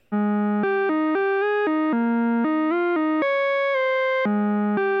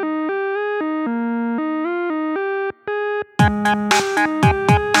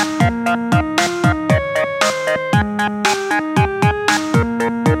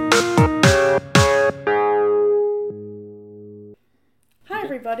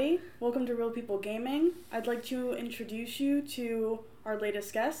everybody. Welcome to Real People Gaming. I'd like to introduce you to our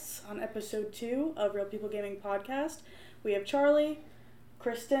latest guests on episode 2 of Real People Gaming podcast. We have Charlie,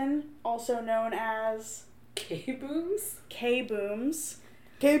 Kristen, also known as... K-Booms? K-Booms.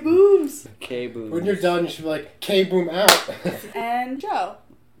 K-Booms! K-Booms. When you're done, you should be like, K-Boom out. And Joe.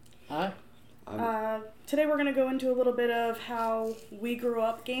 Hi. Today we're going to go into a little bit of how we grew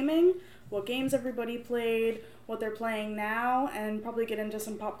up gaming, what games everybody played, what they're playing now, and probably get into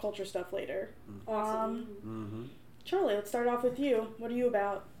some pop culture stuff later. Awesome. Charlie, let's start off with you. What are you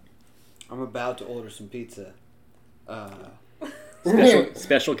about? I'm about to order some pizza.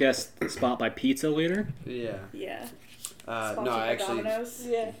 Special guest spot by pizza later? Yeah. Yeah. No, actually... Domino's?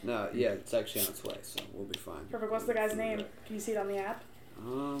 Yeah. No, yeah, it's actually on its way, so we'll be fine. Perfect. What's the guy's name? Can you see it on the app?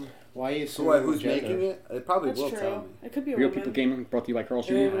 Why are you So who's making it? It probably That's will true. tell me. It could be a Real woman. People Gaming brought to you by Carl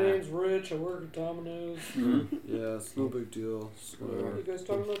Jr. Hey, my name's Rich. I work at Domino's. Mm-hmm. Yeah, it's no big deal. You guys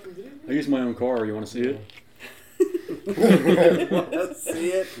talking about some video I use my own car. You want to see it? Let's see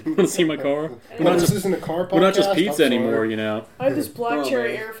it. You want to see my car? Well, this isn't a car podcast. We're not just I'm pizza sorry. anymore, you know. I have this black Oh,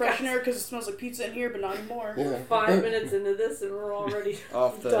 cherry man. air freshener because it smells like pizza in here, but not anymore. Yeah. 5 minutes into this and we're already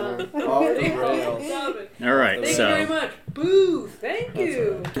Off the done. off the rails. Stop it. All right, Thank you very so much. Boo! Thank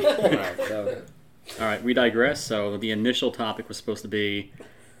you. Alright, so we digress. So the initial topic was supposed to be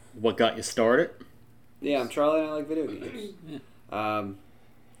what got you started. yeah, I'm Charlie and I like video games.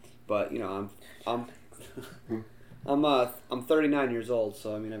 But you know, I'm 39 years old,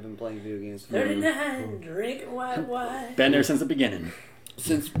 so I mean I've been playing video games 39, drinking white wine. Been there since the beginning.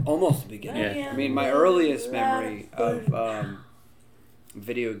 since almost the beginning. Yeah. I mean, my earliest memory of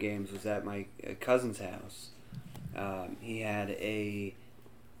video games was at my cousin's house. He had I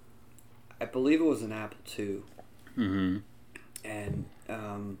believe it was an Apple II, Mm-hmm. and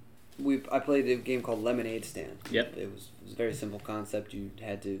I played a game called Lemonade Stand. Yep. It was a very simple concept. You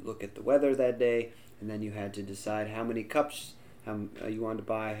had to look at the weather that day, and then you had to decide how many cups you wanted to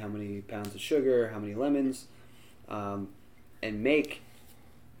buy, how many pounds of sugar, how many lemons, and make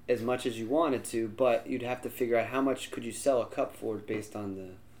as much as you wanted to, but you'd have to figure out how much could you sell a cup for based on the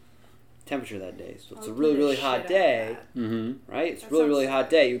temperature that day. So it's a really, really hot day, Mm-hmm. right? It's That really, sounds really sick. hot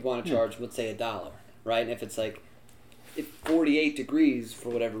day. You'd want to charge, let's say, $1, right? And if it's 48 degrees for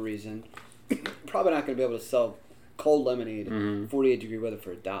whatever reason, you're probably not going to be able to sell cold lemonade in 48 degree weather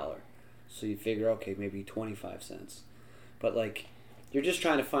for $1. So you figure, okay, maybe 25 cents. But you're just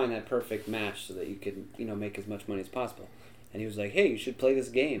trying to find that perfect match so that you can, make as much money as possible. And he was like, hey, you should play this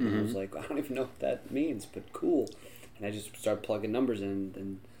game. And I was like, I don't even know what that means, but cool. And I just started plugging numbers in,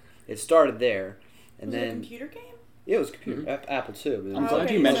 and it started there. And Was it a then computer game? yeah, it was a computer, Apple II. I'm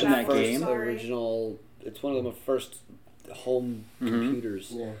glad you mentioned that first game. Sorry. Original. It's one of the first home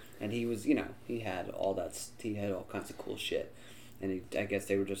computers, Yeah. and he was, he had all that. He had all kinds of cool shit, and I guess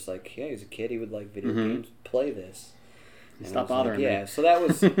they were just like, yeah, he's a kid. He would like video games. Play this. And Stop I was like, bothering me. Yeah, so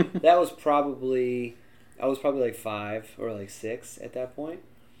that was probably. I was probably 5 or 6 at that point.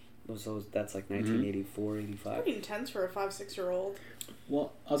 So that's 1984, 85. Pretty intense for a 5-6-year-old.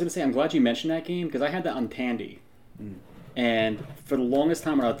 Well, I was going to say, I'm glad you mentioned that game because I had that on Tandy. And for the longest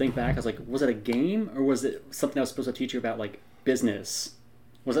time when I would think back, I was like, was it a game or was it something that was supposed to teach you about business?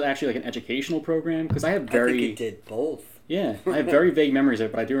 Was it actually an educational program? Because I have I very... think it did both. Yeah, I have very vague memories of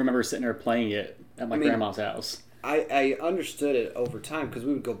it, but I do remember sitting there playing it at my grandma's house. I understood it over time because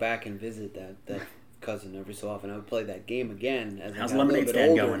we would go back and visit that cousin every so often. I would play that game again as How's I got a Lemonade little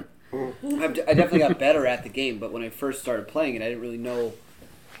bit Stand older. going? I definitely got better at the game, but when I first started playing it, I didn't really know.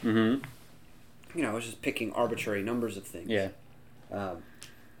 Mm-hmm. I was just picking arbitrary numbers of things. Yeah.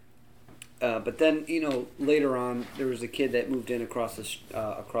 But then, later on, there was a kid that moved in across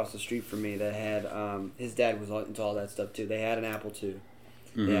the street from me that had his dad was into all that stuff too. They had an Apple II.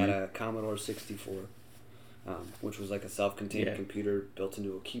 They had a Commodore 64, which was like a self-contained computer built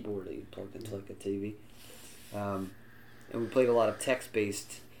into a keyboard that you plugged into a TV. And we played a lot of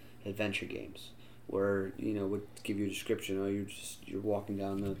text-based adventure games where would give you a description. Oh, you're walking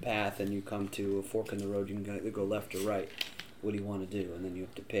down the path and you come to a fork in the road. You can either go left or right. What do you want to do? And then you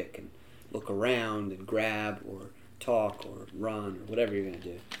have to pick and look around and grab or talk or run or whatever you're going to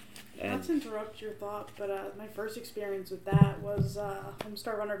do. And Not to interrupt your thought, but my first experience with that was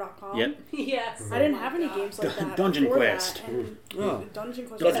HomestarRunner.com. Yep. Yes. I didn't have any games like that. Dungeon before Quest. That, and Oh. Dungeon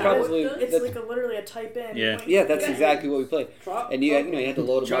Quest. That's yeah, probably- it's that's- literally a type in. Yeah. point. yeah, that's exactly what we played. And you had to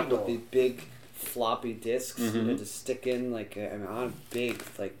load them up with Jungle. these big floppy disks. You had to stick in on big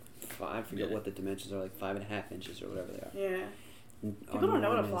I forget what the dimensions are, 5.5 inches or whatever they are. Yeah. People don't know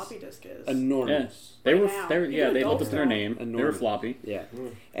what a floppy disk is. Enormous. They Right were now. they Even lived up adults to their don't. name. They were Enormous. floppy. Yeah.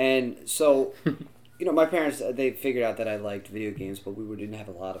 And so, my parents, they figured out that I liked video games, but we didn't have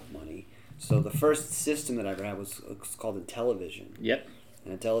a lot of money. So the first system that I ever had was called a television. Yep.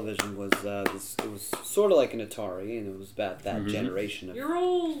 And a television was it was sort of like an Atari, and it was about that generation of You're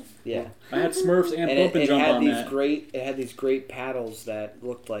old. yeah. I had Smurfs and And Bump and Jump had on these that. it had these great paddles that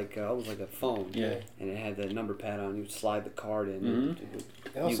looked like almost like a phone. Yeah. And it had the number pad on. You would slide the card in. Mhm.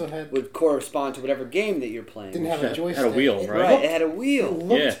 It also you had would correspond to whatever game that you're playing. didn't have Had a a joystick. wheel, It right? Right, looked- it had a It wheel.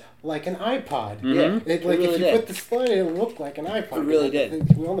 looked Yeah. like an iPod. Mhm. Yeah, It, like really if you did. put the slide in, it looked like an iPod. It really It had did.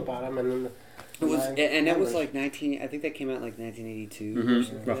 the wheel on the bottom, and then It was, line and that was numbers. like 19. I think that came out in like 1982, Mhm, or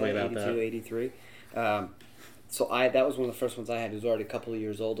something roughly like about 82, that. 83. So that was one of the first ones I had. It was already a couple of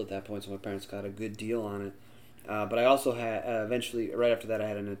years old at that point, so my parents got a good deal on it. But I also had eventually, right after that, I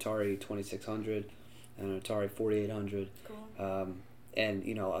had an Atari 2600 and an Atari 4800. Cool. And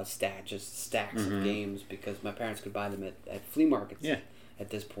just stacks Mhm. of games because my parents could buy them at flea markets. Yeah. At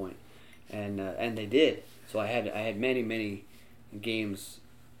this point, and they did. So I had many games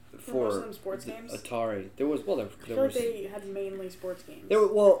Were most for of them sports the games? Atari. There was there I feel was like they had mainly sports games. there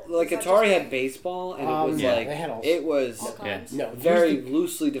were, like Is that Atari just- had baseball, and it was Yeah. like they had all. it was All kinds. No, very here's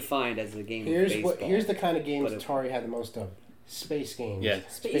loosely defined as a game. Here's of what. baseball. Here's the kind of games But it- Atari had the most of: space games, Yeah.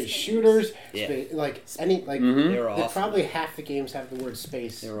 space, games. shooters, Yeah. like any like. Mhm. They were awesome. Probably half the games have the word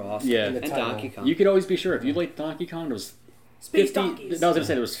space. They were awesome. Yeah. in the And title. Donkey Kong. You could always be sure if you liked Donkey Kong, there was Space 50. donkeys. No, I was gonna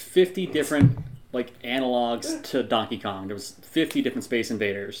say there was 50 different analogs to Donkey Kong. There was 50 different Space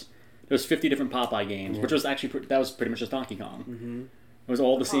Invaders. There was 50 different Popeye games, which was actually that was pretty much just Donkey Kong. Mm-hmm. It was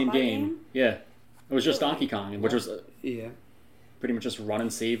all the The same Popeye game. game? Yeah, it was just Really? Donkey Kong, which was Yeah, pretty much just run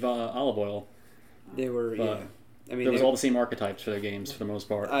and save olive oil. they were. But yeah, I mean, There was they- all the same archetypes for their games for the most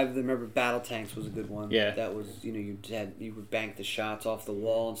part. I remember Battle Tanks was a good one. Yeah. that was you would bank the shots off the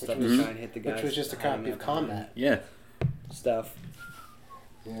wall and stuff Which to was- try and hit the guys. Which was just a hiding copy of out behind Combat. Yeah, stuff.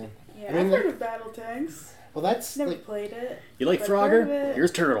 Yeah. Yeah, I mean, I've the- heard of Battle Tanks. Well, that's Never like played it. you like I've heard of Frogger? it.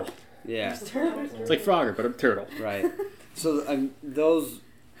 Here's Turtle. Yeah, It's terrible. It's like Frogger, but a turtle. right. So those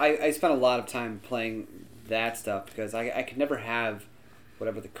I spent a lot of time playing that stuff because I could never have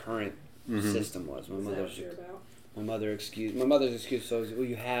whatever the current Mhm. system was. Is that what you're about? My mother's excuse was, well,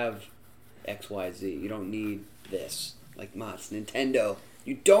 you have XYZ. You don't need this. Like, Ma, it's Nintendo.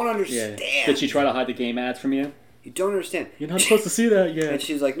 You don't Yeah. understand. Did she try to hide the game ads from you? You don't understand. You're not supposed to see that yet. And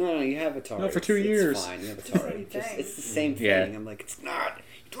she's like, no, you have Atari. Not for 2 It's years. fine. You have It's the Atari. same thing. It's the same thing. Yeah. I'm like, it's not.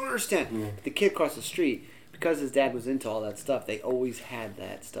 You don't understand. But the kid across the street, because his dad was into all that stuff, they always had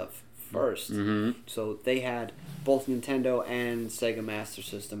that stuff first. Mm-hmm. So they had both Nintendo and Sega Master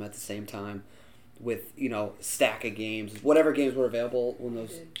System at the same time with, stack of games. Whatever games were available when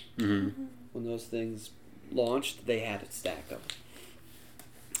those things launched, they had it stacked up.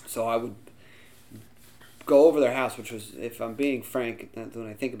 So I would go over their house, which was, if I'm being frank, when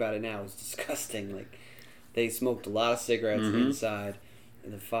I think about it now, it's disgusting. Like, they smoked a lot of cigarettes inside,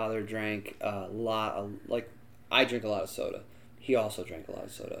 and the father drank a lot of, I drink a lot of soda. He also drank a lot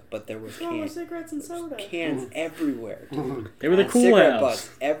of soda, but there was What's wrong with cans. cigarettes and soda? Cans everywhere. Dude. They were the And cool cigarette house. butts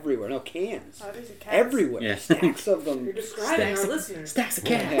everywhere. No, cans. Oh, these are cats. Everywhere. Yeah. Stacks of You're them. describing our listeners. Stacks of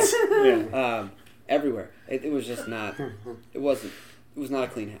Yeah. cats. yeah. Everywhere. It was just not. It was not a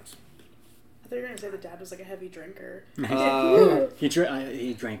clean house. I thought you were going to say the dad was like a heavy drinker. He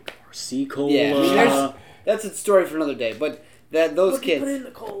drank RC Cola. Yeah, I mean, that's a story for another day. But those What did you put in kids,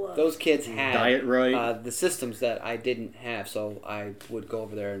 the cola? those kids had Diet Right. the systems that I didn't have. So I would go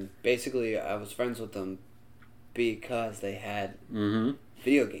over there and basically I was friends with them because they had Mm-hmm.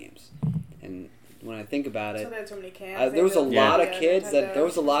 video games. And when I think about So it, they had so many cans. there was a lot of Yeah, kids Nintendo, there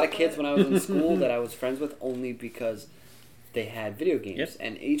was a lot of stuff kids like when I was in school that I was friends with only because they had video games. Yep.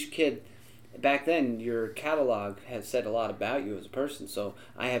 And each kid back then, your catalog had said a lot about you as a person. So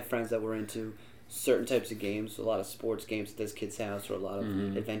I had friends that were into certain types of games, a lot of sports games at this kid's house, or a lot of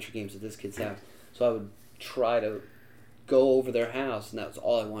adventure games at this kid's house. So I would try to go over their house, and that was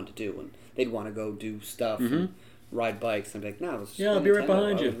all I wanted to do. And they'd want to go do stuff, and ride bikes, and I'd be like, "No, let's just Yeah, go I'll be right Nintendo.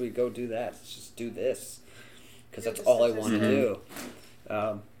 behind Why you." would we go do that? Let's just do this, because You're that's just all I a want to Mhm.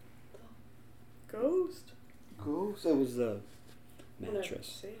 do." Ghost. So it was the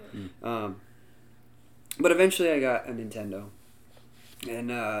mattress. Say it. But eventually I got a Nintendo.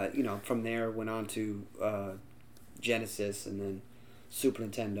 And, from there went on to Genesis and then Super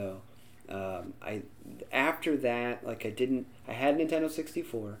Nintendo. After that, I had Nintendo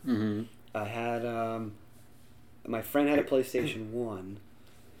 64. Mm-hmm. I had, my friend had a PlayStation 1.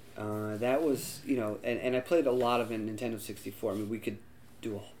 That was, and I played a lot of it in Nintendo 64. I mean, we could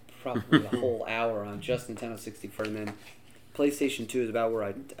do probably a whole hour on just Nintendo 64, and then PlayStation 2 is about where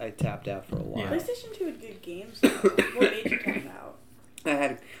I tapped out for a while. Yeah. PlayStation 2 had good games. Though. What made you tap out? I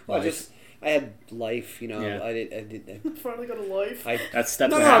had, well, Life. I had life, you know. Yeah. I did. Finally got a life. That's No,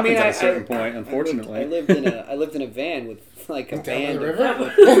 what no, I happens mean, at I- a certain I- point, unfortunately. I lived in a van with like a Down band. the of-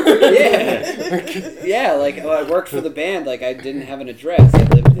 river. Yeah, yeah. Like I worked for the band. Like I didn't have an address.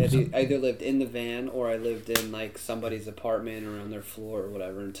 I either lived in the van or I lived in like somebody's apartment or on their floor or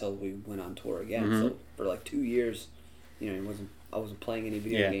whatever until we went on tour again. Mhm. So for like 2 years, you know, I wasn't playing any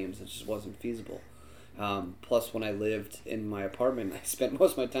video Yeah. games. It just wasn't feasible. Plus, when I lived in my apartment, I spent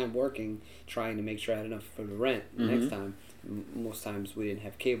most of my time working, trying to make sure I had enough for the rent the next Mhm. time. Most times we didn't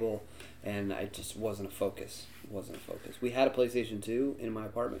have cable, and I just wasn't a focus. We had a PlayStation 2 in my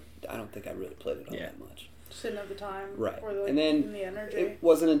apartment. I don't think I really played it all Yeah. that much. Just didn't have the time. Right. Or like, And then even the energy. It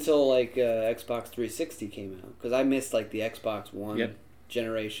wasn't until like Xbox 360 came out, because I missed like the Xbox One Yep.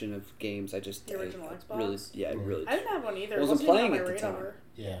 generation of games. I just The original I Xbox? Really, yeah, I really. I didn't have one either. I It wasn't wasn't even playing on my at the time. radar.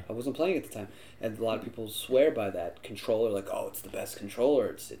 Yeah. I wasn't playing at the time, and a lot of people swear by that controller. Like, oh, it's the best controller.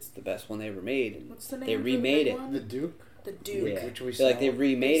 It's the best one they ever made. And What's the name? they for the remade big it. one? The Duke. The Duke. Yeah. Which we They're like they sell.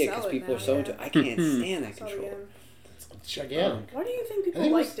 remade They it because sell it people now, are so yeah. into. I can't stand that Saw it controller. again. It's gigantic. Why do you think people I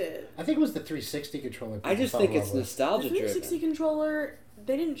think it was- liked it? I think it was the 360 controller. I just people think fell in it's love with. The nostalgia 360 driven. controller,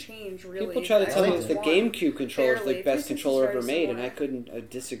 they didn't change really. People try to tell me Xbox it's the One. GameCube controller is the Barely. best 360 is controller very ever made, and similar. I couldn't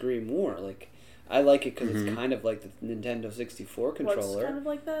disagree more. Like, I like it because Mhm. it's kind of like the Nintendo 64 What's controller. kind of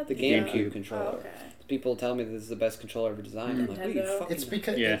like that? The GameCube. GameCube controller. Oh, okay. People tell me this is the best controller ever designed. I'm like, what are you Nintendo. fucking? It's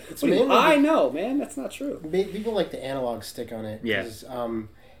because Yeah. it's What do you- mainly I know, man. That's not true. people like the analog stick on it. Yeah. 'Cause,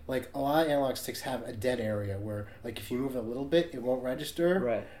 like a lot of analog sticks have a dead area where, like, if you move it a little bit, it won't register.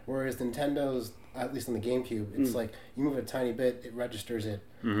 Right. Whereas Nintendo's, at least on the GameCube, it's like you move it a tiny bit, it registers it.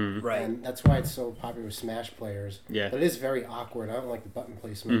 Mm-hmm. Right. And that's why it's so popular with Smash players. Yeah. But it is very awkward. I don't like the button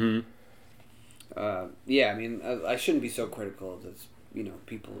placement. Mm-hmm. Yeah, I mean, I shouldn't be so critical of this. You know,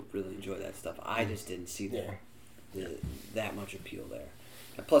 people really enjoy that stuff. I just didn't see that much appeal there.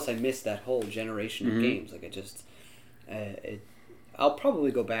 And plus, I missed that whole generation of Mhm. games. Like, I'll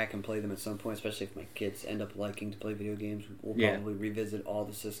probably go back and play them at some point, especially if my kids end up liking to play video games. We'll Yeah. probably revisit all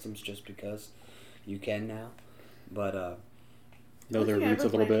the systems just because you can now. But, Know their I think I roots a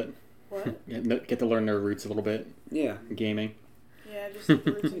ever little played- bit. What? Yeah, get to learn their roots a little bit. yeah. in gaming. Yeah, just the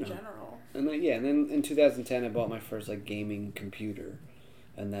roots in You know. general. And then in 2010, I bought my first, like, gaming computer.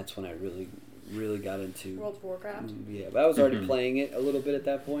 And that's when I really got into... World of Warcraft. Yeah, but I was already Mhm. playing it a little bit at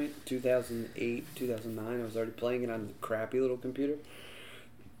that point. 2008, 2009, I was already playing it on a crappy little computer.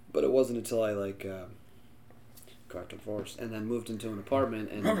 But it wasn't until I, got divorced and then moved into an apartment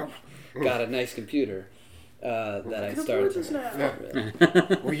and got a nice computer that I can afford started this to... now.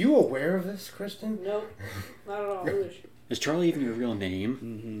 Yeah. Were you aware of this, Kristen? Nope, not at all. Really. Is Charlie even your real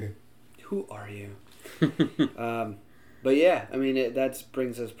name? Mhm. Who are you? But yeah, I mean, that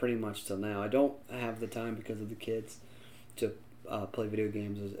brings us pretty much till now. I don't have the time because of the kids to play video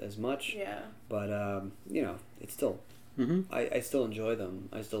games as much. Yeah. But, it's still... Mm-hmm. I still enjoy them.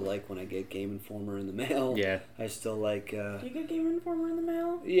 I still like when I get Game Informer in the mail. Yeah. I still like... Do you get Game Informer in the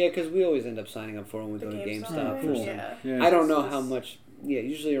mail? yeah, because we always end up signing up for when we The go to GameStop GameStop. thing? For some- Yeah. Yeah. I don't know Christmas. how much... Yeah,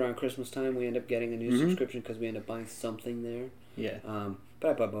 usually around Christmas time we end up getting a new Mhm. subscription because we end up buying something there. Yeah. But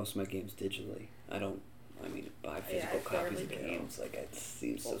I buy most of my games digitally. I don't... buy physical I copies barely of do. games. Like, it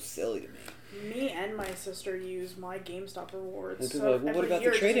seems so silly to me. Me and my sister use my GameStop rewards. And So people are like, well, what every about the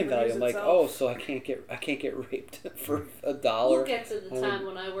year it trade-in just value? I'm renews like, itself. oh, so I can't get raped for $1. We'll get to the I time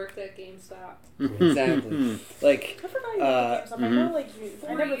would- when I worked at GameStop. Exactly. Like, I forgot you got GameStop. I know, mhm. like, I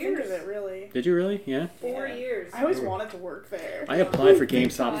 4 never think years. of it, really. Did you really? Yeah. 4 Yeah. years. I always wanted to work there. I applied for I-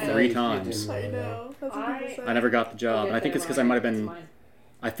 GameStop 3 times. I know. That's what people say. I never got the job, and I think it's because I might have been.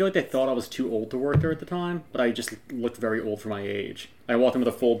 I feel like they thought I was too old to work there at the time, but I just looked very old for my age. I walked in with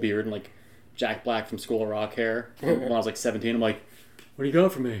a full beard and Jack Black from School of Rock hair when I was 17. I'm like, what do you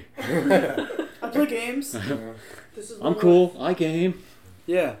got for me? I play games. This is I'm my cool. I game.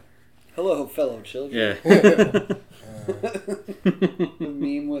 yeah. Hello, fellow children. Yeah. The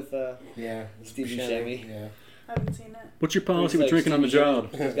meme with Yeah. Stevie Buscemi, Buscemi. Yeah. I haven't seen it. What's your He's policy with like drinking on the Stevie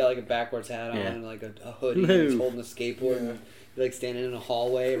job? Buscemi. He's got like a backwards hat on Yeah. and like a hoodie. Hello. He's holding a skateboard. Yeah. And he's like standing in a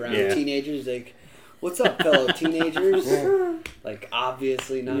hallway around Yeah. teenagers. Like, what's up, fellow teenagers? Like,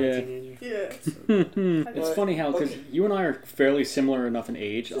 obviously not Yeah. a teenager. Yeah. It's funny how, because you and I are fairly similar enough in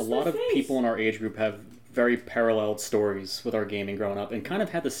age, Just a lot my of face. people in our age group have very paralleled stories with our gaming growing up and kind of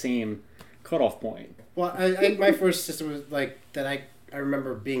had the same cutoff point. Well, I my first system was that I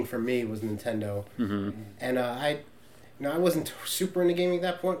remember being for me was Nintendo, Mm-hmm. and I wasn't super into gaming at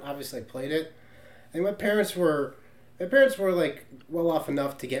that point. Obviously, I played it. I think my parents were well off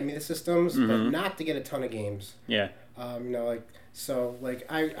enough to get me the systems, but Mhm. not to get a ton of games. Yeah. So like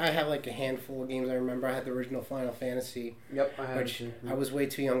I have like a handful of games I remember. I had the original Final Fantasy, Yep, I had which to. I was way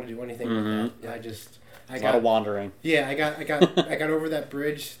too young to do anything Mhm. with that. I A lot of got wandering. yeah, I got over that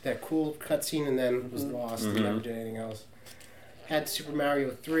bridge, that cool cutscene, and then was lost and Mhm. never did anything else. Had Super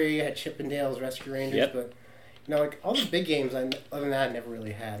Mario 3, had Chippendales Rescue Rangers, Yep. but you know, like all the big games, other than that, I never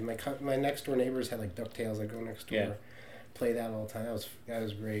really had. My next door neighbors had like DuckTales. I'd go next door, Yeah. play that all the time. That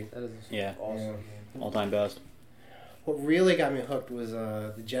was great. That is Yeah. awesome Yeah. game. All time best. What really got me hooked was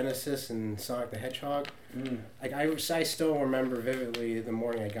the Genesis and Sonic the Hedgehog. Like I still remember vividly the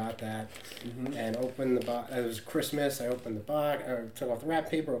morning I got that Mm-hmm. and opened the box. It was Christmas. I opened the box. I took off the wrap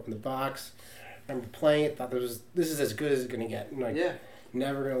paper, opened the box. I remember playing it. Thought this is as good as it's gonna get. Like, Yeah,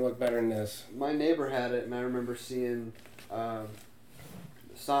 never gonna look better than this. my neighbor had it, and I remember seeing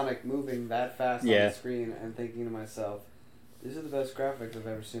Sonic moving that fast on Yeah. the screen and thinking to myself, "These are the best graphics I've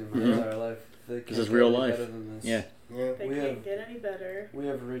ever seen in my Mhm. entire life. They This can't is get real any life. Better than this. Yeah. Yeah. They We can't have- get any better. We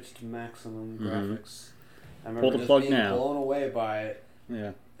have reached maximum Mhm. graphics. I remember Pull the just plug being now. blown away by it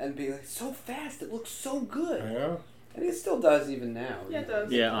Yeah. and being like, so fast, it looks so I good. know. And it still does even now. Yeah, it you know.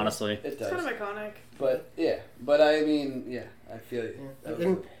 does. Yeah, honestly. It It's does. kind of iconic. But yeah, but I mean, yeah, I feel you. Yeah. That was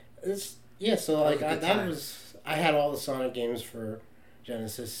And it's so like was a good that time. was I had all the Sonic games for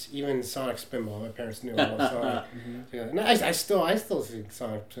Genesis, even Sonic Spinball. My parents knew I loved Sonic. Mhm. So, no, I still think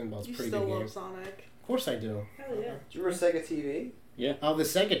Sonic Spinball's a You pretty still good love game. Sonic. Of course I do. Hell yeah. Do you remember Sega TV? Oh, the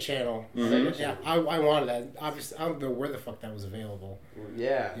Sega Channel. Mhm. Yeah, I wanted that. Obviously, I don't know where the fuck that was available. Well,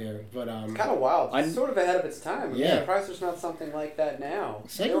 yeah. Yeah, but It's kind of wild. It's I'm- sort of ahead of its time. Yeah. I'm surprised there's not something like that now.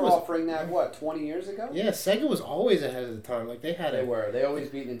 Sega They were was- offering that, what, 20 years ago? yeah, Sega was always ahead of the time. Like they had They a were. They always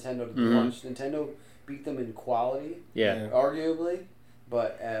beat Nintendo to the Mhm. punch. Nintendo beat them in quality, Yeah. arguably,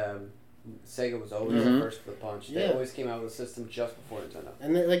 but Sega was always Mhm. the first to the punch. They Yeah. always came out with a system just before Nintendo.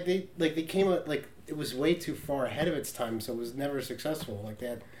 And they came out like it was way too far ahead of its time, so it was never successful. Like they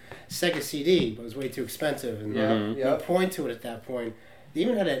had Sega CD, but it was way too expensive, and Yeah, Mhm. no yeah, point to it at that point. They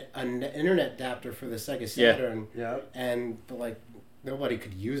even had an internet adapter for the Sega Yeah. Saturn, yeah. but like nobody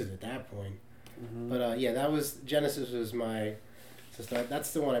could use it at that point. Mm-hmm. But yeah, that was Genesis was my system.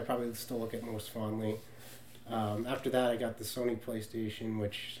 That's the one I probably still look at most fondly. After that, I got the Sony PlayStation,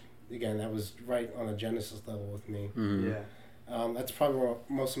 which again that was right on the Genesis level with me. Mhm. Yeah. That's probably where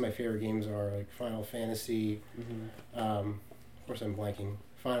most of my favorite games are, like Final Fantasy. Mm-hmm. Of course, I'm blanking.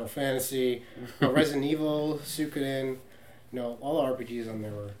 Final Fantasy, Resident Evil, Suikoden. All the RPGs on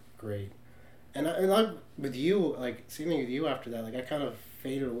there were great. And I with you, like seeing with you after that, like I kind of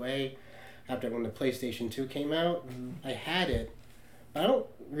faded away after when the PlayStation 2 came out. Mm-hmm. I had it, but I don't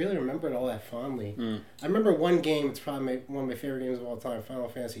really remember it all that fondly. Mm. I remember one game. It's probably one of my favorite games of all time, Final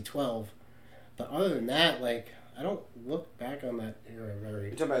Fantasy 12. But other than that, like I don't look back on that era very.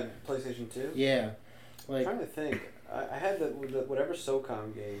 You're talking about PlayStation 2? Yeah, I'm like trying to think. I had the whatever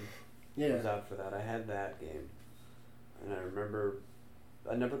SOCOM game was yeah. out for that. I had that game, and I remember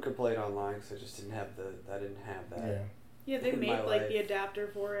I never could play it online because I just didn't have I didn't have that. Yeah. Yeah, they In made my like life. the adapter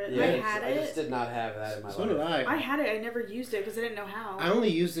for it. Yeah, I it's- had I just it. did not have that in my So life. did I. I had it. I never used it because I didn't know how. I only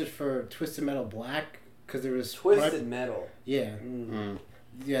used it for Twisted Metal Black because there was Twisted Metal. Yeah, Mm.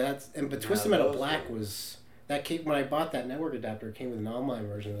 yeah. But No, Twisted Metal those Black were- was that came when I bought that network adapter. It came with an online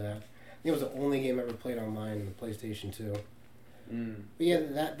version of that. I think it was the only game I ever played online in the PlayStation 2. Mm. But yeah,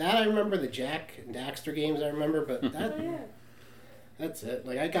 that I remember the Jack and Daxter games. I remember, but Oh that yeah. that's it.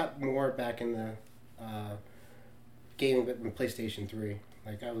 Like I got more back in the gaming, but in PlayStation 3.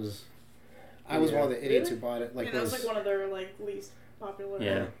 Like I was one of the idiots Really? who bought it. Like that was like one of their like least popular.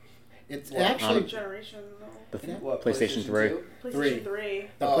 Yeah. It's Well, actually Generation. No. The Yeah. What, PlayStation 3. 2? PlayStation 3.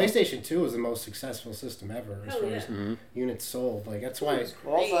 the Oh. PlayStation 2 was the most successful system ever as Hell far yeah. as Mhm. units sold. Like that's why.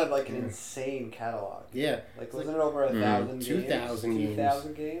 We also had like an Yeah. insane catalog. Yeah, Like wasn't it over 1,000 games? 2,000 games.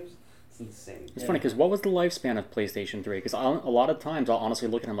 2,000 games? It's insane. It's Yeah. funny because what was the lifespan of PlayStation 3? Because a lot of times I'll honestly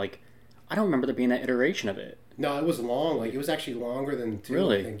look at them like, I don't remember there being that iteration of it. no, it was long. Like it was actually longer than 2.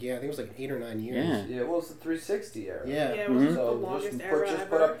 Really? I think. Yeah, I think it was like 8 or 9 years. Yeah. Yeah, well, it's the 360 era. Yeah. Yeah, it was Mhm. the So longest just era just ever.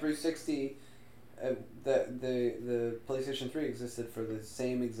 put up 360. The PlayStation 3 existed for the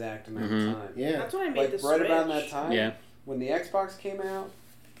same exact amount Mhm. of time. Yeah. That's when I made Like the right Switch. around that time. Yeah. When the Xbox came out,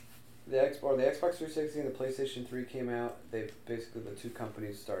 the Xbox 360 and the PlayStation 3 came out. They basically the two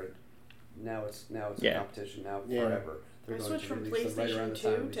companies started. Now it's Yeah. a competition. Now Yeah. forever. They're I going switched to from release them right around PlayStation the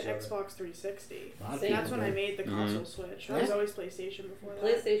time 2 of to each other. Xbox 360. A lot of Same. people That's when I did. made the Mhm. console switch. I was Yeah. always PlayStation before that.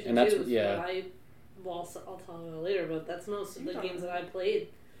 PlayStation And that's 2 what- is yeah. what I'll tell you later, but that's most of You the talk games that I played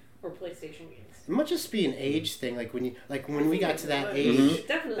were PlayStation games. It might just be an age thing. Like when we got to that Mhm. age, It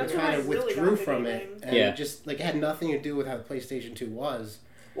definitely I That's was. when I kind of really withdrew got from into it, gaming. and Yeah. it just like it had nothing to do with how the PlayStation 2 was.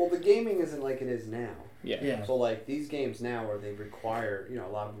 Well, the gaming isn't like it is now. Yeah. Yeah. So like these games now, where they require, a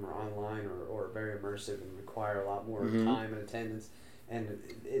lot of them are online or very immersive and require a lot more Mhm. time and attendance, and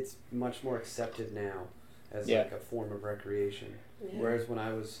it's much more accepted now as Yeah. like a form of recreation. Yeah. Whereas when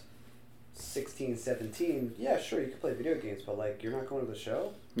I was 16, 17, yeah, sure, you could play video games, but like you're not going to the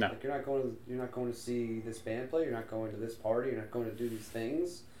show. No. Like you're not going to see this band play. You're not going to this party. You're not going to do these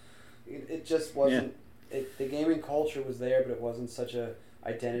things. It just wasn't. The gaming culture was there, but it wasn't such a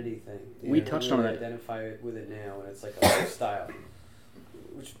identity thing. We touched on it. Identify with it now, and it's like a lifestyle,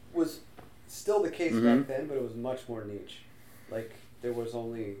 which was still the case Mhm. back then, but it was much more niche. Like there was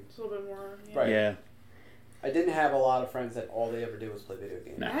only. It's a little bit more. Yeah. Right. Yeah. I didn't have a lot of friends that all they ever did was play video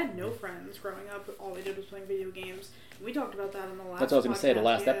games. No. I had no friends growing up. All they did was playing video games. We talked about that in the last. That's what I was going to say. The podcast,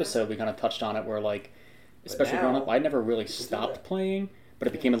 last yeah. episode, we kind of touched on it where, like, especially now, growing up, I never really can do stopped that. playing, but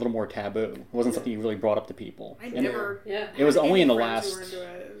it became a little more taboo. It wasn't something you really brought up to people. I And never. Yeah. It was had only in any the friends who last- were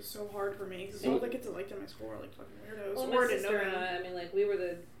into it. It was so hard for me because It all was- the kids that liked it in my school were like fucking weirdos. Well, or my didn't know sister and them. I mean, like,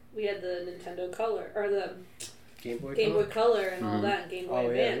 we had the Nintendo Color, or the Game Boy. Game Boy Color? Color and all Mhm. that, and Game Boy Oh, yeah,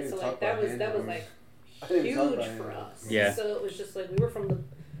 we Advance, didn't so, talk like, that about was handhelds. like, I didn't talk huge about for it. us. Yeah. So it was just like we were from the,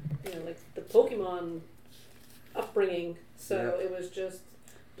 like the Pokemon upbringing. So Yeah. it was just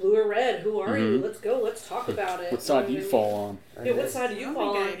blue or red. Who are you? Mhm. Let's go. Let's talk about it. What side do you know what I mean? fall on? I Yeah, what missed- side do I you don't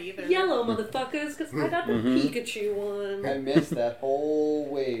fall think on? I'd either. Yellow, motherfuckers, because I got the Mhm. Pikachu one. I missed that whole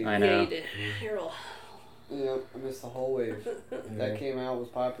wave. I Yeah, know. you did. You're all. I missed the whole wave. That came out, was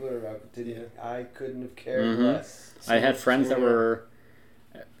popular. I couldn't have cared Mhm. less. I had friends that Same. were.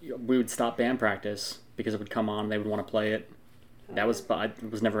 We would stop band practice because it would come on. They would want to play it. That was, but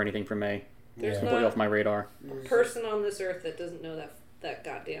it was never anything for me. There's Yeah. Completely off my radar. a person on this earth that doesn't know that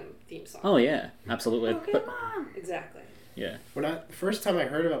goddamn theme song. Oh yeah, absolutely. But Pokemon. Exactly. yeah, The first time I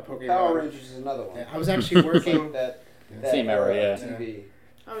heard about Pokemon, Power Rangers is another one. I was actually working. that Same era, yeah. of TV.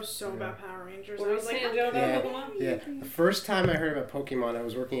 I was so about Power Rangers. What I were was you like, saying, Joe, Yeah. about Pokemon? Yeah, the first time I heard about Pokemon, I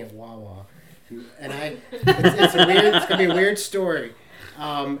was working at Wawa, and it's gonna be a weird story.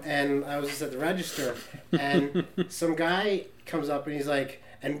 And I was just at the register, and some guy comes up and he's like,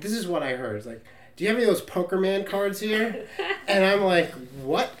 and this is what I heard. It's like, do you have any of those Pokerman cards here? And I'm like,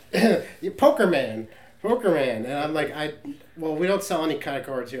 what? Pokerman. And I'm like, well, we don't sell any kind of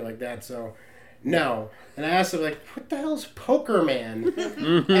cards here like that, so no. And I asked him, like, what the hell's Pokerman?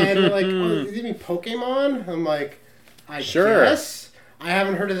 And they're like, oh, you mean Pokemon? I'm like, I Sure. guess. I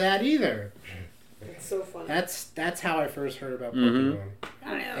haven't heard of that either. It's so funny. That's how I first heard about Mhm. Pokemon.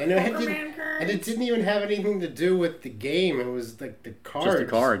 I And it Pokemon didn't, cards. and it didn't even have anything to do with the game. It was like the cards. just the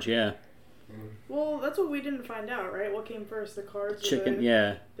cards. Yeah, Well, that's what we didn't find out, right? What came first, the cards? or chicken. the,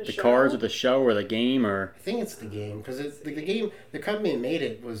 Yeah, the the show? cards or the show or the game or. I think it's the game because it's the game. The company that made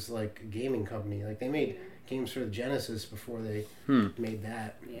it was like a gaming company. Like they made games for the Genesis before they made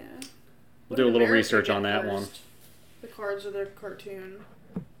that. Yeah. We'll What do a did little America research get on that one. first? The cards or the cartoon?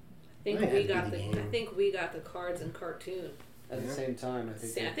 I think Might have we to be got the the. game. I think we got the cards and cartoon. At the same time, I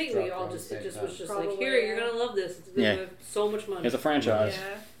think. See, I they think we dropped all around just the it same just time. was just Probably, like here you're yeah. gonna love this. It's Yeah. gonna have so much money. It's a franchise.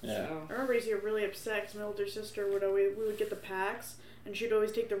 Yeah. Yeah. So. I remember I used to get really upset because my older sister would always, we would get the packs, and she'd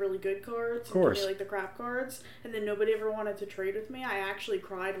always take the really good cards, Of course. and give me, like the crap cards, and then nobody ever wanted to trade with me. I actually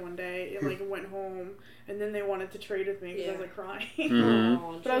cried one day and like went home, and then they wanted to trade with me because I was Yeah. like crying. Mhm.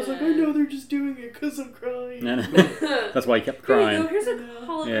 Aw, But I was like, I Jen. know they're just doing it because I'm crying. No, no. That's why he kept Here you crying. go. Here's a Yeah.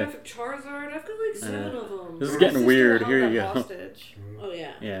 holographic Charizard. I've got like 7 Yeah. of them. This is My getting sister weird. held Here that you go. hostage. Oh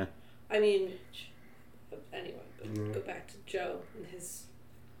yeah. Yeah. I mean, anyway, Mhm. go back to Joe and his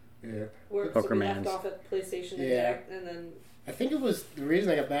Yeah. work. So we Pokermans. left off at PlayStation and Yeah. Jack, and then I think it was the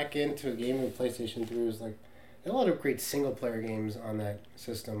reason I got back into gaming with PlayStation 3 was like there are a lot of great single player games on that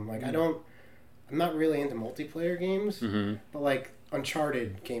system. Like I'm not really into multiplayer games, hmm but like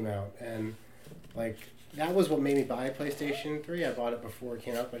Uncharted came out and like that was what made me buy a PlayStation 3. I bought it before it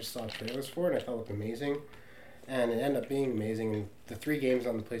came out. I just saw trailers for it and I thought it looked amazing. And it ended up being amazing. And the 3 games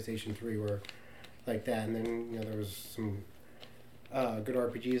on the PlayStation 3 were like that. And then there was some good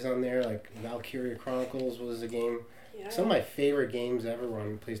RPGs on there. Like Valkyria Chronicles was a game. yeah, Some of my favorite games ever were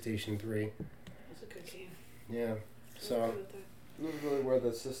on PlayStation 3. it's a good game. Yeah. I'm So good with that. That was really where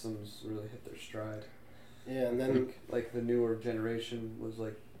the systems really hit their stride. yeah, and I then think like the newer generation was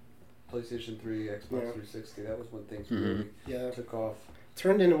like PlayStation 3, Xbox Yeah. 360. That was when things Mhm. really yeah, took off.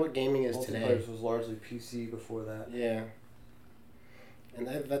 turned into what gaming is Multiplayer today. was largely PC before that. Yeah. And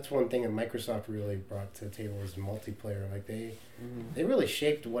that's one thing that Microsoft really brought to the table is multiplayer. Like they really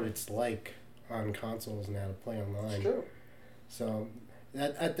shaped what it's like on consoles now to play It's online. true. So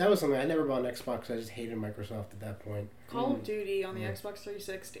that was something I never bought an Xbox. I just hated Microsoft at that point. Call Mm. of Duty on the Yeah. Xbox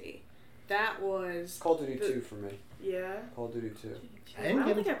 360 that was Call of Duty 2 for me. yeah. Call of Duty 2. I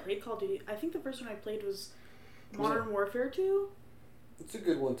don't think I played Call of Duty. I think the first one I played was Modern Warfare 2, It's a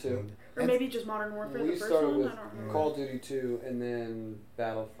good one too. or maybe just Modern Warfare We the first started one. with I don't remember. Call of Duty 2 and then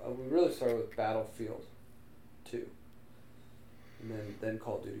we really started with Battlefield 2. And then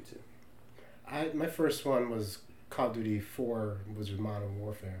Call of Duty 2. My first one was Call of Duty 4, was Modern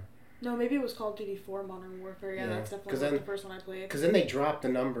Warfare. No, maybe it was Call of Duty 4 Modern Warfare. Yeah, Yeah, that's 'cause definitely then- the first one I played. Because then they dropped the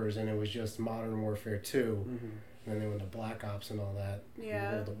numbers and it was just Modern Warfare 2. Mm-hmm. And then they went to Black Ops and all that. Yeah.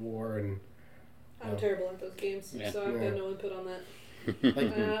 And World of War and... I'm terrible at those games, Yeah. so I've Yeah. got no input on that.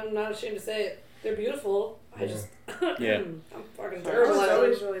 Like, I'm not ashamed to say it. They're beautiful. I Yeah. just, Yeah. I'm fucking I terrible was at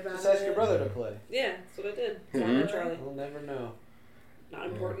always it. really bad. Just at ask your it. brother to play. Yeah, that's what I did. Mhm. Charlie. We'll never know. Not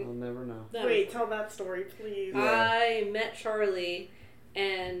important. We'll never know. No. Wait, tell that story, please. I met Charlie,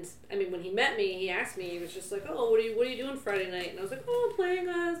 and I mean, when he met me, he asked me. He was just like, "Oh, what are you doing Friday night?" And I was like, "Oh, I'm playing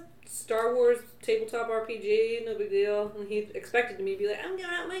a Star Wars tabletop RPG. No big deal." And he expected me to be like, "I'm going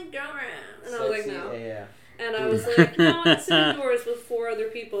out my girlfriend," and I was like, Sexy "No." AF. And I was like, "No, I'm sitting indoors with 4 other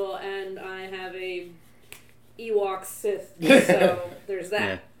people, and I have a Ewok Sith, so there's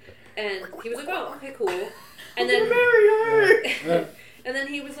that." And he was like, "Oh, okay, cool." And then and then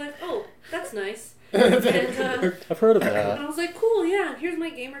he was like, "Oh, that's nice." And I've heard of and that. I was like, "Cool, yeah. Here's my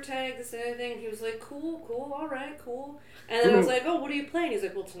gamer tag, this and everything." And he was like, "Cool, all right, cool." And then I was like, "Oh, what are you playing?" He's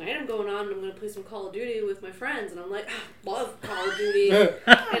like, "Well, tonight I'm going on and I'm going to play some Call of Duty with my friends." And I'm like, "Love Call of Duty."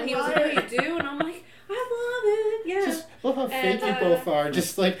 And he was like, "Oh, you do?" And I'm like, "I love it, yeah." Just love how And, fake you both are.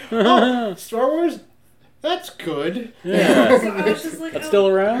 Just like, oh, Star Wars? That's good. Yeah. So I was just like, That's "Oh, still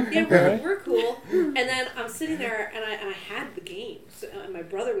around? yeah, Okay. we're cool." And then I'm sitting there, and I had the game, so, and my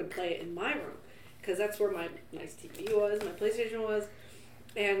brother would play it in my room, because that's where my nice TV was, my PlayStation was,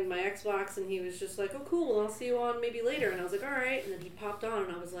 and my Xbox, and he was just like, "Oh, cool, I'll see you on maybe later." And I was like, "All right." And then he popped on,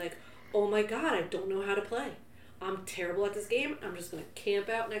 and I was like, "Oh my god, I don't know how to play. I'm terrible at this game. I'm just going to camp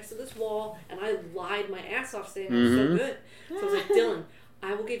out next to this wall." And I lied my ass off saying I'm so good. So I was like, "Dylan,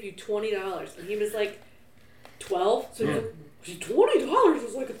 I will give you $20. And he was like, 12? So he was like, $20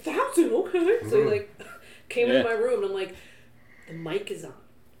 is like $1,000, okay. So he like came into my room and I'm like, "The mic is on.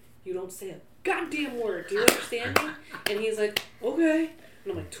 You don't say a goddamn word. Do you understand me?" And he's like, "Okay."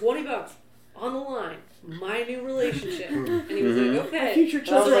 And I'm like, $20 on the line. My new relationship. And he was like, "Okay." Future And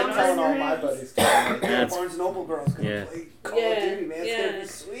I was children like are in telling all your my hands. buddies too. I'm like, That's- Barnes Noble girl's gonna Yeah. play Call of Duty, man. It's Yeah. gonna be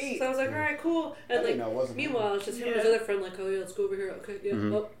sweet. So I was like, "All right, cool." I And didn't like, know it wasn't meanwhile, it's just him and his Yeah. other friend like, "Oh yeah, let's go over here. Okay, yeah,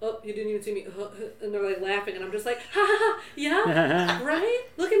 Mhm. oh, you didn't even see me." And they're like laughing, and I'm just like, "Ha ha ha, yeah, right?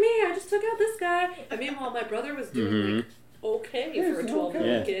 Look at me, I just took out this guy." And meanwhile, my brother was doing like okay for a 12-year-old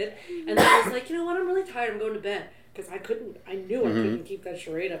Yeah. kid, and then I was like, "You know what? I'm really tired. I'm going to bed." Because I knew I Mhm. couldn't keep that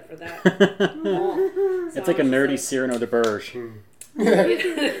charade up for that long. So It's like I a was nerdy just Cyrano de Berge. like, so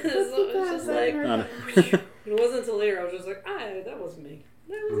it was just like, Um, it wasn't until later I was just like, that wasn't me.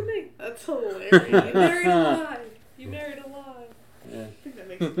 That wasn't me. That's You hilarious. married a lie. You married a lie. yeah. I think that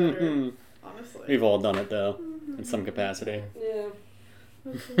makes it better, honestly. We've all done it though, in some capacity. Yeah.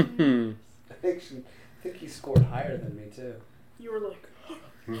 That's hilarious. I think he scored higher than me too. You were like,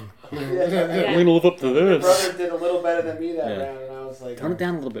 Yeah. I'm gonna live up to My this. brother did a little better than me that Yeah. round, and I was like, Tone it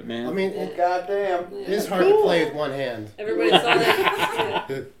down a little bit, man. I mean, well, it goddamn. is hard to play with one hand. Everybody saw that.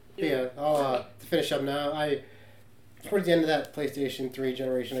 Yeah. Yeah, I'll to finish up now. Towards the end of that PlayStation 3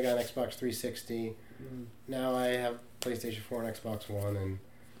 generation, I got an Xbox 360. Now I have PlayStation 4 and Xbox One, and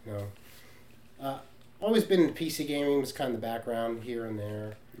always been into PC gaming, just kind of the background here and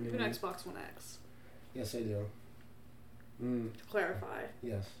there. you have an Xbox One X. Yes, I do. Mm, To clarify,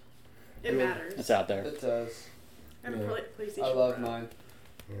 Yes. it matters. It's out there. it does. And Yeah. a PlayStation. I love 4. mine.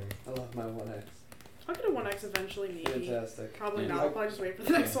 Yeah. I love my 1X. I'll get a One X eventually, maybe. Fantastic. Probably Yeah. not. I'll probably just wait for the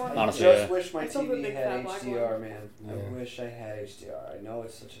next one. Honestly, I just yeah. wish my I saw the TV big had fat black HDR, one. man. Yeah. I wish I had HDR. I know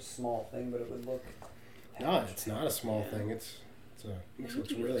it's such a small thing, but it would look. No, it's not a small Yeah. thing. It looks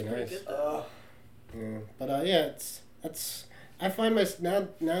YouTube really is pretty nice. good, though. Yeah. But yeah, that's. I find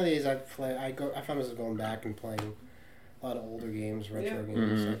nowadays I find myself going back and playing a lot of older games, retro Yeah.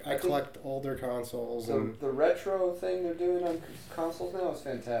 games. Mhm. I collect older consoles So and the retro thing they're doing on consoles now is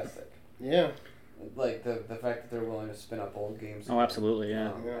fantastic. yeah. Like the fact that they're willing to spin up old games. Oh, absolutely,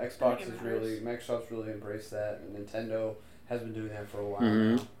 yeah. Yeah. Xbox I think is it really, Microsoft's really embraced that, and Nintendo has been doing that for a while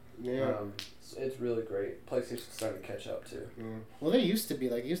Mhm. now. Yeah. It's really great. PlayStation's starting to catch up too. Yeah. Well, they used to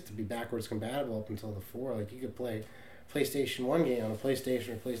be backwards compatible up until the 4. Like you could play PlayStation 1 game on a PlayStation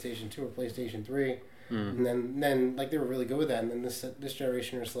or PlayStation 2 or PlayStation 3, Mm. and then like they were really good with that. And then this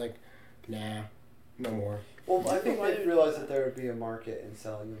generation is like, nah, no more. Well, I think they realized that there would be a market in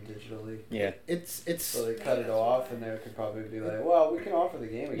selling them digitally. Yeah. It's So they cut it off, and they could probably be like, well, we can offer the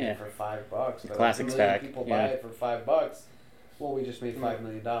game again for $5, but Classics if a million pack. people buy it for $5, well, we just made $5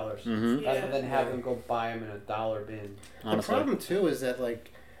 million. Mm-hmm. Rather than have them go buy them in a dollar bin. Honestly. The problem too is that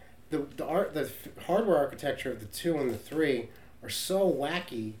like the hardware architecture of the 2 and the 3 are so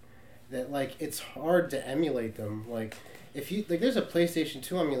wacky that like it's hard to emulate them. Like if you like, there's a PlayStation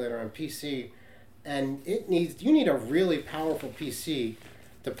 2 emulator on PC, and you need a really powerful PC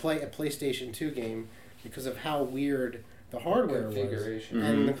to play a PlayStation 2 game because of how weird the hardware was. Configuration.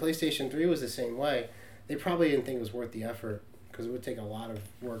 And the PlayStation 3 was the same way. They probably didn't think it was worth the effort because it would take a lot of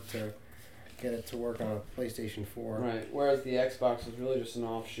work to get it to work on a PlayStation 4. Right. Whereas the Xbox was really just an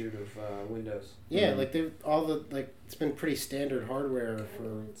offshoot of Windows. Yeah, like it's been pretty standard hardware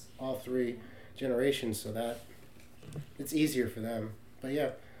for all 3 generations, so that it's easier for them. But yeah,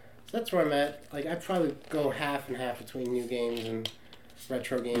 so that's where I'm at. Like I'd probably go half and half between new games and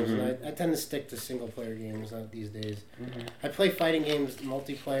retro games, and I tend to stick to single player games these days. I play fighting games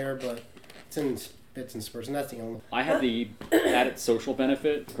multiplayer, but it's in bits and spurts, and that's the only. I had the added social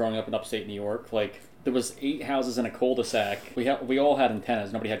benefit growing up in upstate New York. Like there was 8 houses in a cul-de-sac. We all had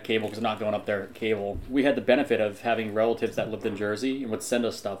antennas. Nobody had cable because I'm not going up there cable. We had the benefit of having relatives that lived in Jersey and would send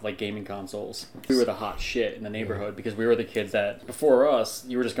us stuff like gaming consoles. We were the hot shit in the neighborhood because we were the kids that before us,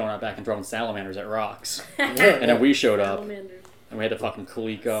 you were just going out back and throwing salamanders at rocks. And then we showed up and we had the fucking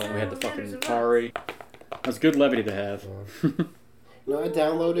Coleco and we had the fucking Atari. That was good levity to have. I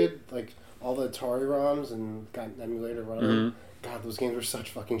downloaded like all the Atari ROMs and got an emulator running. God, those games were such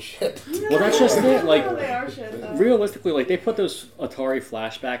fucking shit. Well, that's just it. Like, they are shit, though. realistically, like they put those Atari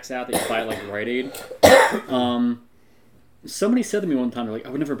flashbacks out that you buy at like Rite Aid. Somebody said to me one time, they're like, "I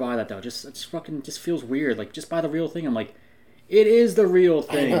would never buy that though. It fucking feels weird. Like, just buy the real thing." I'm like, it is the real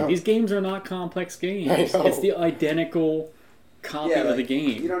thing. These games are not complex games. It's the identical copy of the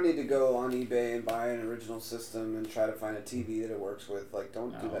game. You don't need to go on eBay and buy an original system and try to find a TV that it works with. Like,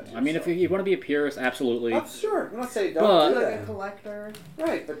 don't do that to yourself. I mean, if you want to be a purist, absolutely. Oh, sure. I'm not saying don't do Like that. a collector.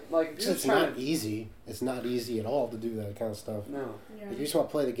 Right, but like, It's not easy. It's not easy at all to do that kind of stuff. No. Yeah. If you just want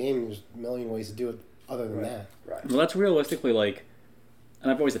to play the game, there's a million ways to do it other than that. Right. Well, that's realistically like, and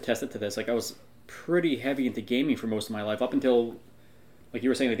I've always attested to this. Like, I was pretty heavy into gaming for most of my life up until, like you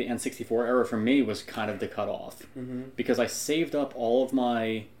were saying, like the N64 era for me was kind of the cutoff because I saved up all of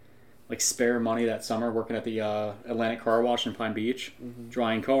my like spare money that summer working at the Atlantic Car Wash in Pine Beach,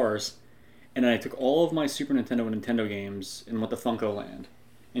 drying cars, and then I took all of my Super Nintendo and Nintendo games and went to Funko Land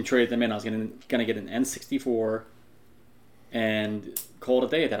and traded them in. I was gonna get an N64 and call it a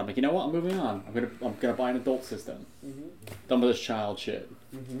day at that. I'm like, you know what? I'm moving on. I'm gonna buy an adult system. Done with this child shit.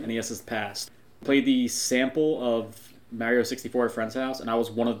 NES is past. Played the sample of Mario 64 at a friend's house, and I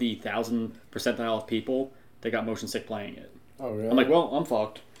was one of the 1,000 percentile of people that got motion sick playing it. Oh, really? I'm like, well, I'm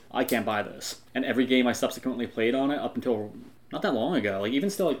fucked. I can't buy this. And every game I subsequently played on it up until not that long ago, like even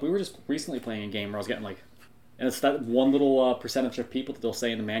still, like we were just recently playing a game where I was getting like, and it's that one little percentage of people that they'll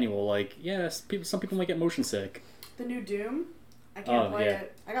say in the manual, like, yes, some people might get motion sick. The new Doom, I can't play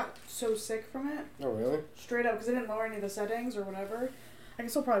it. I got so sick from it. Oh, really? Straight up, because I didn't lower any of the settings or whatever. I can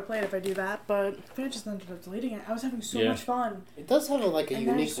still probably play it if I do that, but I think I just ended up deleting it. I was having so much fun. It does have a And then I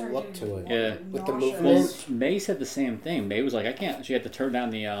unique started look to it. Yeah. With the nauseous. Well, movement. May said the same thing. May was like, I can't. She had to turn down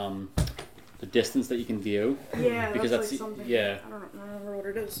the distance that you can view. Yeah, because that's that's like something. yeah. I don't remember what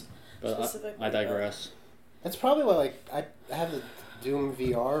it is. But Specifically, I digress. That's probably why, like, I have the Doom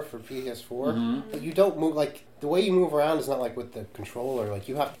VR for PS4. Mhm. But you don't move, like, the way you move around is not like with the controller. Like,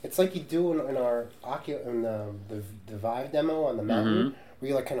 you have, it's like you do in our the Vive demo on the mountain, where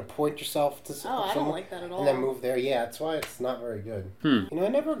you, like, kind of point yourself to Oh, I don't like that at all. and then move there. Yeah, that's why it's not very good. You know, I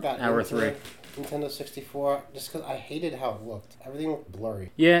never got Hour into 3. Nintendo 64 just because I hated how it looked. Everything looked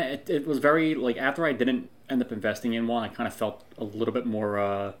blurry. Yeah, it was very, like, after I didn't end up investing in one, I kind of felt a little bit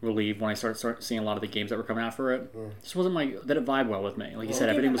more relieved when I started seeing a lot of the games that were coming out for it. Just wasn't didn't vibe well with me. Like you said, The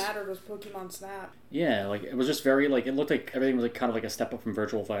everything game was... that mattered was Pokemon Snap. Yeah, like, it was just very, like, it looked like everything was, like, kind of like a step up from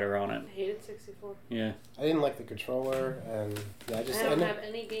Virtual Fighter on it. I hated 64. Yeah. I didn't like the controller, and yeah, I don't have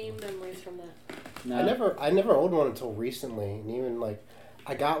any game memories from that. No. I never owned one until recently, and even like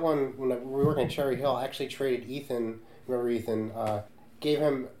I got one when we were working at Cherry Hill. I actually traded Ethan. Remember Ethan? Gave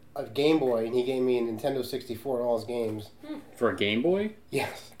him a Game Boy, and he gave me a Nintendo 64 and all his games. For a Game Boy?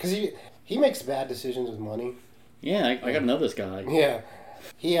 Yes, because he makes bad decisions with money. Yeah, I got to know this guy. Yeah,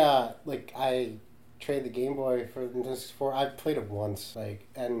 he I traded the Game Boy for the Nintendo 64. I played it once, like,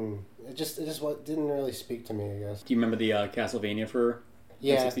 and it just didn't really speak to me, I guess. Do you remember the Castlevania for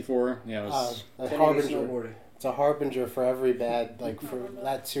Yeah. N64? Yeah, it was... A 1080 Harbinger. snowboarding. It's a harbinger for every bad, for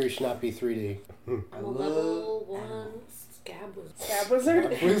that series should not be 3D. I'm a level 1 Scab Wizard. Scab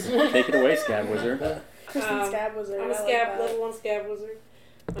Wizard? Take it away, Scab Wizard. Kristen Scab Wizard. I'm a level 1 Scab Wizard.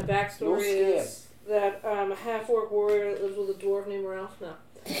 My backstory is that I'm a half-orc warrior that lives with a dwarf named Ralph.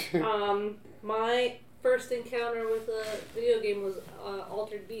 No. My first encounter with a video game was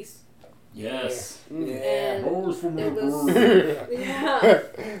Altered Beast. Yes. And it was yeah,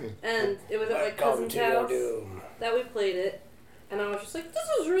 and it was at my cousin's house that we played it, and I was just like, this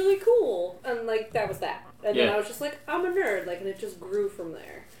is really cool, and that was that. And then I was just like, I'm a nerd, and it just grew from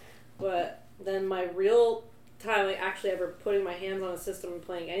there. But then my real time actually ever putting my hands on a system and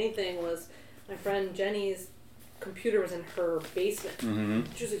playing anything was my friend Jenny's computer was in her basement. Mm-hmm.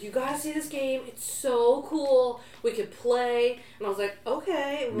 She was like, you gotta see this game, it's so cool, we could play. And I was like,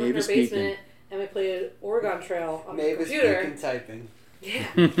 okay. We went in her basement and we played Oregon Trail on the computer. Mavis typing. Yeah.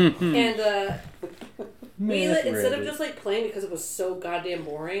 And we instead of just playing because it was so goddamn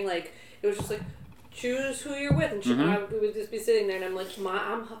boring, it was just choose who you're with, and we would just be sitting there, and I'm like,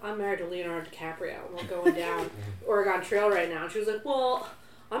 I'm married to Leonardo DiCaprio, and we're going down Oregon Trail right now. And she was like, well,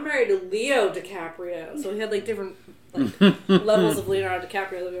 I'm married to Leo DiCaprio. So we had different levels of Leonardo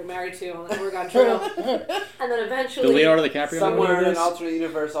DiCaprio that we were married to on the Oregon Trail. And then eventually, the Leonardo DiCaprio somewhere in an alternate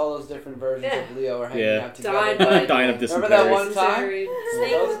universe, all those different versions of Leo are hanging out together. Dying of dysentery. Remember that one time?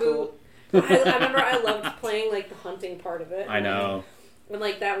 That was cool. I remember I loved playing the hunting part of it. I know. And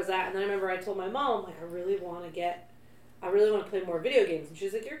that was that. And then I remember I told my mom, I really want to play more video games. And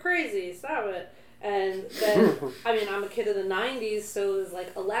she's like, you're crazy, stop it. And then, I'm a kid of the 90s, so it was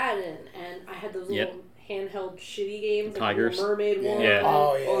Aladdin, and I had those little handheld shitty games, Tigers. The Mermaid one. Yeah.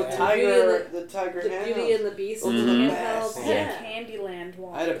 Oh, yeah. Oh, the Tiger The Beauty and the Beast. Those are the best. handheld. I had a Candyland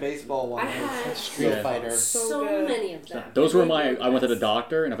one. I had a baseball one. I had Street Fighter. so many of them. Those were I went to the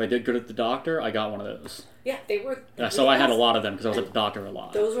doctor, and if I did good at the doctor, I got one of those. Yeah, they were. So I had a lot of them because I was at the doctor a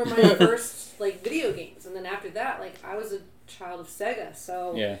lot. Those were my first video games, and then after that, I was a child of Sega,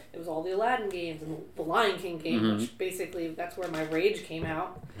 so it was all the Aladdin games and the Lion King game, which basically that's where my rage came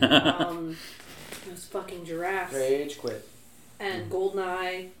out. Those fucking giraffes. Rage quit. And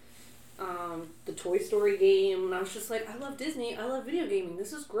GoldenEye, the Toy Story game, and I was just like, I love Disney, I love video gaming,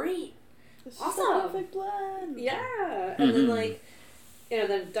 this is great. This is awesome. the perfect blend. Yeah, and then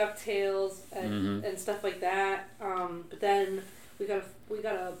then DuckTales and stuff like that. But then we got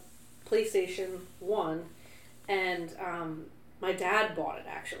a PlayStation 1. And my dad bought it,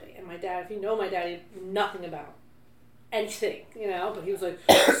 actually. And my dad, if you know my dad, he knew nothing about anything, But he was like,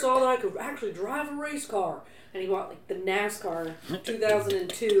 I saw that I could actually drive a race car. And he bought, the NASCAR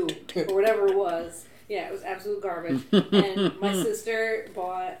 2002 or whatever it was. Yeah, it was absolute garbage. And my sister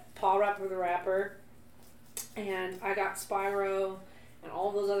bought Paw Rapper the Rapper. And I got Spyro and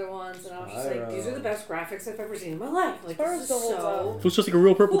all those other ones, and I was just like, these are the best graphics I've ever seen in my life. Spyro's the whole time. It was just like a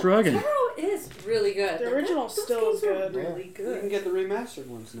real purple dragon. Spyro is really good. The original still is good. Really You good. can get the remastered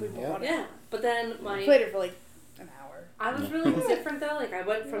ones now. Yeah, but then I played it for an hour. I was really different though. I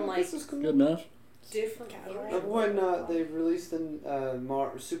went from This is cool. Good enough. different. Like when they released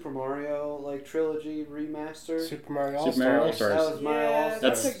the Super Mario trilogy remaster. Super Mario Super Mario All-Stars. All-Stars. That was Mario All-Stars.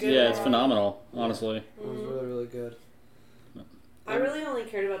 That's a good it's one. phenomenal, honestly. It was really, really good. I really only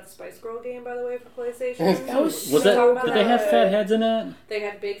cared about the Spice Girl game, by the way, for PlayStation. That was Was so that? Did they have fat heads in it? They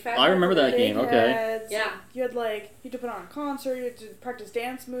had big fat. I remember that Big game. Okay. heads. Yeah. You had you had to put on a concert. You had to practice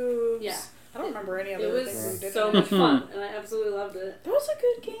dance moves. Yeah. I don't remember any It other things we was did. so much fun, and I absolutely loved it. That was a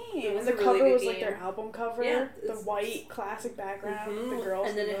good game. It was And the a really cover good was game. their album cover. Yeah, The it's- white classic background. Mhm. The girls.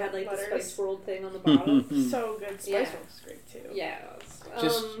 And then it had the letters. Spice World thing on the bottom. So good. Spice Yeah. World was great too. Yeah.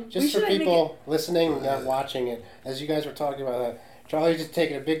 Just we just for should make people listening, not watching it, as you guys were talking about that, Charlie's just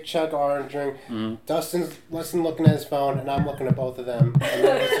taking a big chug of orange drink. Dustin's looking at his phone, and I'm looking at both of them, and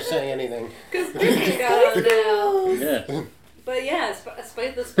none of us are saying anything. Because Kristen got on now. Yeah. But yeah, the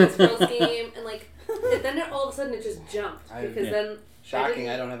Spice Girls game, and then all of a sudden it just jumped because then Shocking,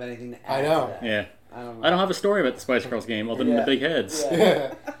 I don't have anything to add I know. to that. Yeah. I don't have a story about the Spice Girls game other than the big heads.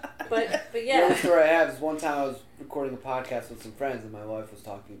 Yeah. But The yeah. only story I have is one time I was recording a podcast with some friends and my wife was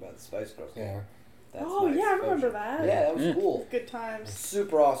talking about the Spice Girls. Yeah. That's Oh my yeah, I remember exposure. that. Yeah, that was Yeah. cool. Good times.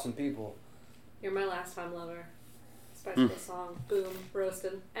 Super awesome people. You're my last time lover. Spice Girls song. Boom.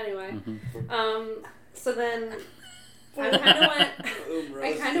 Roasted. Anyway. So then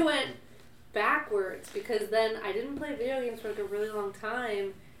I kind of went backwards because then I didn't play video games for a really long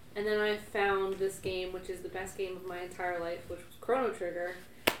time, and then I found this game, which is the best game of my entire life, which was Chrono Trigger.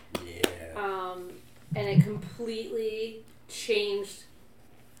 Yeah. And it completely changed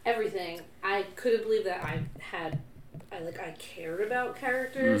everything. I couldn't believe that I had I cared about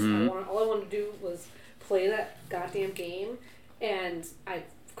characters. All I wanted to do was play that goddamn game, and I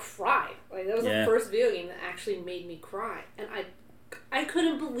cried. Like that was the first video game that actually made me cry, and I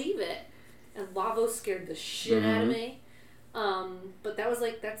couldn't believe it. And Lavos scared the shit out of me. But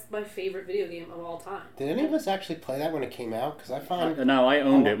that's my favorite video game of all time. Did any of us actually play that when it came out? Because I found No, I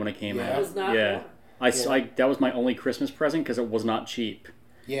owned it when it came out. It was not. Yeah. I that was my only Christmas present because it was not cheap.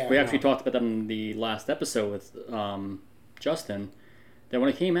 Yeah, we actually talked about that in the last episode with Justin. That when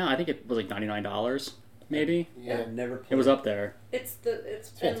it came out, I think it was like $99, maybe. Yeah, never played. It was up there. It's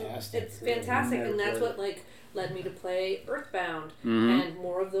fantastic. It's fantastic, Never and that's played what like led me to play Earthbound and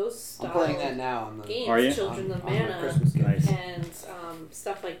more of those style I'm playing that now on the games, Are you? Children of on my Mana, Christmas games. and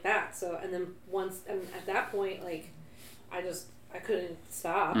stuff like that. So and then at that point, like I couldn't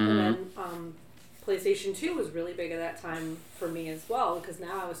stop, and then PlayStation 2 was really big at that time for me as well, because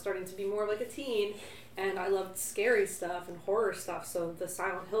now I was starting to be more like a teen, and I loved scary stuff and horror stuff, so the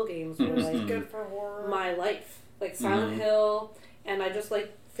Silent Hill games were like Good for horror. my life. Like Silent Hill, and I just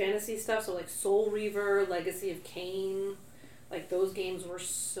like fantasy stuff, so like Soul Reaver, Legacy of Kain, like those games were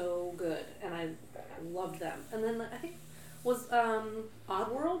so good, and I loved them. And then I think was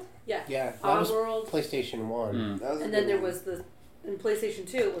Oddworld? Yeah. Yeah, that was Oddworld. PlayStation 1. That was a And good then there one. was in PlayStation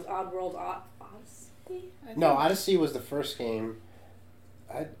 2 it was Oddworld Odyssey? I think. No, Odyssey was the first game.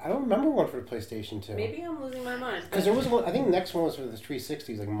 I don't remember one for the PlayStation 2. Maybe I'm losing my mind. Because there was one, I think the next one was for the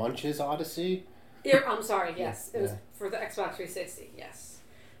 360s, like Munch's Odyssey. I'm sorry, yes. It was for the Xbox 360, yes.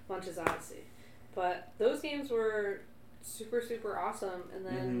 Munch's Odyssey. But those games were super, super awesome. And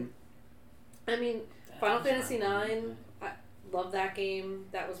then, I mean, Final Fantasy IX, I love that game.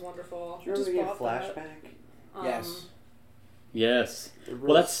 That was wonderful. Did you ever get bought that. Flashback? Yes. Yes. The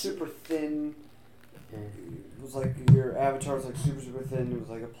Well, that's super thin. It was like your avatar was like super, super thin. It was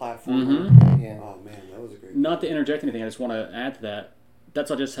like a platformer. Yeah. Oh man, that was a great. Not to interject anything, I just want to add to that. That's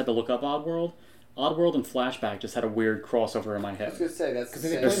why I just had to look up Oddworld. Oddworld and Flashback just had a weird crossover in my I was head. gonna say that's Because the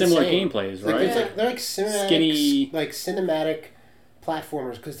they same. They're play similar the same. gameplays, Like, right? it's like, they're like cinematic, Skinny. like cinematic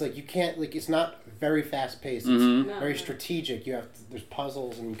platformers, because like you can't, like, it's not very fast paced. It's No, very no. strategic. You have there's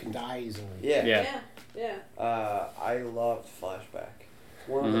puzzles and you can die easily. Yeah. Yeah. I loved Flashback. It's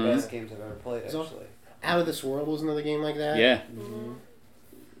one of the best games I've ever played. So- Actually, Out of This World was another game like that. Yeah.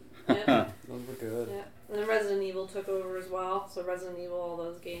 Yeah. those were good. Yeah. And then Resident Evil took over as well. So Resident Evil, all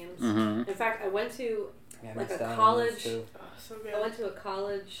those games. Mhm. In fact, I went to Yeah, Like missed a out on college- those too. Oh, so good. I went to a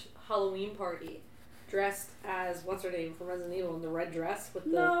college Halloween party dressed as what's her name from Resident Evil in the red dress with the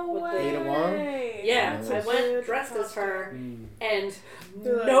No with way. Ada Wong? Yeah, That's I a went good dressed as her, Mm. and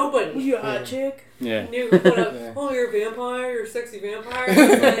They're like, nobody "You a hot Yeah. chick?" Yeah. knew what a, Yeah. oh, you're a vampire, you're a sexy vampire. I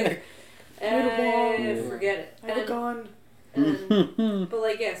was like, Ada Wong. forget it. I have a gun. And but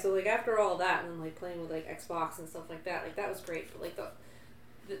like yeah, so like after all that, and then like playing with like Xbox and stuff like that was great. But like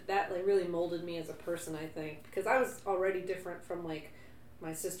that like really molded me as a person, I think, because I was already different from like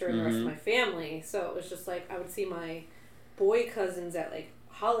my sister and the rest of my family. So it was just like I would see my boy cousins at like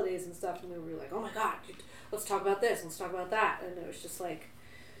holidays and stuff, and we were like, oh my god, let's talk about this, let's talk about that, and it was just like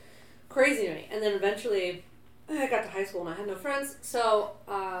crazy to me. And then eventually I got to high school and I had no friends, so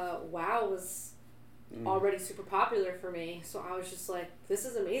WoW was already super popular for me. So I was just like, this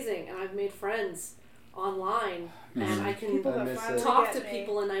is amazing, and I've made friends online, and I can People I that miss finally it. talk get to me.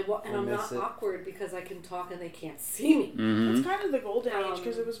 people, and I'm miss not it. awkward because I can talk and they can't see me. It's kind of the golden age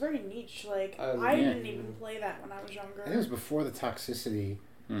because Um, it was very niche. Like I I yeah. didn't even play that when I was younger. I think it was before the toxicity.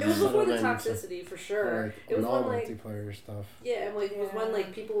 It was before the Settlements, toxicity for sure. Like, It was all when like multiplayer stuff. yeah, and like it was when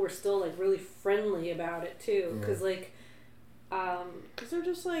like people were still like really friendly about it too, because like Because they're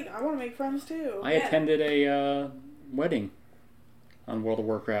just like, I want to make friends too. I Yeah. attended a wedding on World of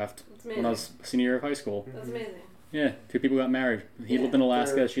Warcraft it's when amazing. I was senior year of high school. That's amazing. Yeah, 2 people got married. He Yeah. lived in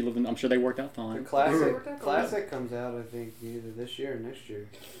Alaska. They're- She lived in. I'm sure they worked out The fine. classic Worked out classic comes out I think either this year or next year.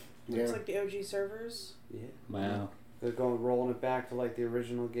 Yeah. It's like the OG servers. Yeah. Wow. They're rolling it back to like the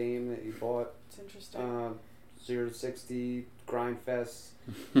original game that you bought. It's interesting. 0 to 60 grind fest.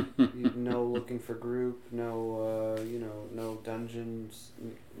 Looking for group. No no dungeons.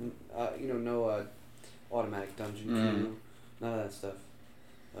 No automatic dungeon queue. None of that stuff.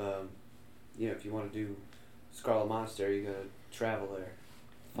 If you want to do Scarlet Monastery, you gotta travel there.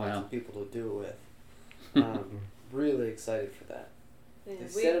 Find Wow. some people to do it with. Really excited for that. Yeah, They we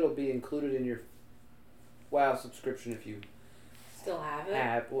said it'll be included in your WoW subscription if you still have it.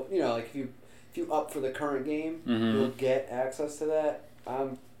 have. Well, like if you up for the current game, Mhm. you'll get access to that.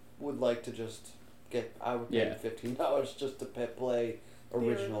 Would like to just get. I would pay Yeah. $15 just to play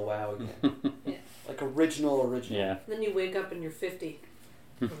original WoW again. Yeah. Like original. Yeah. Then you wake up and you're 50.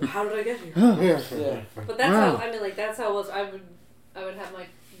 How did I get here? Yeah. But that's Wow. how, I mean, like, that's how it was. I would have my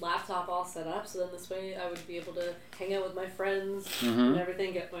laptop all set up, so then this way I would be able to hang out with my friends and Mm-hmm.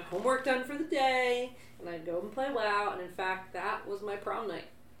 everything, get my homework done for the day, and I'd go and play WoW, and in fact, that was my prom night.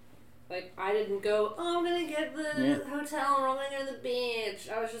 Like, I didn't go, oh, I'm gonna get the hotel and we're gonna go to the beach.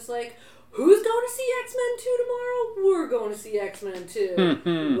 I was just like, who's going to see X-Men 2 tomorrow? We're going to see X-Men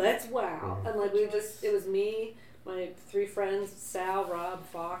 2. Let's WoW. And, like, it was me, my 3 friends, Sal, Rob,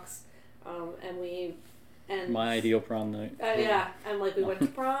 Fox, and My ideal prom night. yeah, and like we went to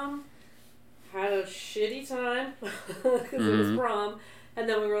prom, had a shitty time because it was prom, and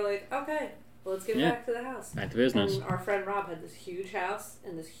then we were like, okay, well, let's get back to the house. Back to business. And our friend Rob had this huge house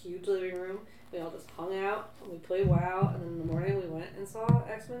and this huge living room. We all just hung out and we played WoW, and then in the morning we went and saw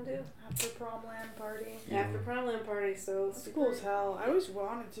X-Men 2 After prom land party. after prom land party. So That's cool as hell. I always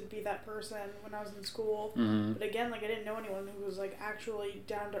wanted to be that person when I was in school. Mm-hmm. But again, like I didn't know anyone who was like actually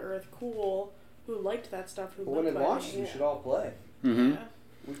down to earth, cool, who liked that stuff. Who But when lived it by launches, me. we should all play. Mm-hmm. Yeah.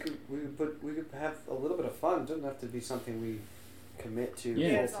 We could have a little bit of fun. It doesn't have to be something we commit to Yeah.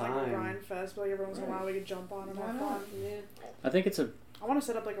 Yeah, full it's not like a time. grind fest, but like every once in a while we could jump on and have fun. yeah. I think it's a I want to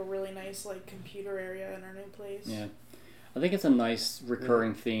set up like a really nice like computer area in our new place. Yeah. I think it's a nice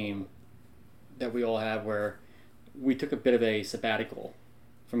recurring theme that we all have where we took a bit of a sabbatical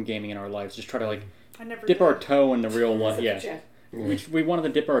from gaming in our lives. Just try to like I never dip did. our toe in the real life. Yeah. Yeah. We wanted to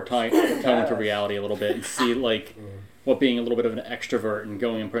dip our toe into reality a little bit and see like what being a little bit of an extrovert and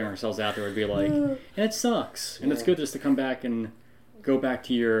going and putting ourselves out there would be like. And it sucks. And it's good just to come back and go back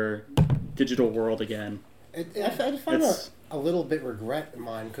to your digital world again. I find a little bit regret in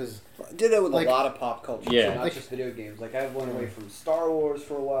mine because I did that with Like- a lot of pop culture, Yeah. so not Like- just video games. Like I went away from Star Wars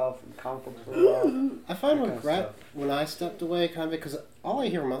for a while, from comic books for a while. I find That kind of regret stuff. when I stepped away, kind of because all I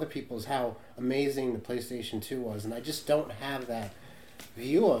hear from other people is how amazing the PlayStation 2 was, and I just don't have that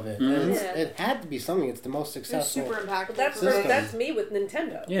view of it. Mhm. And Yeah. it had to be something. It's the most It was successful. super impactful. But that's for me. System. that's me with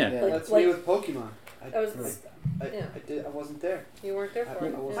Nintendo. Yeah. Yeah. Like- That's like- me with Pokemon. I was. I wasn't there. You weren't there for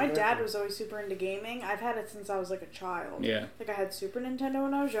it. I wasn't My there dad for it. was always super into gaming. I've had it since I was like a child. Yeah. Like I had Super Nintendo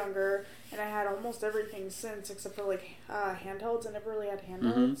when I was younger, and I had almost everything since except for like handhelds. I never really had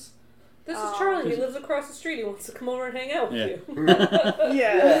handhelds. This is Charlie. He lives across the street. He wants to come over and hang out with Yeah. you.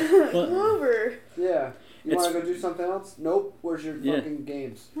 Yeah. Well- Come over. Yeah. You It's- want to go do something else? Nope. Where's your Yeah. fucking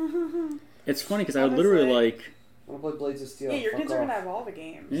games? It's funny because I would literally Honestly. like, I want to play Blades of Steel. Yeah, your Fuck kids are gonna off. have all the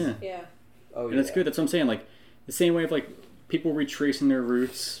games. yeah. Yeah. Oh, And it's yeah. good. That's what I'm saying. Like, the same way of like people retracing their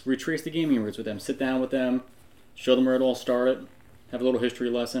roots, retrace the gaming roots with them, sit down with them, show them where it all started, have a little history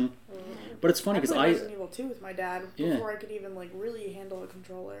lesson. But it's funny I because played Resident Evil 2 with my dad Yeah. before I could even like really handle a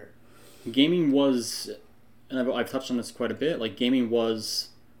controller. gaming was, and I've touched on this quite a bit, like gaming was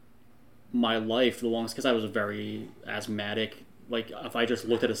my life for the longest because I was very asthmatic. Like if I just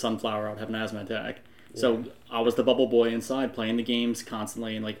looked at a sunflower, I would have an asthma attack. So I was the bubble boy inside playing the games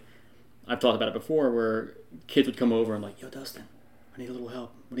constantly, and like I've talked about it before where kids would come over and like, yo Dustin, I need a little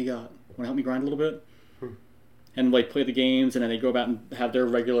help. What do you got? Want to help me grind a little bit? And like play the games, and then they go about and have their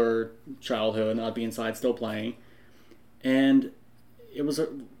regular childhood, and I'd be inside still playing. And it was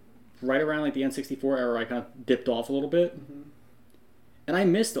right around like the N64 era, I kind of dipped off a little bit. And I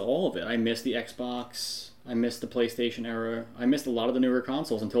missed all of it. I missed the Xbox. I missed the PlayStation era. I missed a lot of the newer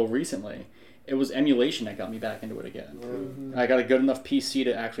consoles until recently. It was emulation that got me back into it again. I got a good enough PC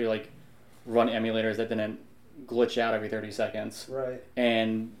to actually like run emulators that didn't glitch out every 30 seconds. Right.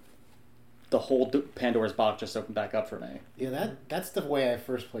 And the whole Pandora's box just opened back up for me. Yeah, that's the way I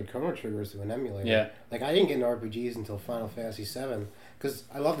first played Chrono Trigger through an emulator. Yeah. Like I didn't get into RPGs until Final Fantasy VII because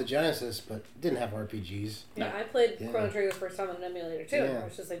I love the Genesis, but didn't have RPGs. Yeah, No. I played Yeah. Chrono Trigger the first time on an emulator too. And Yeah. I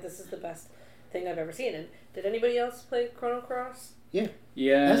was just like, this is the best thing I've ever seen. And did anybody else play Chrono Cross? Yeah.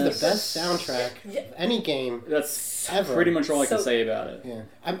 That's the best soundtrack Yeah. of any game That's ever. pretty much all I can So- say about it. Yeah,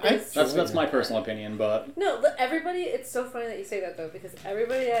 That's my personal opinion, but No, but everybody, it's so funny that you say that though, because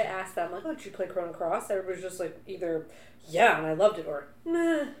everybody I asked them, like, oh, did you play Chrono Cross? Everybody's just like, either, yeah, and I loved it, or,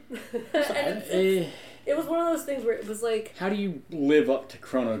 nah. And it was one of those things where it was like, how do you live up to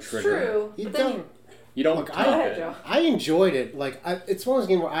Chrono Trigger? true, You but then don't. You don't Look, top Go ahead, it. Joe. I enjoyed it. Like it's one of those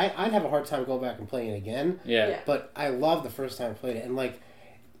games where I'd have a hard time going back and playing it again. Yeah. Yeah. But I loved the first time I played it, and like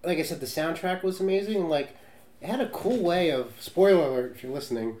I said, the soundtrack was amazing. And like it had a cool way of spoiler alert if you're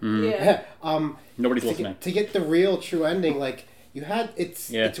listening. Yeah. Nobody's to listening. get, to get the real true ending, like you had it's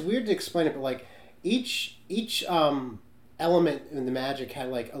weird to explain it, but like each element in the magic had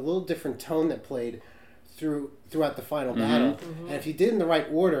like a little different tone that played throughout the final battle, and if you did it in the right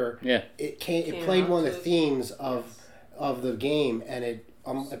order, Yeah. it Came played out one of the to- themes of the game, and it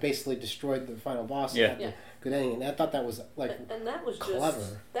basically destroyed the final boss. Yeah. Had Yeah. good ending. And I thought that was like and that was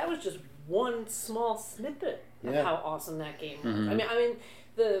clever. just one small snippet of Yeah. how awesome that game was. Mhm. I mean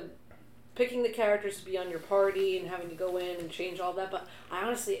the picking the characters to be on your party and having to go in and change all that, but I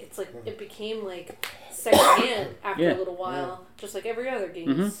honestly, it's like it became like secondhand after Yeah. a little while, just like every other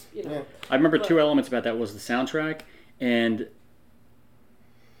games, you know. Yeah. I remember But- two elements about that was the soundtrack and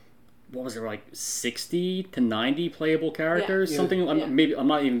what was it, like 60 to 90 playable characters? Yeah. Something. Yeah. Maybe I'm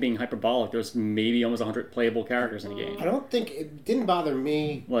not even being hyperbolic. There's maybe almost 100 playable characters in the game. I don't think it didn't bother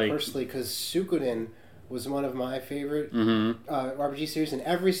me Like- personally because Suikoden was one of my favorite Mm-hmm. RPG series, and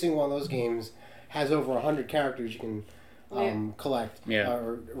every single one of those games has over 100 characters you can collect Yeah.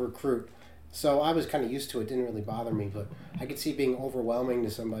 or recruit. So I was kind of used to it; didn't really bother me. But I could see it being overwhelming to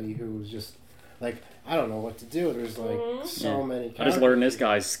somebody who was just like, I don't know what to do. There's like so Yeah. many. I just characters. learned this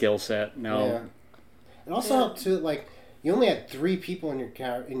guy's skill set. Now, Yeah. It also helped too. Like you only had 3 people in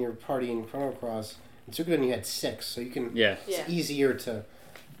your party in Chrono Cross. In Suikoden you had 6, so you can. yeah. Yeah. It's easier to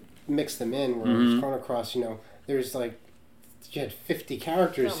mix them in. Whereas Mhm. Chrono Cross, there's like you had 50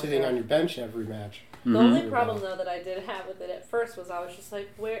 characters Oh my sitting God. on your bench every match. The Mhm. only problem though that I did have with it at first was I was just like,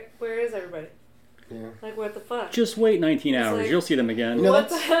 where is everybody? Yeah. Like, what the fuck? Just wait 19 It's hours. like- You'll see them again. You know, What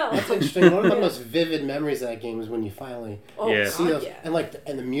that's- the hell? That's interesting. One of the most vivid memories of that game is when you finally Oh Yeah. see God, those, yeah. and like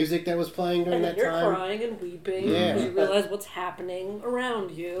and the music that was playing during And then that you're time. crying and weeping Yeah. because you realize what's happening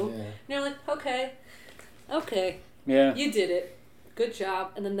around you. Yeah. And you're like, okay, Yeah. you did it. Good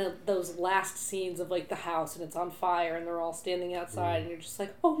job. And then those last scenes of like the house and it's on fire and they're all standing outside and you're just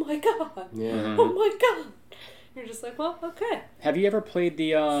like, oh my God. Yeah. Mhm. Oh my God. You're just like, well, okay. Have you ever played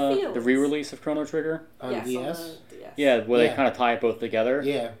the Feels. re-release of Chrono Trigger? On yes, DS. on the DS. Yeah, where Yeah. they kind of tie it both together.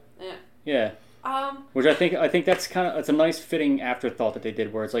 Yeah. Yeah. Yeah. Which I think that's it's a nice fitting afterthought that they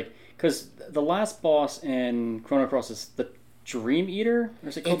did, where it's like, because the last boss in Chrono Cross is the Dream Eater, or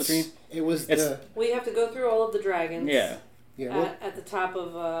is it called the Dream? It was It's- the We have to go through all of the dragons. Yeah. yeah. Well, At the top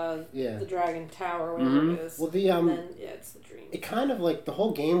of yeah. the dragon tower, whatever Mhm. it is. Well, the and then, yeah, it's the dream. it kind of like the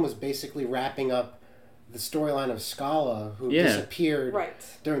whole game was basically wrapping up the storyline of Scala, who Yeah. disappeared Right.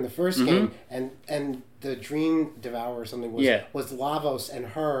 during the 1st Mhm. game, and the Dream Devourer or something was Yeah. was Lavos and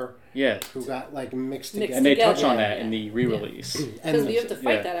her Yeah. who got like mixed Mixed together. And they together. touch on Yeah. that in the re-release. Because you have to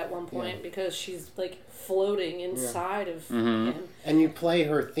fight yeah. that at one point because she's like floating inside of Mhm. him. And you play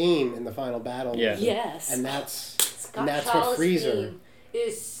her theme in the final battle. Yeah. Yes. And that's Scott and that's Shaw's what Freezer. theme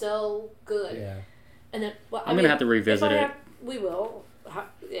is so good. Yeah. And then well, I'm gonna have to revisit if I it. have- we will.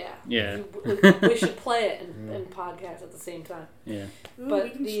 Yeah. Yeah. We should play it and podcast at the same time. Yeah. Ooh, But we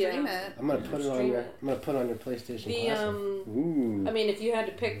can the, stream it. I'm gonna put it on Stream your it. I'm gonna put it on your PlayStation The Classic. Ooh. I mean, if you had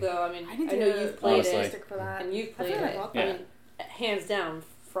to pick though, I mean, I need I to know get you've a played Honestly. it stick for that. and you've I played feel like I it. bought I that. mean, hands down,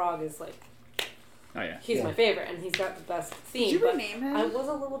 Frog is like Oh yeah. he's Yeah. my favorite, and he's got the best theme. Did you but rename him? I was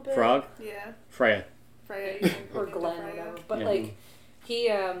a little bit Frog? Yeah, Freya. Freya. you can or rename it Glenn, Freya. whatever. But Yeah. like he,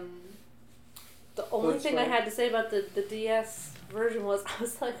 the only That's thing I right. had to say about the DS version was I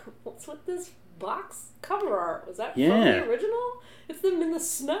was like, what's with this box cover art? Was that from Yeah. the original? It's them in the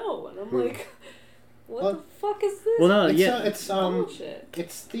snow, and I'm like, what Well- the fuck is this? Well, no, it's yeah. it's bullshit.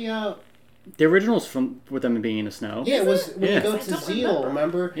 it's the The original's from with them being in the snow. yeah, it was when Yeah. you go I to don't Zeal,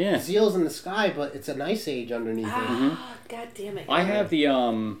 remember? Yeah. Zeal's in the sky, but it's an ice age underneath it. Ah, god damn it! I have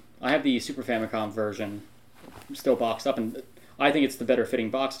the Super Famicom version still boxed up, and I think it's the better fitting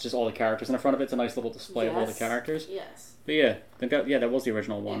box. It's just all the characters in the front of it. It's a nice little display of all the Yes. characters. Yes. But yeah, I think that was the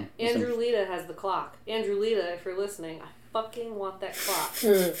original one. Yeah. Andrew Lita has the clock. Andrew Lita, if you're listening, I fucking want that clock.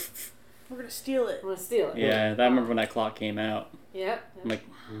 We're gonna steal it. I'm gonna steal it. Yeah, I remember when that clock came out. Yep. I'm like,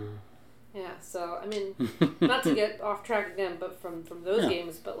 Yeah, so I mean, not to get off track again, but from those Yeah.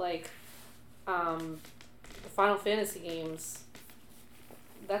 games, but like, the Final Fantasy games,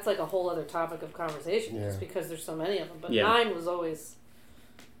 that's like a whole other topic of conversation, just Yeah. because there's so many of them. But Yeah. 9 was always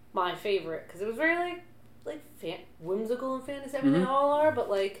my favorite because it was very like whimsical and fantasy. I mean, they Mhm. all are, but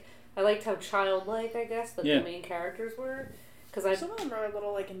like I liked how childlike, I guess, that Yeah. the main characters were. Because I Some of them are a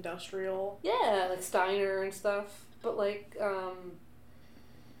little like industrial. yeah, like Steiner and stuff. But like,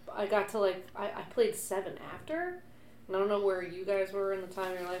 I got to like I played 7 after, and I don't know where you guys were in the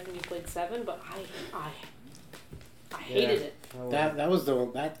time of your life when you played 7, but I hated it.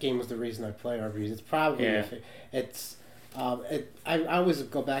 That game was the reason I play RPGs. It's probably Yeah. my it's I always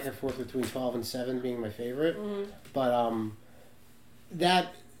go back and forth between 12 and 7 being my favorite, Mhm. but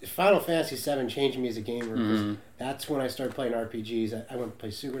that Final Fantasy 7 changed me as a gamer because Mhm. that's when I started playing RPGs. I went to play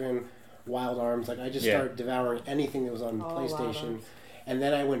Suikoden, Wild Arms. Like I just Yeah. started devouring anything that was on Oh, Wild PlayStation, Arms. and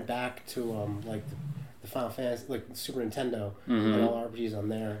then I went back to like the Final Fantasy, like Super Nintendo, Mhm. and all RPGs on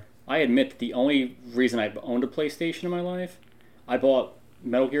there. I admit that the only reason I've owned a PlayStation in my life, I bought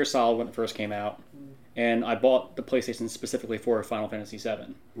Metal Gear Solid when it first came out, and I bought the PlayStation specifically for Final Fantasy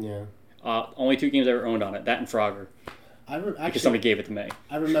VII. Yeah. Only 2 games I ever owned on it, that and Frogger, because somebody gave it to me.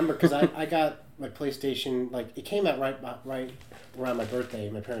 I remember because I got my PlayStation, like, it came out right around my birthday.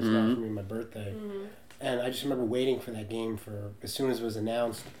 My parents got it for me on my birthday. And I just remember waiting for that game for as soon as it was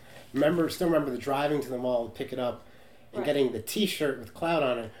announced. Still remember the driving to the mall to pick it up and getting the T-shirt with Cloud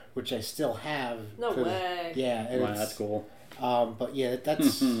on it, which I still have. No way. Yeah. And Wow, that's cool. But yeah,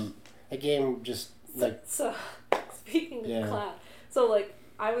 that's a game just like... So speaking Yeah. of Cloud, so like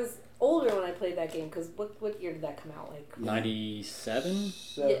I was older when I played that game, because what year did that come out? Like 97?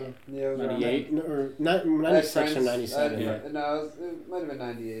 7. Yeah, it was around 98? Or 96 or 97. Yeah. No, it might have been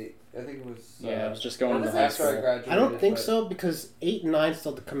 98. I think it was. Yeah, I was just going I to was high after I school. graduated. I don't think but- so, because 8 and 9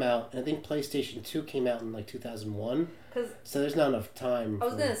 still to come out, and I think PlayStation 2 came out in like 2001, because so there's not enough time. I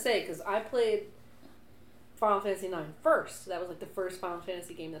was gonna say, because I played Final Fantasy IX first. That was like the first Final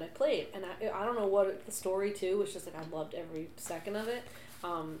Fantasy game that I played, and I don't know what the story too was. Just like I loved every second of it.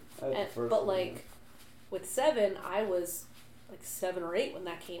 But like with 7, I was like 7 or 8 when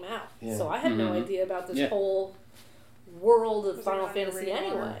that came out, Yeah. so I had no Mhm. idea about this Yeah. whole world of Was it Final on your Fantasy radar?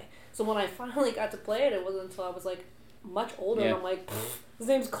 anyway. So when I finally got to play it, it wasn't until I was like much older. Yeah. And I'm like, his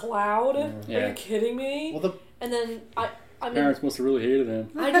name's Cloud. Are Yeah. you kidding me? Well, And then I mean, Parents must have really hated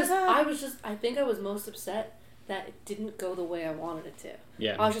him. I think I was most upset that it didn't go the way I wanted it to. I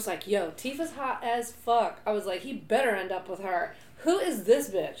Yeah. was just like, yo, Tifa's hot as fuck. I was like, he better end up with her. Who is this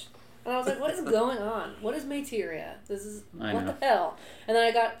bitch? And I was like, what is going on? What is Materia? This is, I what know. the hell? And then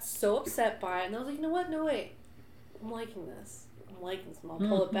I got so upset by it, and I was like, you know what? No, wait. I'm liking this. I'm liking this. And I'll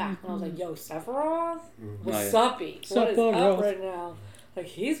pull it back. And I was like, yo, Sephiroth? What's uppy? What is up Sephiroth. right now? Like,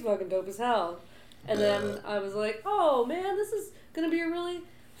 he's fucking dope as hell. And then I was like, oh, man, this is going to be a really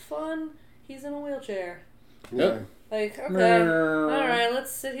fun... He's in a wheelchair. yeah. Like, okay, Brrr. all right,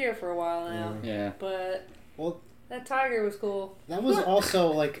 let's sit here for a while now. Yeah. But Well, that tiger was cool. that was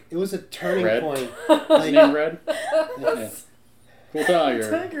also like it was a turning Red. point. His Like, name Red? Yeah. Cool tiger.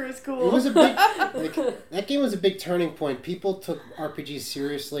 Tiger is cool. it was a big like that game was a big turning point. People took RPGs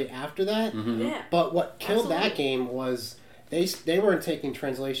seriously after that. Mm-hmm. Yeah. But what killed that Absolutely. game was they weren't taking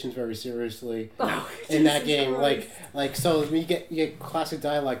translations very seriously Oh, in that Jesus game. Christ. Like so you get classic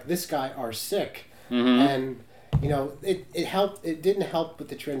dialogue. This guy are sick, Mm-hmm. and you know it helped. It didn't help with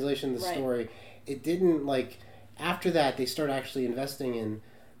the translation of the Right. story. It didn't like after that they started actually investing in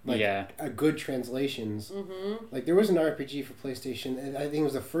like Yeah. a good translations. Mm-hmm. Like there was an RPG for PlayStation, and I think it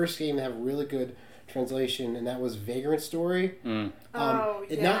was the first game to have really good translation, and that was Vagrant Story. Mm. Oh,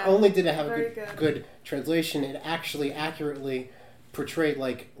 It yeah. not only did it have a Very good translation, it actually accurately portrayed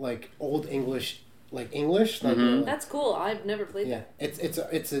like old English, like English. Like, Mhm. That's cool. I've never played yeah, it's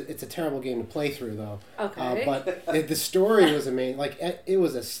a terrible game to play through though. that. Okay. But the story was amazing. Like it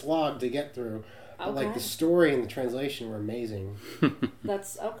was a slog to get through. But like Okay. the story and the translation were amazing.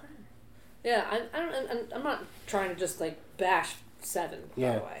 That's okay. Yeah, I don't. I'm not trying to just like bash 7 by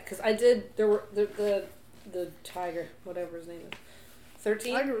Yeah. the way, because I did. There were the tiger, whatever his name is,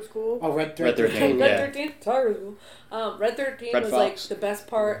 13. Tiger was cool. Oh, Red Red 13, Red yeah. 13, Tiger's cool. Red 13 Red was Fox. like the best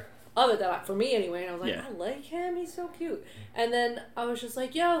part of it for me anyway. And I was like, Yeah. I like him. He's so cute. And then I was just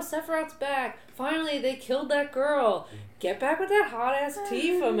like, yo, Sephiroth's back. Finally, they killed that girl. Get back with that hot ass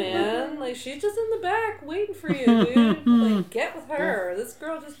Tifa, man. Like she's just in the back waiting for you, dude. Like get with her. This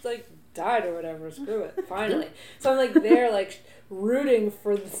girl just like died or whatever. Screw it. Finally. So I'm like there like rooting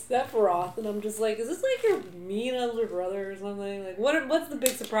for the Sephiroth, and I'm just like, is this like your mean older brother or something? Like what's the big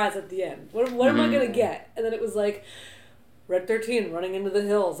surprise at the end? What am I gonna get? And then it was like Red 13 running into the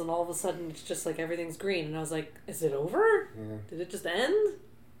hills, and all of a sudden it's just like everything's green, and I was like, is it over? Yeah. Did it just end?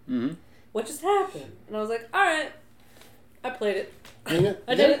 Mm-hmm. What just happened? And I was like, all right, I played it. I mean,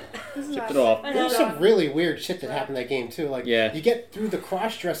 I did it. Isn't Chipped that it off. I There's know. some really weird shit that happened in that game too. Like Yeah. you get through the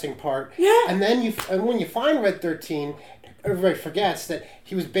cross-dressing part, Yeah. and then when you find Red 13, everybody forgets that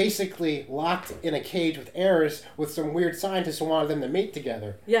he was basically locked in a cage with Aerith with some weird scientists who wanted them to mate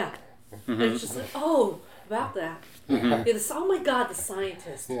together. Yeah. Mm-hmm. And it's just like, oh, about that. Yeah, oh my god, the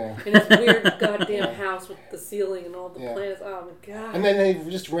scientist. Yeah. In his weird goddamn house with the ceiling and all the Yeah. planets. Oh my god. And then they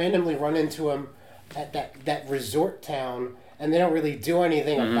just randomly run into him at that resort town, and they don't really do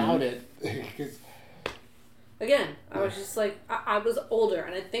anything about it. 'Cause- Again, I was just like, I was older,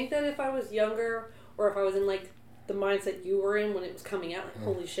 and I think that if I was younger, or if I was in like the mindset you were in when it was coming out, like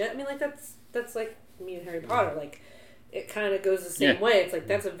holy shit. I mean, like that's like me and Harry Potter. Like it kind of goes the same Yeah. way. It's like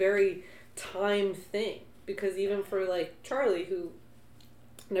that's a very time thing, because even for like Charlie, who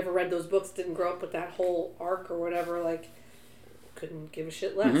never read those books, didn't grow up with that whole arc or whatever, like couldn't give a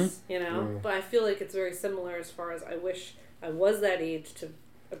shit less, you know. Mm. But I feel like it's very similar as far as I wish I was that age to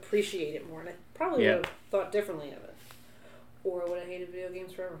appreciate it more, and I probably Yeah. would have thought differently of it, or would have hated video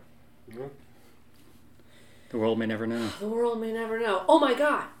games forever. The world may never know. The world may never know. Oh my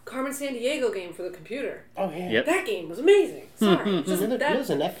God, Carmen Sandiego game for the computer. Oh yeah. Yep. That game was amazing. Sorry, just There's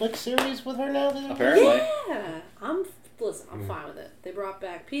a Netflix series with her now. Apparently. Yeah, I'm fine with it. They brought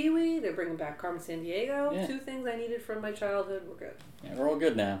back Pee Wee. They're bringing back Carmen Sandiego. Yeah. 2 things I needed from my childhood were good. Yeah, we're all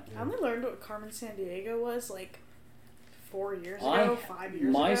good now. I only learned what Carmen Sandiego was like 4 years I- ago, 5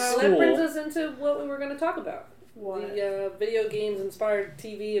 years my ago. So that brings us into what we were going to talk about. What? The video games inspired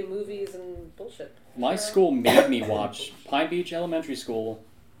TV and movies and bullshit. My school made me watch Pine Beach Elementary School.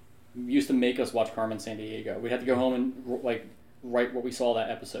 Used to make us watch Carmen Sandiego. We'd have to go home and like write what we saw that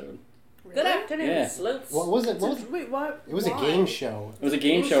episode. Good afternoon, Yeah. slopes. What was it? What was, Wait, what? it was a Why? game show. It was a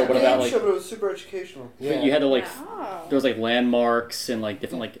game show, but about like but it was super educational. Yeah. you had to like Oh. there was like landmarks and like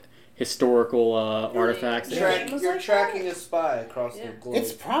different like historical artifacts. Yeah. It was You're like tracking a spy across Yeah. the globe.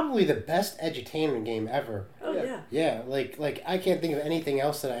 It's probably the best edutainment game ever. Oh, Yeah. yeah. Yeah, like I can't think of anything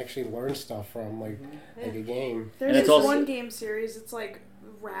else that I actually learned stuff from, like a game. There's And it's this also- one game series. It's like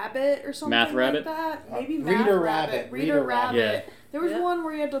Rabbit or something Math Rabbit? like that. Maybe Reader Math Rabbit. Rabbit. Reader Reader Rabbit. Rabbit. Yeah. There was Yeah. one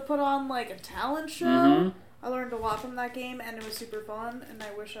where you had to put on like a talent show. Mhm. I learned a lot from that game, and it was super fun. And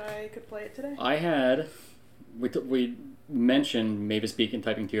I wish I could play it today. I had we mentioned Mavis Beacon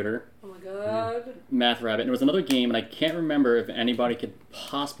Typing Tutor, Oh my God. Math Rabbit, and there was another game, and I can't remember if anybody could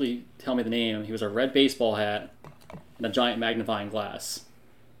possibly tell me the name. He was a red baseball hat and a giant magnifying glass,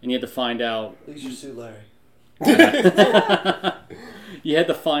 and you had to find out. Leisure Suit Larry. You had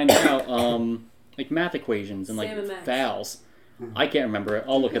to find out like math equations and like Sam and Max. vowels. I can't remember it.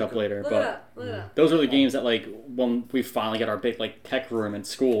 I'll look it up later. Look it But up. Look it up. those are the games that like when we finally got our big like tech room in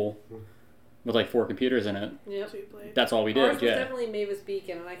school with like 4 computers in it. Yep. So you played. That's all we Ours did. was Yeah. definitely Mavis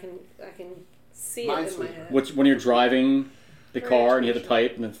Beacon, and I can see Mine it in my was- head. Which when you're driving the Very car and you have to educational.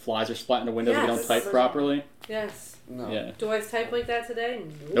 type and the flies are splatting the windows if you don't Yes. type properly. Yes. No. Yeah. Do I type like that today?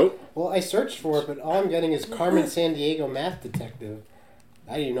 Nope. Well, I searched for it, but all I'm getting is Carmen Sandiego Math Detective.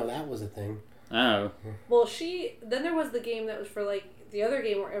 I didn't even know that was a thing. Oh. Well, then there was the game that was for like the other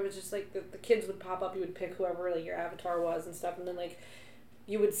game where it was just like the kids would pop up, you would pick whoever like your avatar was and stuff, and then like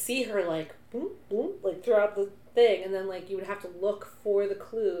you would see her like boom boom like throughout the thing, and then like you would have to look for the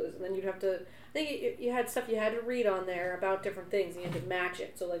clues, and then you'd have to. I think you had stuff you had to read on there about different things, and you had to match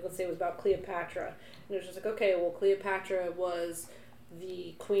it. So like let's say it was about Cleopatra, and it was just like okay, well Cleopatra was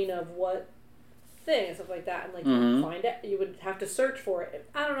the queen of what thing and stuff like that, and like you Mhm. would find it, you would have to search for it.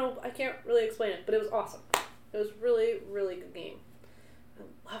 I don't know, I can't really explain it, but it was awesome. It was really, really good game. I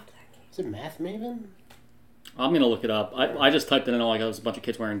loved that game. Is it Math Maven? I'm gonna look it up. I just typed it in all like it was a bunch of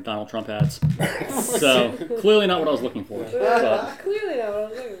kids wearing Donald Trump hats. So clearly not what I was looking for. But Clearly not what I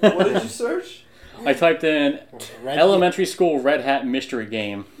was looking for. What did you search? I typed in Red elementary school red hat mystery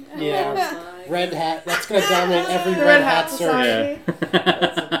game. Yeah. My Red Hat. That's gonna dominate every The Red Hat search. Society.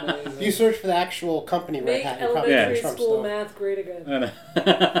 That's Yeah. amazing. If you search for the actual company Red Make Hat, you probably elementary get Trump school stuff. math great again.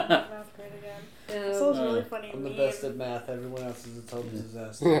 Math grade again. I saw this really funny I'm the meme. best at math. Everyone else is a total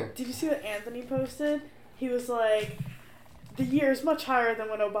disaster. Did you see what Anthony posted? He was like, the year is much higher than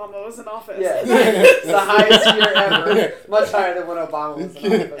when Obama was in office. Yeah, it's the highest year ever. Much higher than when Obama was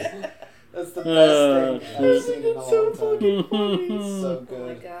in office. That's the best thing I've seen in a so long time. fucking funny. It's so Oh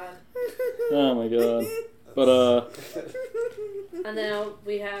my good. god. Oh my god. But And now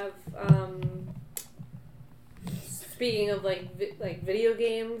we have, speaking of like video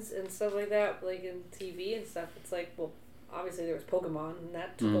games and stuff like that, like in TV and stuff, it's like, well, obviously there was Pokemon, and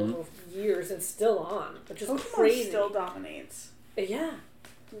that took Mhm. over years and still on, which is Pokemon crazy. still dominates. Yeah,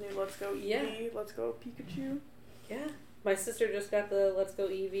 New Let's Go Eevee, Yeah. Let's Go Pikachu. yeah. My sister just got the Let's Go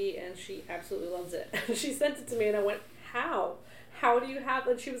Eevee, and she absolutely loves it. She sent it to me, and I went, "How? How do you have?"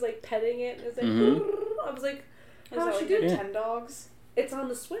 And she was like petting it, and it was like, Mhm. I was like, Is "How that does she like do the it?" Yeah. 10 dogs? It's on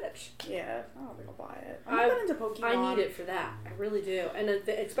the Switch. Yeah, I don't think I'll buy it. I- I'm not into Pokemon. I need it for that. I really do. And I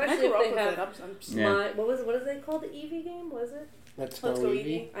especially grew if up they with have it. I'm just, Yeah. what is it called? The Eevee game? Was it? Let's go, Let's Go Eevee.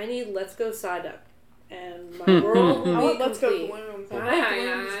 Eevee. I need Let's Go Psyduck, and my world will I be want Let's Go complete. Bloom. Aye, But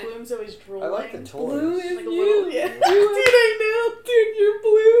aye, aye. Bloom's always drooling. I like the toys. Bloom is Like a you. little, yeah. Dude, I know. Dude, you're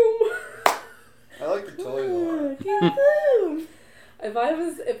Bloom. I like the toys a lot. Dear Bloom. If I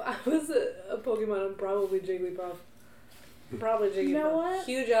was a Pokemon, I'm probably Jigglypuff. Probably Jigglypuff. You know what?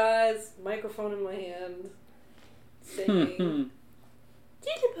 Huge eyes, microphone in my hand, singing.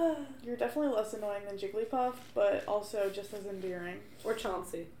 Jigglypuff. You're definitely less annoying than Jigglypuff, but also just as endearing. Or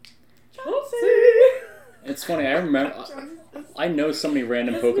Chauncey. it's funny. I remember. I know so many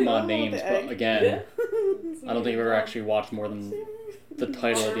random Yes, we all Pokemon want names, the but egg. again, I don't think I've ever actually watched more than the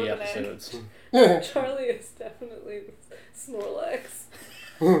title of the Sure, with an egg. episodes. Charlie is definitely Snorlax.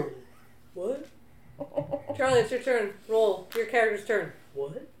 What? Charlie, it's your turn. Roll. Your character's turn.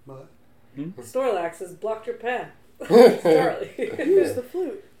 What? What? Snorlax has blocked your path. Charlie. Use the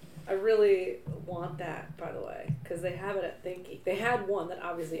flute. I really want that, by the way, because they have it at ThinkGeek. They had one that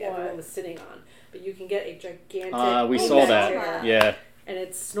obviously everyone was sitting on, but you can get a gigantic. We saw that. chair, Yeah. And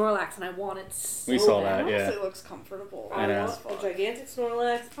it's Snorlax, and I want it so We saw bad. that, yeah. Honestly, it looks comfortable. I know. want a gigantic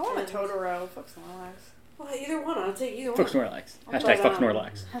Snorlax. I want a and- Totoro. Fuck Snorlax. Well, either one. I'll take either Fuck one. Snorlax. But, Hashtag fuck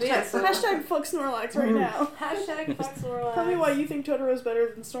Snorlax. Yeah, so- Hashtag fuck Snorlax right now. Hashtag fuck Snorlax. Tell me why you think Totoro's better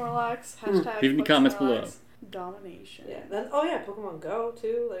than Snorlax. Hashtag Leave in the fuck comments Snorlax. below. Domination. Yeah. Then Pokemon Go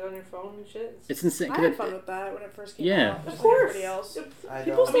too, like on your phone and shit. It's insane. I had fun with that when it first came Yeah. out. Just Of like course. everybody else. I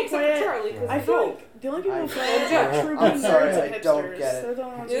People don't. still except play for it. Charlie, because I he's feel old. like the only people who I- play it Yeah. are true I'm blue sorry, nerds and I don't hipsters. get it. They're the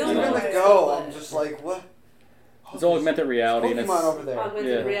ones You who don't Even play on really the it. go, I'm just like, what? It's all augmented reality. And Pokemon it's, over there.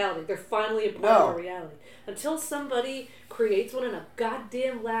 Augmented Yeah. reality. They're finally a part No. of our reality. Until somebody creates one in a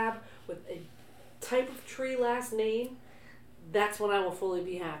goddamn lab with a type of tree last name, that's when I will fully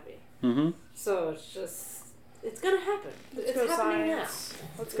be happy. mm-hmm. So it's gonna happen. Let's It's go happening science.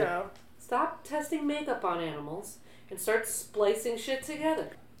 Let's go. now. Stop testing makeup on animals and start splicing shit together.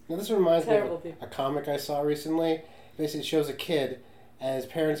 Now, this reminds me Terrible of people. a comic I saw recently. Basically, it shows a kid, and his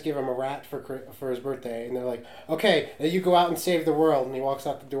parents give him a rat for his birthday, and they're like, "Okay, now you go out and save the world." And he walks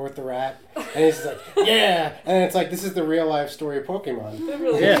out the door with the rat, and he's just like, "Yeah!" And it's like, this is the real life story of Pokemon. It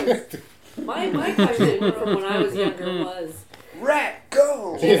really Yeah. is. My question from when I was younger was, Rat,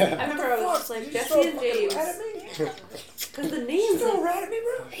 go! Yeah. I remember I was just like Jesse and James, because the names Throw a of rat at me,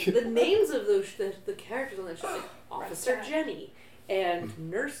 bro? the names of those the characters on that show, like Officer Jenny and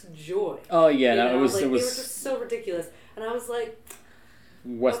Nurse Joy. Oh yeah, You no, know, it was like, it they were was just so ridiculous, and I was like,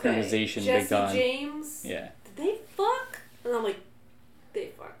 westernization okay, big Jesse time. James, Yeah. did they fuck? And I'm like, they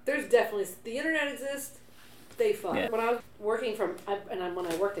fuck. There's definitely the internet exists. They fuck. Yeah. When I was working when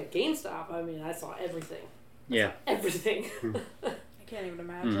I worked at GameStop, I mean, I saw everything. Yeah. Everything. I can't even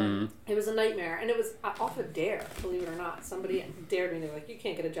imagine. Mm-hmm. It was a nightmare, and it was off of Dare, believe it or not. Somebody dared me. They're like, "You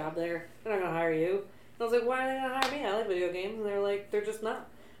can't get a job there. They're not gonna hire you." And I was like, "Why are they gonna hire me? I like video games." And they're like, "They're just not."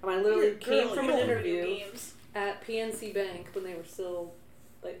 And I literally came from an interview at PNC Bank when they were still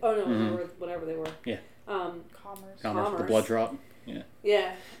like, oh no, they were whatever they were. Yeah. Um, Commerce. Commerce with the Commerce. blood drop.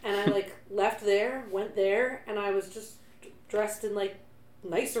 yeah, and I like left there, went there, and I was just dressed in like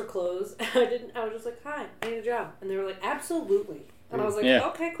nicer clothes. I was just like, "Hi, I need a job," and they were like, "Absolutely." And I was like, Yeah.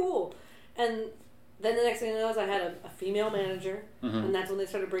 "Okay, cool." And then the next thing I know is I had a female manager, Mhm. and that's when they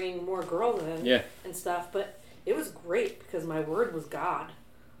started bringing more girls in Yeah. and stuff. But it was great because my word was God.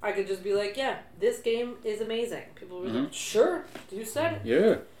 I could just be like, "Yeah, this game is amazing." People were like, "Sure, you said it."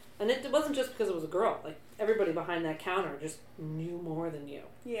 Yeah. And it wasn't just because it was a girl. Like everybody behind that counter just knew more than you.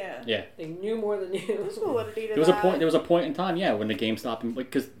 Yeah. Yeah. They knew more than you. There's validity to There was a that. point. There was a point in time, yeah, when the GameStop,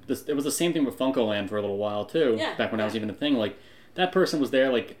 like, because it was the same thing with FuncoLand for a little while too. Yeah, Back when I was even a thing, like that person was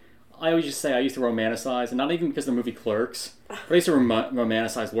there. Like I always just say, I used to romanticize, and not even because of the movie Clerks, but I used to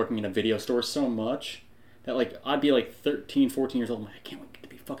romanticize working in a video store so much that like I'd be like 13, 14 years old. I'm like, I can't wait to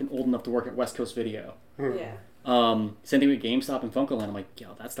be fucking old enough to work at West Coast Video. Yeah. Same thing with GameStop and FuncoLand. I'm like, yo,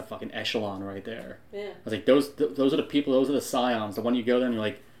 that's the fucking echelon right there. Yeah. I was like, those are the people, those are the scions. The one you go there and you're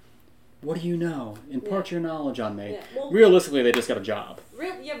like, what do you know? Impart your knowledge on me. Yeah. Well, Realistically, they just got a job.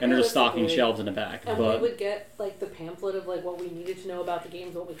 and And they're just stocking shelves in the back. And But we would get like the pamphlet of like what we needed to know about the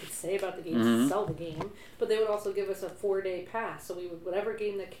games, what we could say about the games, Mhm. to sell the game. But they would also give us a 4-day pass, so we would whatever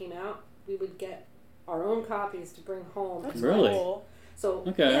game that came out, we would get our own copies to bring home. That's Really? cool. So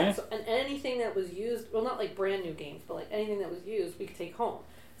Okay. yeah, and anything that was used, well, not like brand new games, but like anything that was used, we could take home.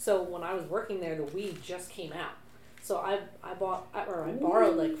 So when I was working there, the Wii just came out. So I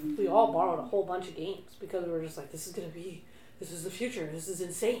borrowed, like, we all borrowed a whole bunch of games because we were just like, this is the future, this is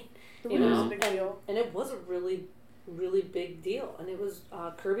insane. The You Wii was know? a big deal. And it was a really, really big deal. And it was,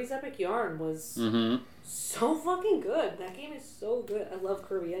 Kirby's Epic Yarn was mm-hmm. so fucking good. That game is so good. I love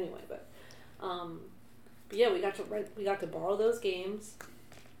Kirby anyway, but yeah, we got to borrow those games.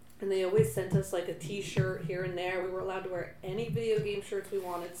 And they always sent us like a t-shirt here and there. We were allowed to wear any video game shirts we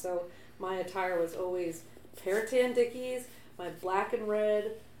wanted. So my attire was always pair of tan Dickies, my black and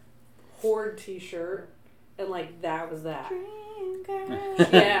red Horde t-shirt, and like that was that.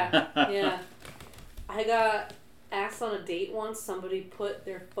 Yeah. I got asked on a date once. Somebody put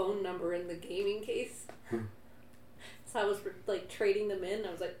their phone number in the gaming case. So I was like trading them in.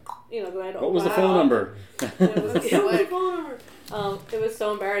 I was like, you know, I What was the phone number? It was the phone number. It was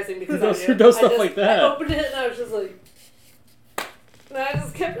so embarrassing because Who does stuff like that? I opened it and I was just like, and I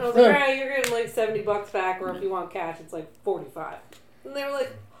just kept. I was like, all right, you're getting like $70 back, or if you want cash, it's like $45. And they were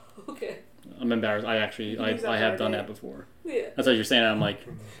like, okay. I'm embarrassed. I actually, I have done that before. Yeah. That's what you're saying. I'm like,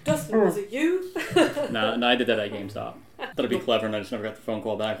 Dustin, was it you? no, I did that at GameStop. That'd be clever, and I just never got the phone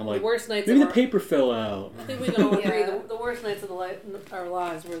call back. I'm The like, worst nights maybe of the our, paper fell out. I think we can all agree Yeah. the worst nights of our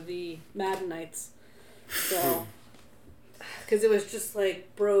lives were the Madden nights. So, because it was just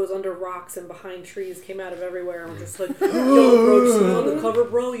like bros under rocks and behind trees came out of everywhere and were just like, yo, bro, you see on the cover,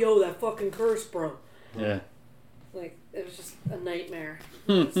 bro? Yo, that fucking curse, bro. Yeah. Like, it was just a nightmare.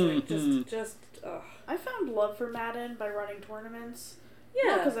 It's like, ugh. I found love for Madden by running tournaments. Not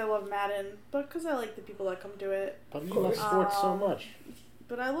Yeah. because I love Madden, but because I like the people that come to it. But you love sports so Um, much.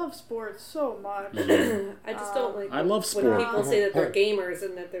 But I love sports so much. I just don't like I love when sport. people say that they're gamers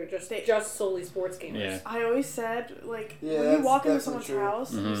and that they're They- just solely sports gamers. Yeah. I always said, like, Yeah, when you that's walk into definitely someone's true.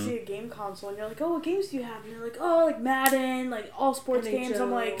 house and you Mhm. see a game console and you're like, oh, what games do you have? And you're like, oh, like Madden, like all sports games.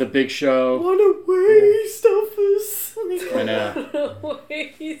 I'm like, The Big Show. what a waste of this. I know.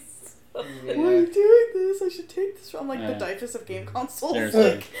 Waste. Why are you doing this? I should take this from, like, Yeah. the Dyfus of game consoles. Seriously.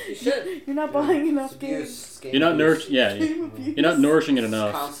 Like, You should. you're not buying enough It's games. abuse, game You're not abuse. nourishing. Yeah. Game abuse. You're not nourishing it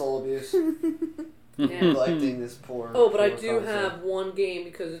enough. Console abuse. Yeah. Neglecting this poor. Oh, but I poor do console. have one game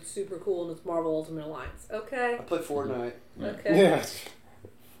because it's super cool and it's Marvel Ultimate Alliance. Okay. I play Fortnite. Okay. Yeah.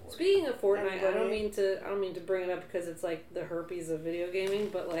 Speaking of Fortnite, I don't Everybody. mean to bring it up because it's like the herpes of video gaming,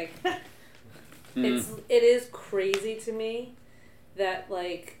 but like Mm. it is crazy to me that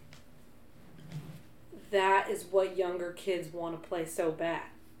like that is what younger kids want to play so bad.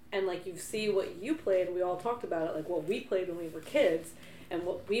 And like you see what you played, and we all talked about it, like what we played when we were kids, and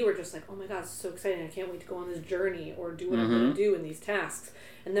what we were just like, oh my god, it's so exciting! I can't wait to go on this journey or do what I'm going to do in these tasks.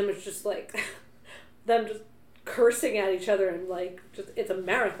 And then it's just like them just cursing at each other and like just it's a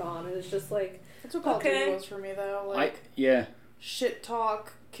marathon, and it's just like That's what Call of Duty Okay. was for me, though. Like, Yeah. shit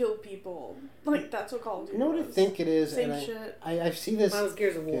talk, kill people. Like, that's what Call of Duty You know what I was. think it is? Same and shit. I see this. mine was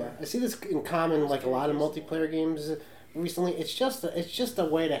Gears of War. Yeah, I see this in common, like a lot of multiplayer games recently. It's just a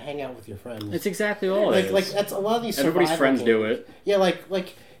way to hang out with your friends. It's exactly all it like is. that's a lot of these. Everybody's survival friends games. do it. Yeah,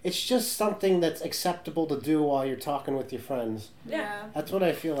 like it's just something that's acceptable to do while you're talking with your friends. Yeah. That's what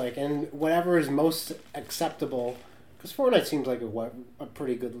I feel like, and whatever is most acceptable. Because Fortnite seems like a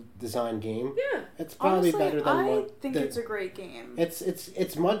pretty good design game. Yeah. It's probably Honestly, better than I what think the- it's a great game.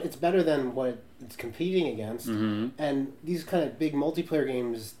 it's better than what it's competing against. Mm-hmm. And these kind of big multiplayer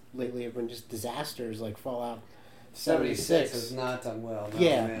games lately have been just disasters, like Fallout 76 76. has not done well. No,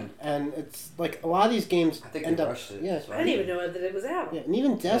 Yeah, man. and it's like a lot of these games I think end they up. rushed it. Yeah, I didn't even know that it was out. yeah, and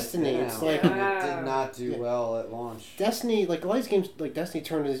even Destiny, Yeah, it's yeah. like Yeah. It did not do Yeah. well at launch. Destiny, like a lot of these games, like Destiny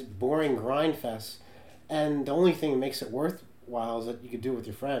turned into this boring grind fest, and the only thing that makes it worthwhile is that you could do it with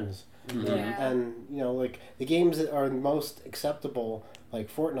your friends. Mm-hmm. Yeah. And you know, like the games that are most acceptable,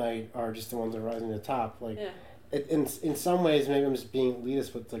 like Fortnite, are just the ones that are rising to the top. Like, Yeah. in some ways, maybe I'm just being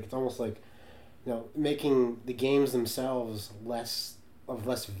elitist, but like it's almost like, you know, making the games themselves less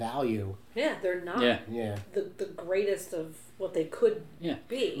value. Yeah, they're not Yeah. Yeah. the greatest of what they could Yeah.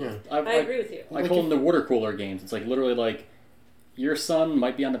 be. Yeah. I agree with you. I Like call if- them the water cooler games. It's like literally like your son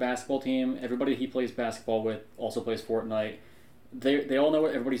might be on the basketball team. Everybody he plays basketball with also plays Fortnite. They all know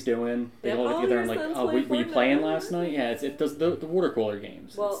what everybody's doing. They Yeah, all get oh, together your and like, son's oh, playing were you Fortnite. playing last night? Yeah, it does the water cooler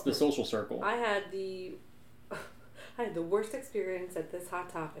games. Well, it's the social circle. I had the worst experience at this Hot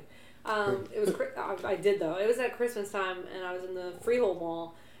Topic. It was I did though. It was at Christmas time, and I was in the Freehold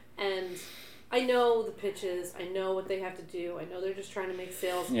Mall, and I know the pitches. I know what they have to do. I know they're just trying to make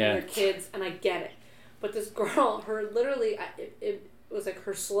sales for Yeah. their kids, and I get it. But this girl, her literally, it was like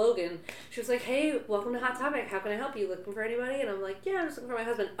her slogan. She was like, "Hey, welcome to Hot Topic. How can I help you? Looking for anybody?" And I'm like, "Yeah, I'm just looking for my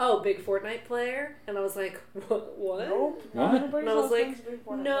husband." Oh, big Fortnite player. And I was like, "What?" Nope. What? Not everybody's And I was like, husband's a big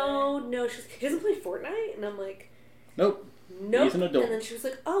Fortnite No. She's he doesn't play Fortnite, and I'm like, Nope. nope. He's an adult. And then she was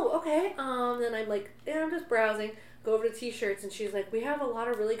like, oh, okay. Then I'm like, yeah, I'm just browsing. Go over to t-shirts, and she's like, we have a lot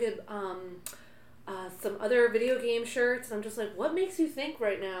of really good some other video game shirts. And I'm just like, what makes you think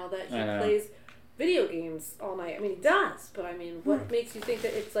right now that he I know. plays video games all night? I mean, he does, but I mean, what makes you think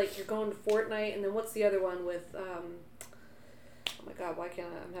that it's like you're going to Fortnite, and then what's the other one with oh my god, why can't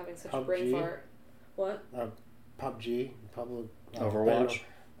I'm having such a brain PUBG? fart? What? PUBG, public Overwatch.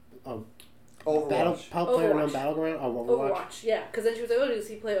 Overwatch. Player Overwatch. Battleground. Oh, Overwatch, yeah. Because then she was like, oh, does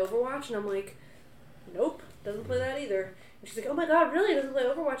he play Overwatch? And I'm like, nope, doesn't play that either. And she's like, oh my god, really? Doesn't play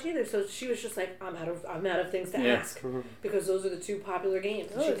Overwatch either. So she was just like, I'm out of things to Yeah. ask. Because those are the two popular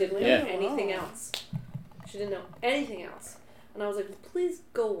games. And she Oh, didn't know yeah. anything Wow. else. She didn't know anything else. And I was like, please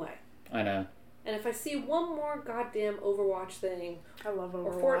go away. I know. And if I see one more goddamn Overwatch thing I love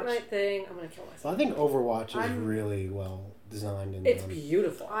or Overwatch. Fortnite thing, I'm going to kill myself. Well, I think Overwatch is I'm- really well designed and It's done.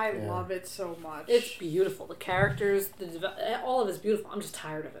 beautiful. I Yeah. love it so much. It's beautiful. The characters, all of it's beautiful. I'm just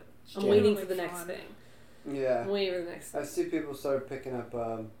tired of it. I'm waiting for genuinely the next fun. thing. Yeah. I'm waiting for the next I thing. see people start picking up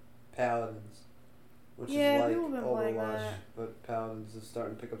Paladins, which Yeah, is like people have been playing Overwatch, that. but Paladins is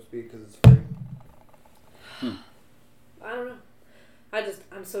starting to pick up speed because it's free. I don't know.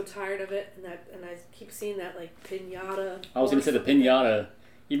 I'm so tired of it, and I keep seeing that like pinata. I was gonna say the pinata.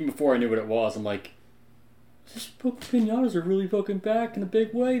 Even before I knew what it was, I'm like, these fucking pinatas are really fucking back in a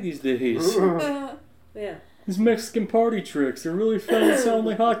big way these days. Yeah. These Mexican party tricks, they're really sound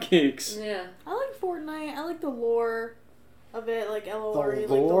like hotcakes. Yeah. I like Fortnite. I like the lore of it, like LORE. The Like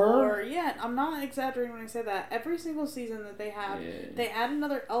the lore? lore. Yeah, I'm not exaggerating when I say that. Every single season that they have, Yeah. they add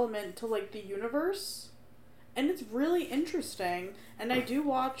another element to like the universe, and it's really interesting. And I do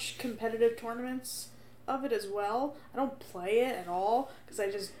watch competitive tournaments of it as well. I don't play it at all because I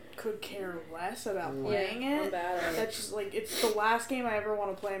just could care less about playing I'm it. bad at it. That's just like it's the last game I ever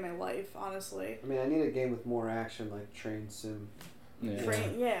want to play in my life, honestly. I mean, I need a game with more action, like Train Sim. Yeah.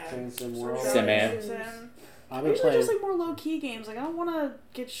 Train Sim World. Sim Man. I've been Usually playing. just like more low key games. Like I don't want to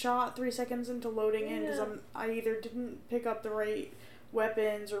get shot 3 seconds into loading in because I either didn't pick up the right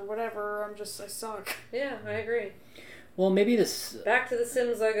weapons or whatever. I suck. Yeah, I agree. Well, maybe this. Back to the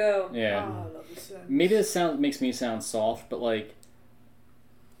Sims I go. Yeah. Oh, I love the Sims. Maybe this makes me sound soft, but like,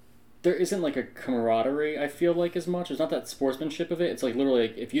 there isn't like a camaraderie. I feel like as much. There's not that sportsmanship of it. It's like literally,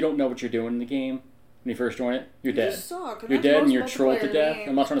 like, if you don't know what you're doing in the game when you first join it, you're You dead. just suck. You're that's dead and most you're trolled to multiplayer death. games,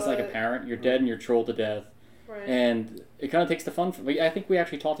 I'm not trying to sound like a but- parent. You're dead and you're trolled to death. Right. And it kind of takes the fun. I think we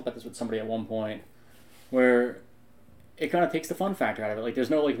actually talked about this with somebody at one point, where it kind of takes the fun factor out of it. Like, there's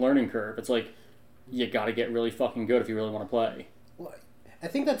no like learning curve. It's like you got to get really fucking good if you really want to play. Well, I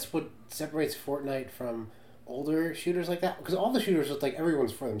think that's what separates Fortnite from older shooters like that. Because all the shooters look like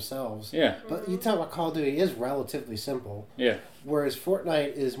everyone's for themselves. Yeah, But you talk about Call of Duty is relatively simple. yeah, Whereas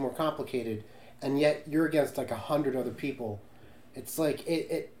Fortnite is more complicated, and yet you're against like 100 other people. It's like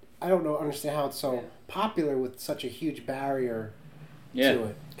it I don't know understand how it's so popular with such a huge barrier yeah. to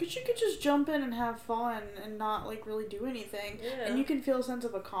it. Because you could just jump in and have fun and not like really do anything. Yeah. And you can feel a sense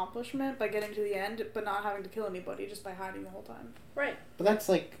of accomplishment by getting to the end, but not having to kill anybody just by hiding the whole time. Right. But that's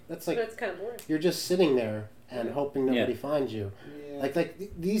like But it's kind of boring. you're just sitting there and hoping nobody Yeah. finds you. Yeah. Like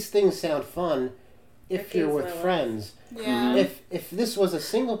these things sound fun if That you're game's with my life. friends. Yeah. If this was a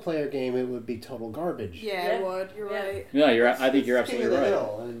single player game, it would be total garbage. Yeah, Yeah. it would. You're Yeah. right. No, I think you're It's King absolutely of the right.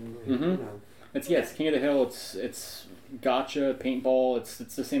 Hill, and Mhm. you know, It's King of the Hill. It's gotcha, paintball. It's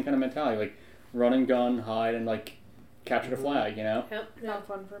the same kind of mentality. Like run and gun, hide, and like capture the flag. You know. Yep. Not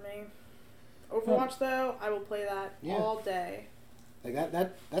fun for me. Overwatch, though, I will play that Yeah. all day. Like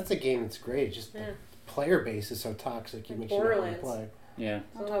that's a game that's great. It's just Yeah. the player base is so toxic. It Like makes you not want to Borderlands. play. Yeah.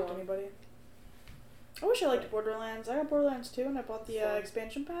 I don't So talk to long. anybody. I wish I liked Borderlands. I got Borderlands 2 and I bought the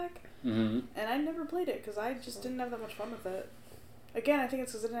expansion pack. Mm-hmm. And I never played it because I just didn't have that much fun with it. Again, I think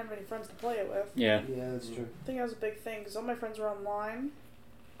it's because I didn't have any friends to play it with. Yeah. yeah, that's true. I think that was a big thing because all my friends were online.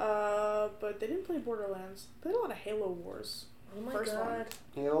 But they didn't play Borderlands. They played a lot of Halo Wars. Oh my First god. one.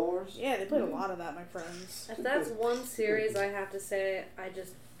 Halo Wars. Yeah, they played a lot of that, my friends. If that's one series I have to say I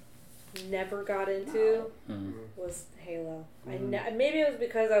just never got into Mm-hmm. was Halo. Mhm. Maybe it was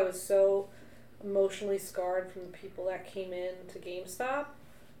because I was so emotionally scarred from the people that came in to GameStop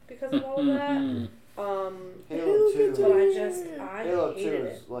because of all of that. Halo 2. But I Halo 2 hated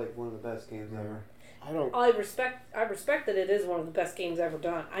is it. like one of the best games ever. I don't. I respect that it is one of the best games ever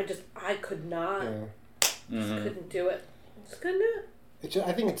done. I could not, Yeah. Mm-hmm. couldn't do it. Just couldn't do it. It's just,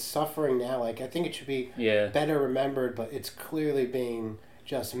 I think it's suffering now. Like I think it should be Yeah. better remembered, but it's clearly being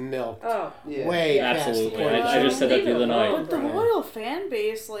just milked Oh, Yeah. way past the Absolutely. point. I just said that the other night. But the Right. loyal fan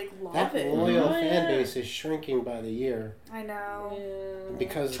base, like, love That it. loyal Oh, fan yeah. base is shrinking by the year I know. yeah.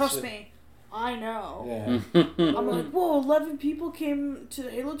 because Trust it's me, I know. Yeah. I'm like, whoa, 11 people came to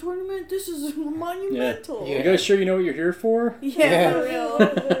the Halo tournament? This is monumental. Yeah. You guys sure you know what you're here for? Yeah, for real.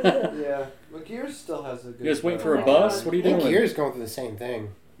 Yeah, but Gears still has a good. You guys waiting for Oh a my bus? God. What are you I think doing? Gears going through the same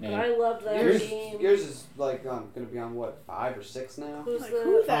thing. But Yeah. I loved that Gears, game. Gears is like going to be on what 5 or 6 now. Who's Like, the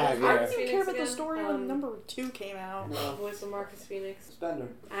who that? Five, I yeah. didn't even care about the Phoenix story again? when number 2 came out. No, voice of Marcus Phoenix? Spender,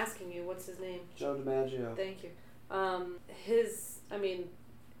 Asking you, what's his name? Joe DiMaggio. Thank you.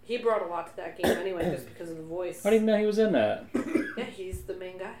 He brought a lot to that game anyway, just because of the voice. I didn't even know he was in that. Yeah, he's the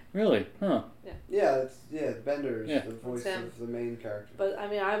main guy. Really? Huh. Yeah, Bender is Yeah. the voice Sam. of the main character. But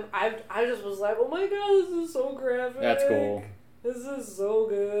I just was like, oh my god, this is so graphic. That's cool. This is so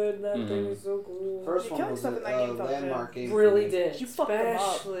good. That thing Mhm. is so cool. First The one killing was stuff a in that game felt landmark game. for Really me. did. You fucked them up.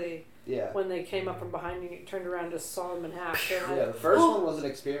 Especially Yeah. when they came up from behind you, you turned around and just saw them in half. They're like, Yeah, the first one was an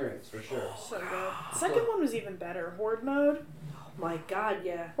experience for sure. So good. Second one was even better. Horde mode. oh my god,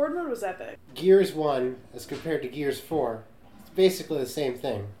 yeah. Horde mode was epic. Gears 1 as compared to Gears 4, it's basically the same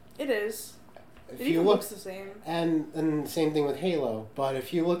thing. It is. If It you even look, looks the same. and same thing with Halo. But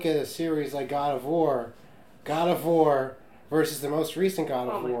if you look at a series like God of War versus the most recent God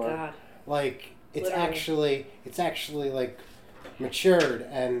Oh of my War, god. like it's Literally. actually like matured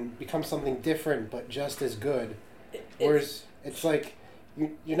and become something different, but just as good. Whereas it's like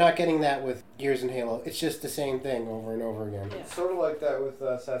you're not getting that with Gears and Halo. It's just the same thing over and over again. Yeah. Sort of like that with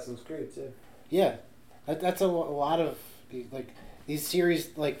Assassin's Creed too. Yeah, that's a lot of these series.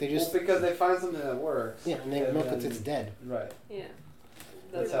 Like they just because they find something that works. and they milk it till it's dead. Right. Yeah.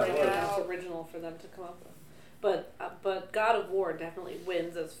 That's That's how it right. works. That's original for them to come up with. But God of War definitely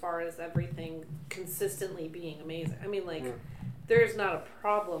wins as far as everything consistently being amazing. I mean, like, there's not a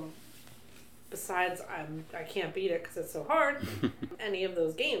problem. Besides, I can't beat it because it's so hard. Any of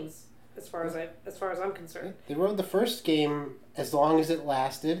those games, as far as I'm concerned. They wrote the first game as long as it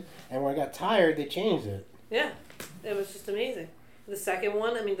lasted, and when it got tired, they changed it. Yeah, it was just amazing. The second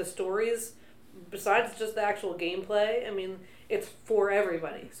one, I mean, the stories, besides just the actual gameplay, I mean, it's for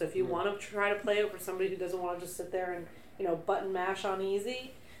everybody. So if you want to try to play it for somebody who doesn't want to just sit there and, button mash on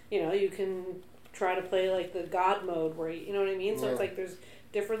easy, you can try to play like the God mode where you know what I mean? So it's like there's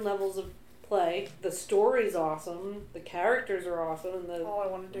different levels of play. The story's awesome, the characters are awesome, and All I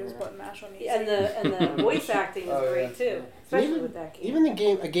want to do is button mash on easy. and the voice acting is great too, especially with that game. Even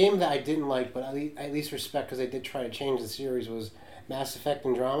a game that I didn't like, but I at least respect because they did try to change the series, was Mass Effect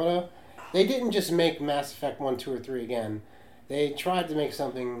Andromeda. They didn't just make Mass Effect 1, 2, or 3 again. They tried to make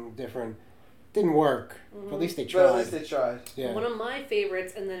something different. Didn't work, but at least they tried. But at least they tried. Yeah. One of my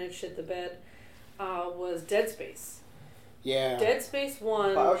favorites, and then it shit the bed, was Dead Space. Yeah. Dead Space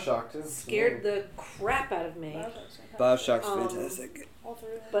 1 Bioshock too. scared the crap out of me. Bioshock's Um, fantastic. All three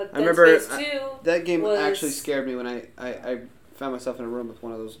of them. But I Dead remember Space 2 That game was- actually scared me when I found myself in a room with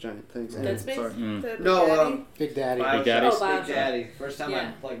one of those giant things. Dead Space? Sorry. Mm. The No, Daddy. Big Daddy. Big Daddy? Oh, Bioshock. Big Daddy. First time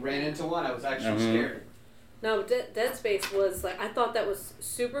Yeah. I ran into one, I was actually Mhm. scared. No, Dead Space was like, I thought that was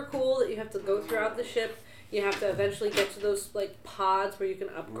super cool that you have to go throughout the ship. You have to eventually get to those like pods where you can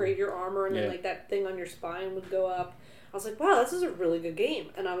upgrade your armor, and then Yeah. like that thing on your spine would go up. I was like, wow, this is a really good game,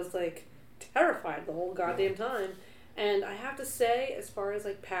 and I was like terrified the whole goddamn time. And I have to say, as far as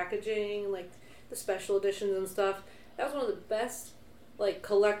like packaging, like the special editions and stuff, that was one of the best like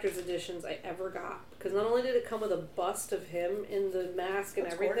collector's editions I ever got. Because not only did it come with a bust of him in the mask and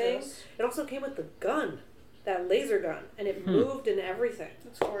That's everything, gorgeous. it also came with the gun, that laser gun, and it moved and everything.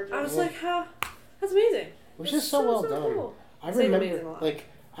 That's gorgeous. I was like, how? That's amazing. It was It's just so well done. cool. I Say amazing a remember, lot.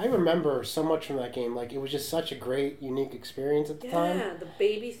 I remember so much from that game. Like, it was just such a great, unique experience at the time. Yeah, the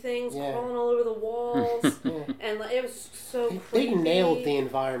baby things Yeah. crawling all over the walls, Yeah. and like, it was so They creepy. nailed the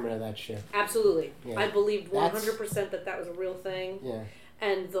environment of that ship. Absolutely. Yeah. I believed That's- 100% that was a real thing. Yeah.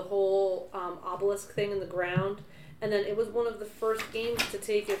 And the whole obelisk thing in the ground. And then it was one of the first games to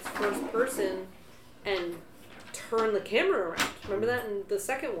take its first person and turn the camera around. Remember that in the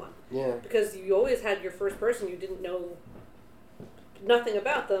second one? Yeah. Because you always had your first person, you didn't know nothing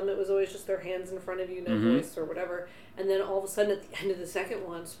about them. It was always just their hands in front of you, no Mhm. voice or whatever. And then all of a sudden at the end of the second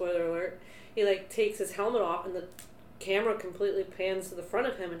one, spoiler alert, he like takes his helmet off and the camera completely pans to the front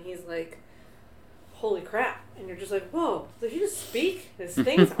of him and he's like, holy crap. And you're just like, whoa, did he just speak? Are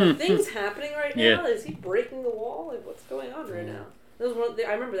things happening right now? Yeah. Is he breaking the wall? Like, what's going on right now? That was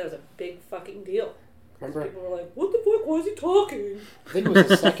I remember that was a big fucking deal. Remember, People were like, what the fuck? Why is he talking? I think it was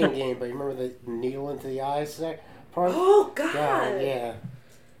the second game, but you remember the needle into the eyes part? Oh, God. Yeah.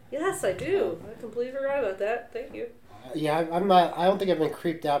 Yes, I do. I completely forgot about that. Thank you. Yeah, I'm not. I don't think I've been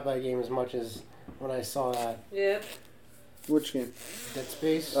creeped out by a game as much as when I saw that Yeah. Which game? Dead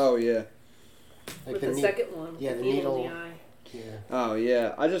Space. Oh yeah. Like With the ne- second one. yeah, the the needle in needle. the eye. Yeah. Oh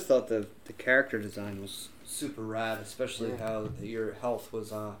yeah. I just thought the character design was super rad, especially Yeah. how your health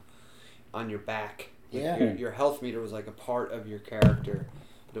was on your back. Like, Yeah. Your health meter was like a part of your character,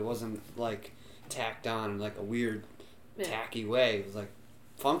 but it wasn't like tacked on in like a weird, Yeah. tacky way. It was like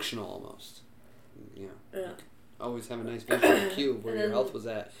functional almost. You know. Yeah. Always have a nice visual cue of where And your then- health was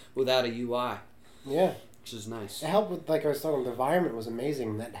at without a UI, Yeah. which is nice. It helped with, like I was talking, the environment was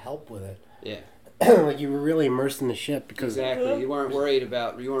amazing. That helped with it. Yeah. Like you were really immersed in the ship because Exactly. You weren't worried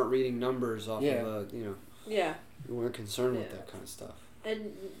about. You weren't reading numbers off Yeah. of a. You know. Yeah. You weren't concerned with Yeah. that kind of stuff.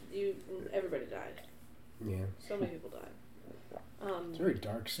 And everybody died. yeah, So many people died. it's a very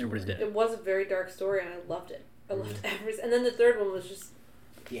dark story. Everybody's dead. It was a very dark story, and I loved it. I loved Mm. every. And then the third one was just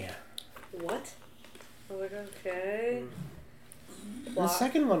Yeah. what? I was like, okay. The Plot.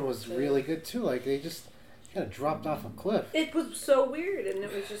 second one was really good too. Like they just kind of dropped off a cliff. It was so weird, and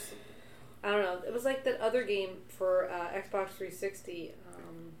it was just, I don't know. It was like that other game for Xbox 360.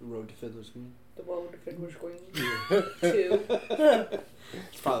 Road to Fiddler's Green. The one with the Fiddler's Green. 2.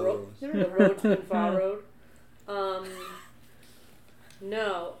 It's probably what it was. The Road to Infar Road.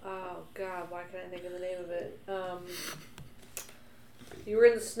 No. Oh, God. Why can't I think of the name of it? You were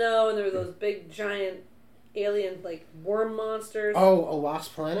in the snow and there were those big, giant alien, like, worm monsters. Oh, a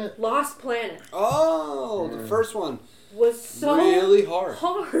Lost Planet? Lost Planet Oh, the first one. was so really hard.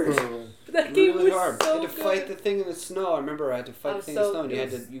 That game Really was hard. so You had to good. fight the thing in the snow. I remember I had to fight the thing in the snow, and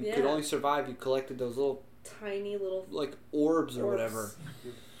you could yeah. only survive. You collected those little Tiny little like orbs or orbs. whatever.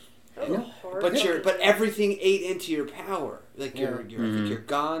 That was a hard But everything ate into your power. Like your I Mhm. think your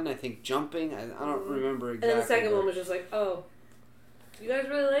gun. I think jumping. I don't remember exactly. And then the second but- one was just like, oh, you guys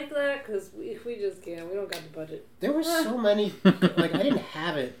really like that? Because we just can't. We don't got the budget. There were so many, like, I didn't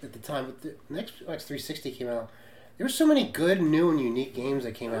have it at the time, but the next Xbox 360 came out. There were so many good, new, and unique games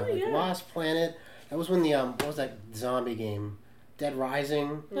that came out. Like yeah. Lost Planet. That was when the, what was that zombie game? Dead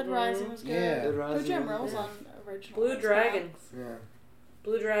Rising. Dead Rising was good. Yeah. Dead Rising, Jam yeah. Rolls on original. Blue Xbox. Dragon. Yeah.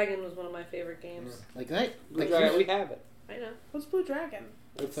 Blue Dragon was one of my favorite games. Like that. Blue Like, Dragon, we have it. I know. What's Blue Dragon?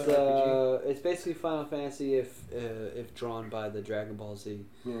 It's an RPG. it's basically Final Fantasy if drawn by the Dragon Ball Z.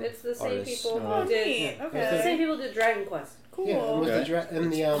 Yeah. It's the same Artists. people Oh, who did. neat. Yeah. Okay. It's the same people who did Dragon Quest. Cool. Yeah, and, Okay.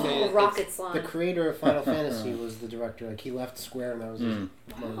 and the Yeah. Rocket Slime. the creator of Final Fantasy was the director. Like, he left Square, and that was his, one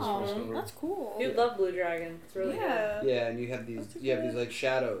of his Wow, first games. that's cool. You'd love Blue Dragon. It's really yeah. Yeah, and you have these That's these like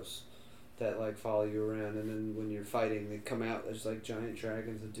shadows that like follow you around, and then when you're fighting, they come out. There's like giant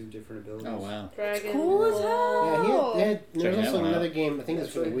dragons that do different abilities. Oh wow. good. Dragon. cool as hell. Yeah, there Check was that also one another out. game, I think it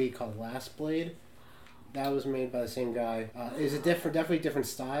was That's for the right. Wii, called Last Blade. That was made by the same guy. It was a definitely different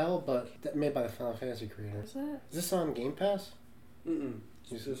style, but made by the Final Fantasy creator. What's that? Is this on Game Pass?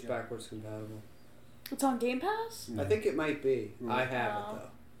 It's just backwards compatible. It's on Game Pass? I think it might be. Mm. I have Oh. it though,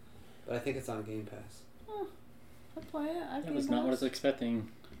 but I think it's on Game Pass. I'd play it. I'd That was not what I was expecting,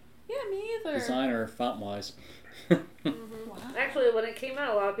 Yeah, me either. design or font wise. Wow. Actually, when it came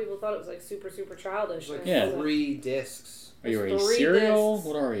out, a lot of people thought it was like super, super childish. There's like And it Yeah. wasn't. 3 discs. Are you a Three serial? discs.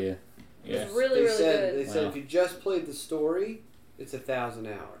 What are you? It was Yeah. really, They really said good. they said Wow. if you just played the story, it's 1,000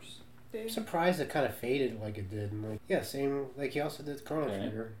 hours. I'm surprised it kind of faded like it did. And like, yeah, same. Like, he also did Chrono Okay.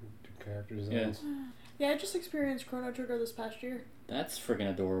 Trigger character designs. Yeah, I just experienced Chrono Trigger this past year. That's freaking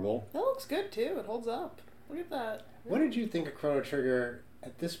adorable. That looks good too. It holds up. Look at that. What did you think of Chrono Trigger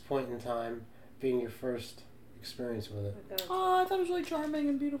at this point in time, being your first experience with it? Oh, I thought it was really charming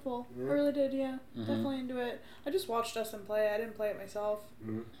and beautiful. Yeah. I really did, yeah. Mhm. Definitely into it. I just watched Dustin play. I didn't play it myself.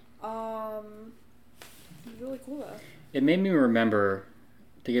 Mhm. It was really cool though. It made me remember,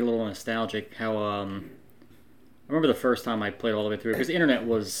 to get a little nostalgic, how I remember the first time I played all the way through, because the internet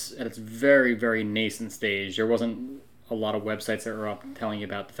was at its very, very nascent stage. There wasn't a lot of websites that were up telling you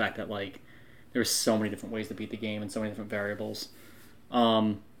about the fact that like there were so many different ways to beat the game and so many different variables.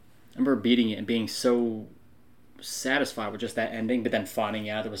 I remember beating it and being so satisfied with just that ending, but then finding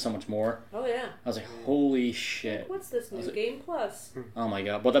out there was so much more. Oh yeah. I was like, holy shit. What's this new Was it- game plus? Oh my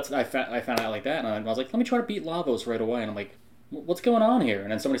god! Well, I found out like that, and I was like, let me try to beat Lavos right away. And I'm like, what's going on here?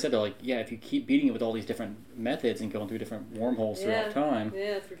 And then somebody said they're like, yeah, if you keep beating it with all these different methods and going through different wormholes throughout time.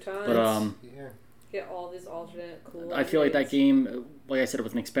 Yeah, through time. But Yeah. Get all these alternate cool. I feel like that endings. game, like I said, it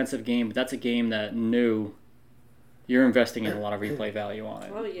was an expensive game, but that's a game that knew you're investing in a lot of replay value on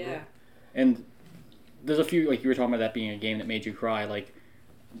it. Oh yeah. And there's a few, like you were talking about that being a game that made you cry, like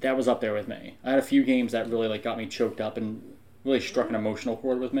that was up there with me. I had a few games that really like got me choked up and really struck an emotional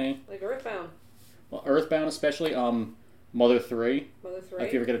chord with me. Like Earthbound, Well, Earthbound especially, Mother 3. Mother 3.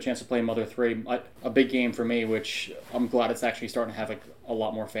 If you ever get a chance to play Mother 3, a big game for me, which I'm glad it's actually starting to have a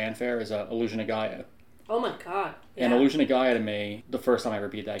lot more fanfare, is Illusion of Gaia. Oh my god. Yeah. And Illusion of Gaia to me, the first time I ever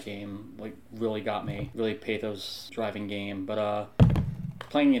beat that game, like really got me. Really pathos driving game. But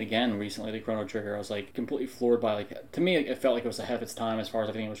playing it again recently, the Chrono Trigger, I was like completely floored by like, to me it felt like it was ahead of its time as far as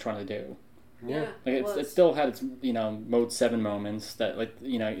everything it was trying to do. Yeah. Like it it still had its mode 7 moments that like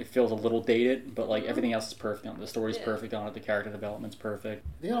it feels a little dated, but like everything else is perfect on it. The story's Yeah. perfect on it, the character development's perfect.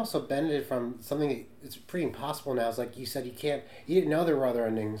 They also benefited from something that's pretty impossible now. It's like you said, you didn't know there were other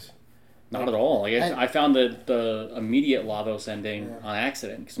endings. Not at all. Like And- I found the immediate Lavos ending Yeah. on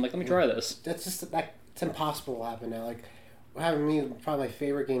accident because I'm like, let me try this. That's just it's impossible to happen now. Like having me, probably my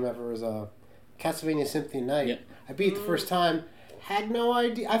favorite game ever was Castlevania Symphony of the Night. Yep. I beat it the first time, had no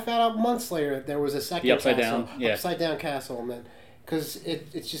idea. I found out months later that there was a second The upside castle, down, yeah. upside down castle, and then because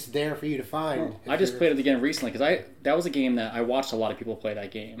it's just there for you to find. I just played it again recently because that was a game that I watched a lot of people play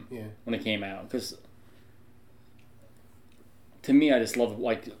that game Yeah. when it came out because to me I just love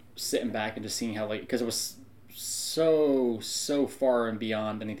like sitting back and just seeing how like because it was so far and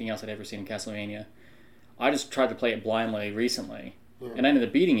beyond anything else I'd ever seen in Castlevania. I just tried to play it blindly recently And I ended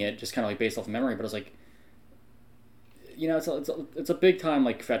up beating it just kind of like based off memory. But I was like, it's a big time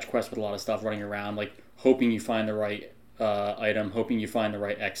like fetch quest with a lot of stuff running around, like hoping you find the right item, hoping you find the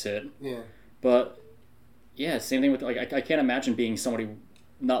right exit. Yeah. But yeah, same thing with like I can't imagine being somebody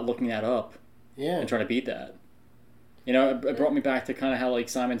not looking that up Yeah. and trying to beat that. It brought me back to kind of how like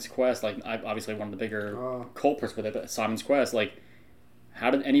Simon's Quest, like I obviously one of the bigger culprits with it, but Simon's Quest, like how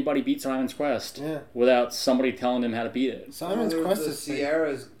did anybody beat Simon's Quest without somebody telling them how to beat it? Simon's Quest is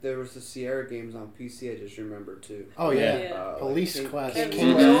Sierra's. There was the Sierra games on PC. I just remember too. Oh yeah, Yeah. Police like Quest. I have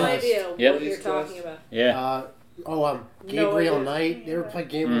King's no Quest. idea what Yep. you're talking about. Yeah. Gabriel idea. Knight. You ever played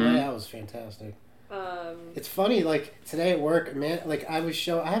Gabriel Mhm. Knight? That was fantastic. Um, It's funny, like today at work, man. Like I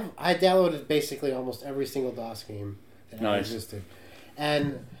downloaded basically almost every single DOS game that Nice. existed,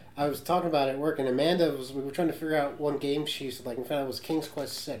 and I was talking about it at work, and we were trying to figure out one game she used to like, and found it was King's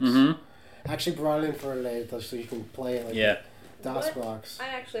Quest 6. Mm-hmm. I actually brought it in for today so you can play it like Yeah. DOS What? box. I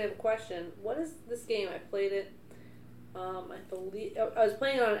actually have a question. What is this game? I played it. I believe I was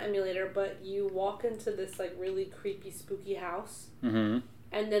playing it on an emulator, but you walk into this like really creepy, spooky house, Mm-hmm.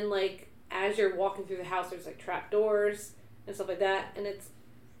 and then like as you're walking through the house, there's like trap doors and stuff like that, and it's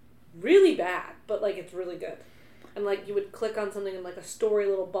really bad, but like it's really good. And like you would click on something, and like a story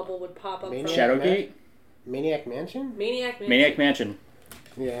little bubble would pop up. Maniac From Shadowgate? Maniac Mansion? Maniac Mansion. Maniac Mansion.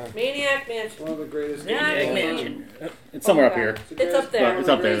 Yeah. Maniac Mansion. One of the greatest Maniac games Mansion. It's somewhere Oh up my here. God. It's up there. It's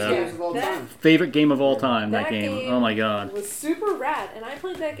up there, though. Games of all That- time. Favorite game of all time, that That game. game Oh my god. It was super rad, and I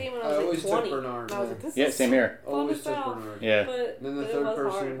played that game when I I was always like took 20. Bernard. And I was like, this Yeah, is same here. fun Always as took hell. Bernard. Yeah. But Then the it third was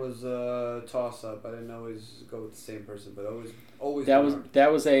person hard. was toss up. I didn't always go with the same person, but always.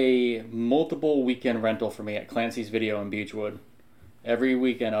 That was a multiple weekend rental for me at Clancy's Video in Beechwood. Every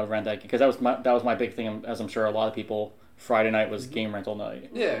weekend I would rent that because that was my big thing. As I'm sure a lot of people, Friday night was game rental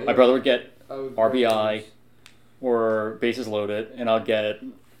night. Yeah. My brother would get I would RBI or Bases Loaded, and I'd get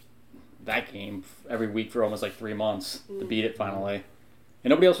that game every week for almost like 3 months to beat it finally.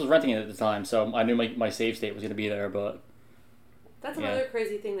 And nobody else was renting it at the time, so I knew my save state was going to be there. But That's Yeah. another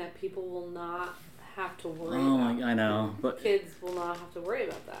crazy thing that people will not have to worry oh about. my, I know, but Kids will not have to worry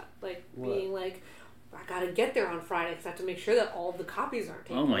about that. Like What? being like, I gotta get there on Friday because I have to make sure that all of the copies aren't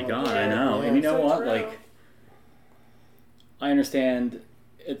taken. oh my god, I Yeah. know. Yeah. And you know So what? true. Like, I understand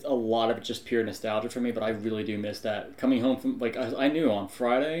it's a lot of it just pure nostalgia for me, but I really do miss that. Coming home from, like, I knew on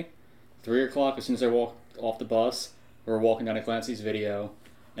Friday, 3 o'clock, as soon as I walked off the bus, we were walking down to Clancy's Video,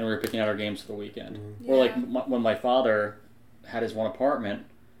 and we were picking out our games for the weekend. Or, like, when my father had his one apartment,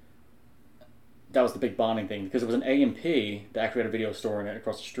 that was the big bonding thing, because it was an A&P that actually had a video store in it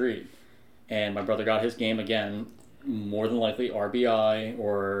across the street. And my brother got his game again, more than likely RBI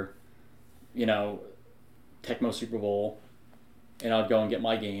or, Tecmo Super Bowl, and I'd go and get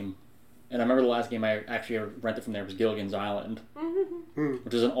my game. And I remember the last game I actually rented from there was Gilligan's Island,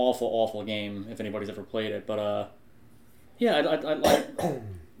 which is an awful, awful game if anybody's ever played it. But yeah, I'd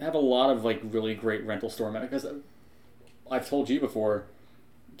have a lot of like really great rental store because I've told you before,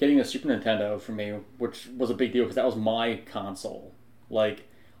 getting a Super Nintendo for me, which was a big deal because that was my console. Like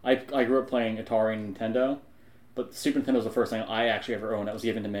I grew up playing Atari and Nintendo, but Super Nintendo was the first thing I actually ever owned that was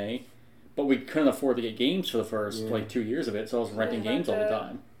given to me. But we couldn't afford to get games for the first like 2 years of it, so I was renting games all the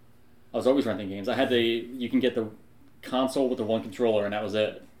time. I was always renting games. I had you can get the console with the one controller, and that was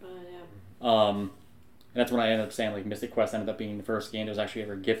it. Yeah. And that's when I ended up saying like Mystic Quest ended up being the first game that was actually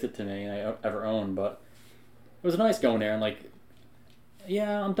ever gifted to me and I ever owned. But it was nice going there and like,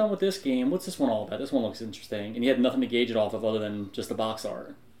 yeah, I'm done with this game. What's this one all about? This one looks interesting. And you had nothing to gauge it off of other than just the box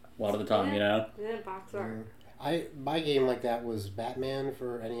art a lot of the time, Yeah, box art. My game like that was Batman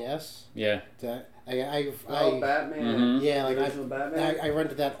for NES. Yeah. Batman. Yeah, like Original Batman. I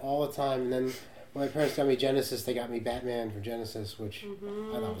rented that all the time, and then when my parents got me Genesis, they got me Batman for Genesis, which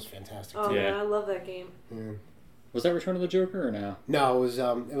I thought was fantastic. Oh too. Yeah. man, I love that game. Yeah. Was that Return of the Joker or no? No,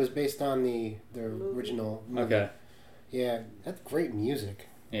 it was based on the original movie. Okay. Yeah, that's great music.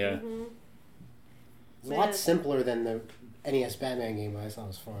 Yeah. Mm-hmm. It's a lot simpler than the NES Batman game, but I thought it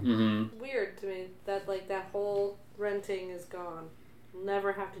was fun. Mm-hmm. Weird to me that like that whole renting is gone.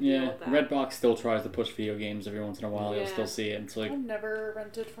 Never have to deal Yeah. with that. Redbox still tries to push video games every once in a while. You'll Yeah. still see it. It's like, I've never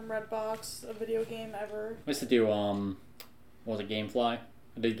rented from Redbox a video game ever. I used to do, what was it, Gamefly?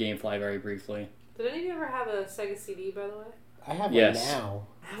 I did Gamefly very briefly. Did any of you ever have a Sega CD, by the way? I have Yes. one now.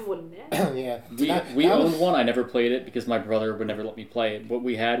 I have one now. Yeah. We owned one. I never played it because my brother would never let me play it. But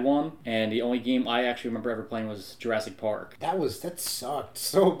we had one, and the only game I actually remember ever playing was Jurassic Park. That sucked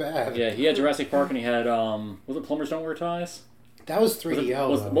so bad. Yeah, he had Jurassic Park, and he had was it Plumbers Don't Wear Ties? That was 3DO.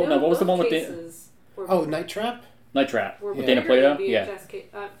 Was though. Well, no, what was the one with the- cases were- Oh, Night Trap? Night Trap were with bigger Dana Plato. than Yeah,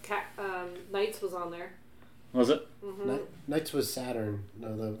 VHS Knights was on there. Was it? Mm-hmm. Knights was Saturn. No,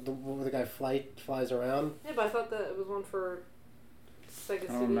 where the guy flies around. Yeah, but I thought that it was one for Sega CD.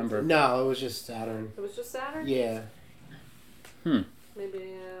 I don't remember. No, it was just Saturn. It was just Saturn? Yeah. Maybe,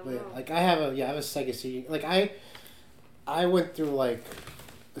 I don't But, know. like I have a Sega CD. Like I went through like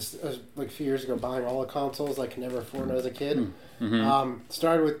a few years ago buying all the consoles I could never afford when I was a kid. Mm-hmm.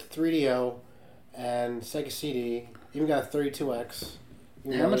 Started with 3DO and Sega CD. Even got a 32X.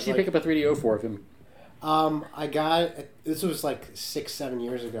 How much did you pick up a 3DO for? I got this was like 6-7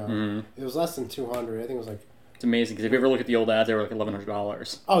 years ago. Mhm. It was less than 200. I think it was like. It's amazing because if you ever look at the old ads, they were like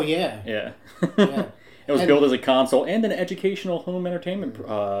 $1,100. Oh yeah. Yeah. Yeah. It was And- billed as a console and an educational home entertainment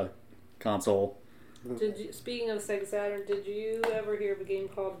console. Speaking of Sega Saturn, did you ever hear of a game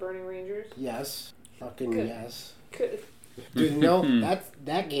called Burning Rangers? Yes. Fucking Good. yes. Good. Dude, no,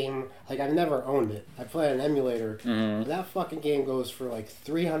 that game. Like I've never owned it. I play an emulator. Mhm. That fucking game goes for like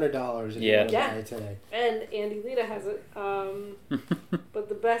 $300 if you Yeah. want to Yeah. buy it today. And Andy Lita has it. But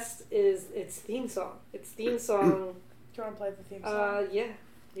the best is its theme song. Its theme song. Do you want to play the theme song? Yeah.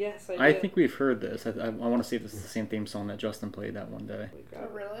 Yes, I do. I think we've heard this. I want to see if this is the same theme song that Justin played that one day. We Oh, got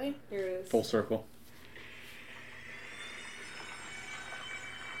it. really? Here it is. Full circle.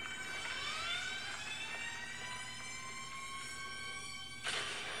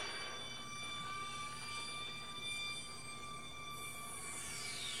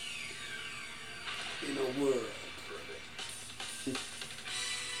 In a world.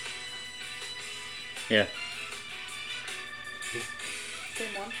 Yeah.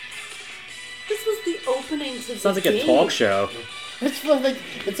 Same one. This was the opening to Sounds the like a game. talk show.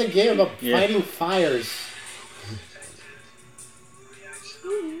 It's a game about Yeah. fighting fires.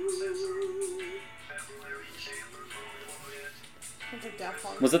 It's like Daft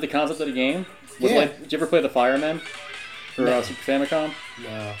Punk. Was it the concept of the game? Was Yeah. it like, did you ever play the Firemen for No. Super Famicom?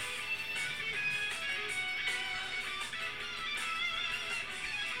 No.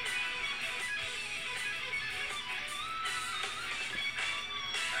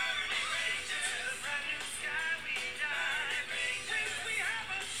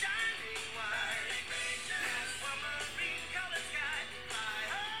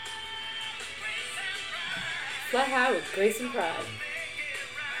 Fly high with grace and pride.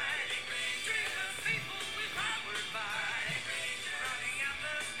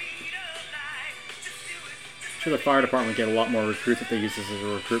 I'm sure the fire department would get a lot more recruits if they use this as a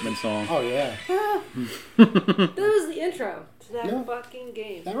recruitment song. Oh yeah. That was the intro to that Yeah. fucking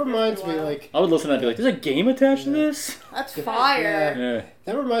game. That reminds me Wow. like I would listen to that and be like, there's a game attached to this? That's Yeah. fire. Yeah.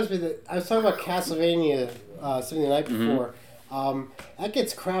 that reminds me that I was talking about Castlevania something the night Mm-hmm. before. That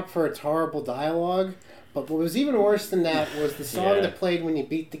gets crap for its horrible dialogue, but what was even worse than that was the song Yeah. that played when you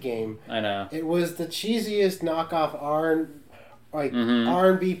beat the game. I know. It was the cheesiest knockoff Mhm.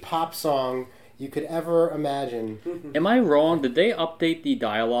 R&B pop song you could ever imagine. Am I wrong? Did they update the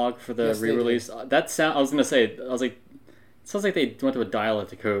dialogue for the Yes, they re-release? That sound. I was gonna say. I was like, it sounds like they went to a dialect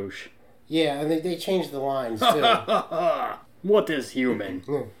to Kosh. Yeah, and they changed the lines too. What is human?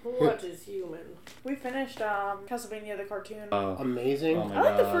 What is human? We finished Castlevania the cartoon. Amazing. Oh my I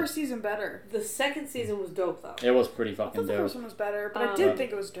like the God. first season better. The second season was dope though. It was pretty I thought fucking the dope. first one was better, but I Um, did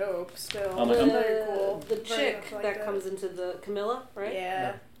think it was dope still. Oh my- Very cool. The Very chick much liked that it. comes into the Camilla, right?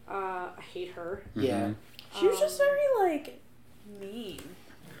 Yeah. I hate her. Yeah. Mhm. She was just very, like, mean.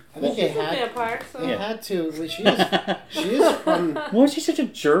 I think they She's a had vampire, so they Yeah. had to. She is from. Why is she such a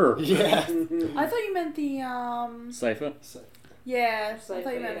jerk? Yeah. I thought you meant the, Cypher? yeah, I Cypher,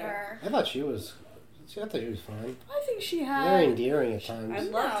 thought you meant yeah. her. I thought she was. I thought she was fine. I think she Very had... endearing at I times.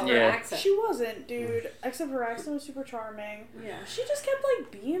 loved No. her Yeah. accent. She wasn't, dude. Except her accent was super charming. Yeah. She just kept,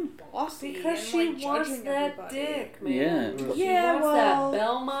 like, being bossy Because and, she like, wants judging that everybody. dick, man. Yeah. She Yeah, wants well- that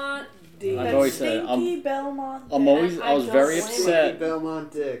Belmont dick. I've That always said, stinky Belmont. I'm dick. always. I was don't very blame her. upset. Don't blame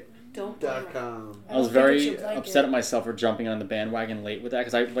her. BelmontDick.com. I was don't think very she'd like upset it. at myself for jumping on the bandwagon late with that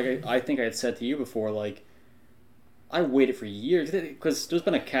because I think I had said to you before like I waited for years because there's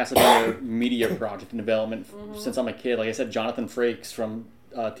been a Castlevania media project in development since I'm a kid. Like I said, Jonathan Frakes from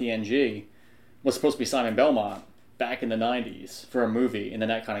TNG was supposed to be Simon Belmont back in the '90s for a movie, and then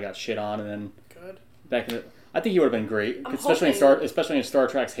that kind of got shit on, and then Good. back in the, I think he would have been great, I'm especially in Star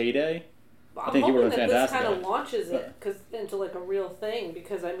Trek's heyday. I'm think he hoping would've been that this fantastic kind at of it. launches it into like a real thing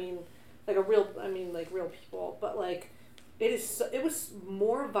because I mean, like real people, but like it was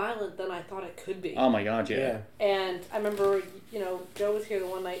more violent than I thought it could be. Oh my god, yeah. And I remember, Joe was here the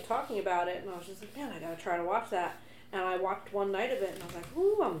one night talking about it, and I was just like, man, I gotta try to watch that. And I watched one night of it, and I was like,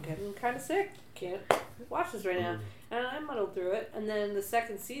 ooh, I'm getting kind of sick. Can't watch this right now. And I muddled through it. And then the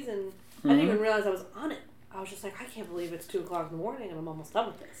second season, I didn't even realize I was on it. I was just like, I can't believe it's 2 o'clock in the morning and I'm almost done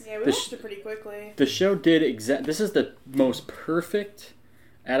with this. Yeah, we The watched it pretty quickly. The show did this is the most perfect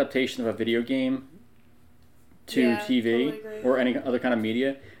adaptation of a video game to Yeah, TV totally agree. or any other kind of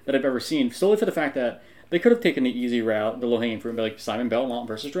media that I've ever seen. Solely for the fact that they could have taken the easy route, the low-hanging fruit, and be like Simon Belmont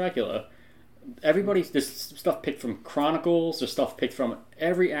versus Dracula. There's stuff picked from Chronicles. There's stuff picked from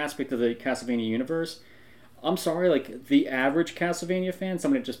every aspect of the Castlevania universe. I'm sorry, like the average Castlevania fan,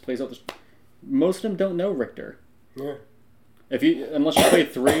 somebody that just plays out this, most of them don't know Richter. Yeah. Unless you play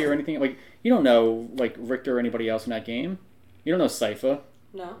 3 or anything, like you don't know like Richter or anybody else in that game. You don't know Sypha.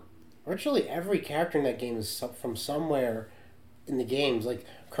 No. Virtually every character in that game is from somewhere in the games. Like,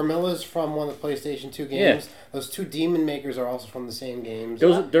 Carmilla's from one of the PlayStation 2 games. Yeah. Those 2 Demon Makers are also from the same games.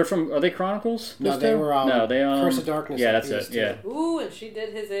 They're from. Are they Chronicles? No, those they two? were No, they Curse of Darkness. Yeah, on that's it. PS2. Yeah, Ooh, and she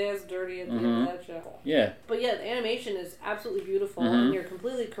did his ass dirty at the end of that show. yeah. But yeah, the animation is absolutely beautiful, and you're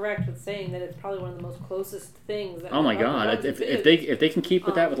completely correct with saying that it's probably one of the most closest things that Oh my ever done god! to If video they can keep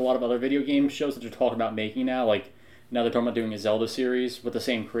with that with a lot of other video game shows that they're talking about making now, like now they're talking about doing a Zelda series with the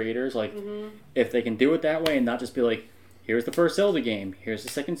same creators, like if they can do it that way and not just be like, here's the first Zelda game, here's the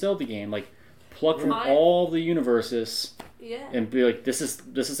second Zelda game, like pluck from all the universes Yeah. and be like, this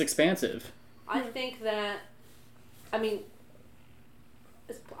is expansive. I think that, I mean,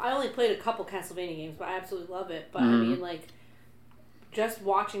 I only played a couple Castlevania games, but I absolutely love it. But I mean, like, just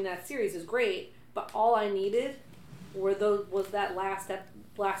watching that series is great. But all I needed was that last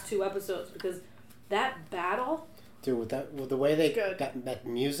 2 episodes, because that battle. Dude, with the way they Good. got that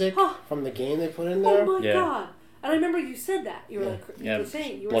music Huh. from the game they put in there. Oh my Yeah. god! And I remember you said that. You were like, Yeah, you were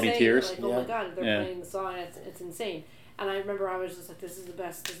saying bloody that, tears. like, oh Yeah. my god, they're Yeah. playing the song. It's insane. And I remember I was just like, this is the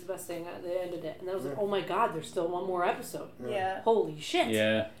best thing. They ended it, and I was like, oh my god, there's still one more episode. Yeah. Holy shit!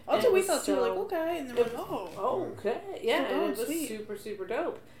 Yeah, Also, And we it was thought too, like, so- okay, and then we're like, oh. Okay, yeah, Oh, and it was sweet. super, super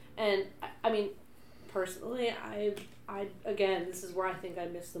dope. And I mean, personally, I again, this is where I think I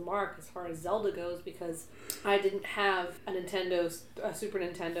missed the mark as far as Zelda goes, because I didn't have a Super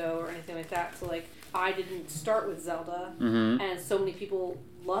Nintendo or anything like that. So like, I didn't start with Zelda, and so many people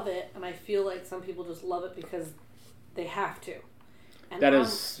love it, and I feel like some people just love it because they have to. And that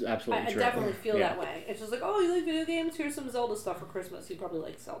is absolutely I true. definitely feel Yeah. that way. It's just like, oh, you like video games? Here's some Zelda stuff for Christmas. You probably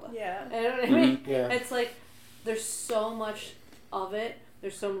like Zelda. Yeah. You know what I mean? Yeah. It's like, there's so much of it.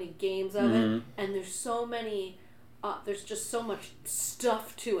 There's so many games of it. And there's so many, there's just so much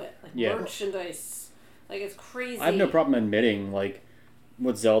stuff to it. Like Yeah. merchandise. Like, it's crazy. I have no problem admitting, like,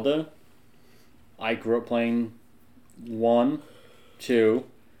 with Zelda, I grew up playing 1, 2,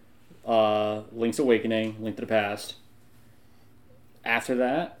 Link's Awakening, Link to the Past. After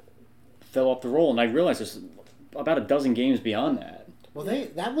that, fell off the roll, and I realized there's about a dozen games beyond that. Well,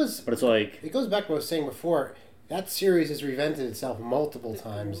 that was. But it's like, It goes back to what I was saying before. That series has reinvented itself multiple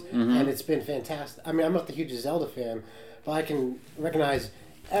times, and it's been fantastic. I mean, I'm not the hugest Zelda fan, but I can recognize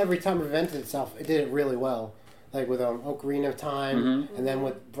every time it reinvented itself, it did it really well. Like with Ocarina of Time, and then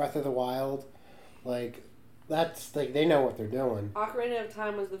with Breath of the Wild, like that's like they know what they're doing. Ocarina of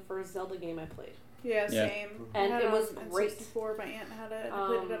Time was the first Zelda game I played. Yeah, Yeah. same. And I had it was on great. N64. My aunt had it. I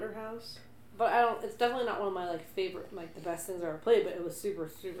played it at her house. But it's definitely not one of my, like, favorite, like, the best things I ever played, but it was super,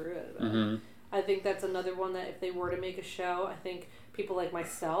 super good. I think that's another one that if they were to make a show, I think people like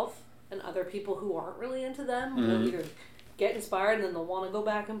myself and other people who aren't really into them will either get inspired and then they'll want to go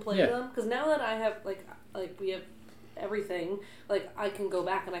back and play them. Because now that I have, like we have everything, like, I can go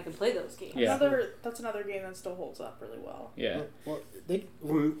back and I can play those games. Yeah. That's another game that still holds up really well. yeah. Well,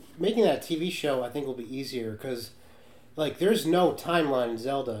 making that TV show, I think, will be easier because, like, there's no timeline in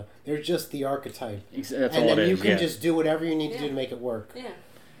Zelda. There's just the archetype, That's and all it then is. you can yeah. just do whatever you need to Yeah. do to make it work. Yeah.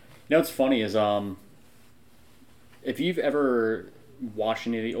 You know what's funny is, if you've ever watched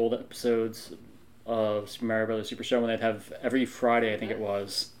any of the old episodes of Super Mario Brothers Super Show, when they'd have every Friday, I think it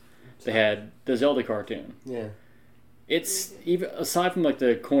was, they had the Zelda cartoon. Yeah. It's even aside from like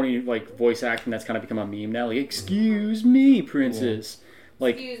the corny like voice acting that's kind of become a meme now. Like, excuse me, princess.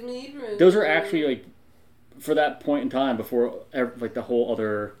 Like, Excuse me, Bruce. those are actually like for that point in time before like the whole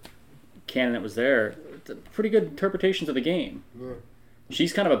other canon that was there. Pretty good interpretations of the game. Yeah.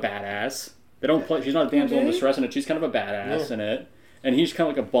 She's kind of a badass. They don't play. She's not a damsel in distress in it. She's kind of a badass in it, and he's kind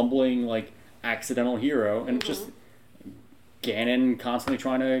of like a bumbling like accidental hero, and just Ganon constantly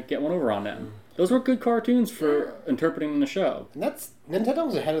trying to get one over on them. Those were good cartoons for interpreting the show. And that's Nintendo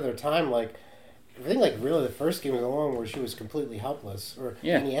was ahead of their time. Like, I think like really the first game was along where she was completely helpless, or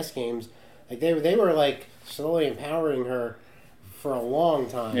NES games. Like they were like slowly empowering her for a long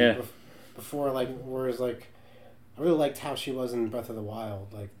time. Yeah. Before like, whereas like, I really liked how she was in Breath of the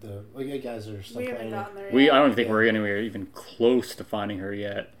Wild. Like you guys are still We haven't playing it. gotten there I yet. don't even think we're anywhere even close to finding her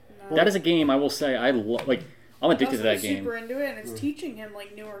yet. that is a game I will say I like. I'm addicted to that I'm game. super into it, and it's teaching him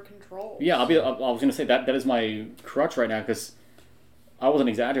like newer controls. Yeah, I was gonna say that is my crutch right now because I wasn't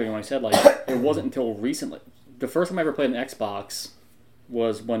exaggerating when I said like it wasn't until recently. The first time I ever played an Xbox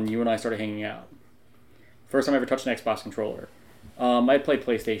was when you and I started hanging out. First time I ever touched an Xbox controller. I played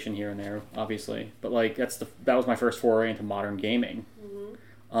PlayStation here and there, obviously, but like that was my first foray into modern gaming.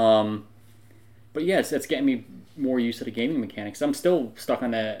 Mm-hmm. But yeah, it's getting me more used to the gaming mechanics. I'm still stuck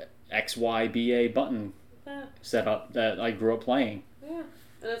on that XYBA button setup that I grew up playing. Yeah,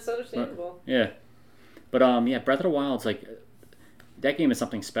 and it's understandable. But yeah, Breath of the Wild's like that game is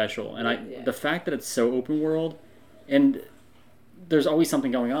something special, and the fact that it's so open world, and there's always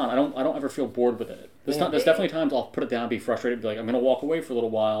something going on. I don't ever feel bored with it. There's definitely times I'll put it down, be frustrated, be like, I'm gonna walk away for a little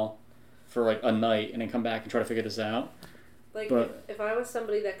while, for like a night, and then come back and try to figure this out. Like But- if I was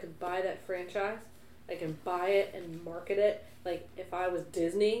somebody that could buy that franchise, I can buy it and market it. Like if I was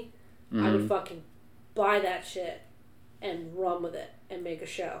Disney, I would fucking buy that shit and run with it and make a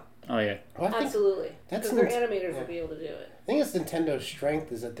show. Oh yeah. Well, I think Absolutely, that's because their Nint- animators yeah. would be able to do it. I think it's Nintendo's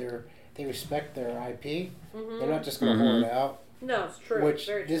strength is that they respect their IP. Mm-hmm. They're not just going to hold it out, No, it's true. which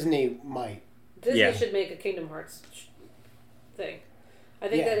Very true. Disney might. Disney Yeah. should make a Kingdom Hearts thing. I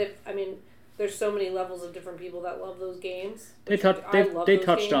think Yeah. that there's so many levels of different people that love those games. They I love they those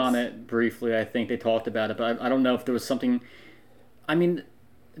touched games. on it briefly. I think they talked about it, but I don't know if there was something. I mean,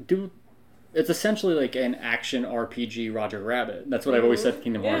 it's essentially like an action RPG Roger Rabbit. That's what I've always said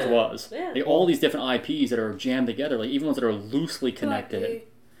Kingdom Hearts Yeah. was. Yeah. Like, all these different IPs that are jammed together, like even ones that are loosely connected,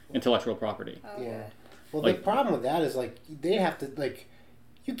 intellectual property. Okay. Yeah. Well, Like- the problem with that is like they have to like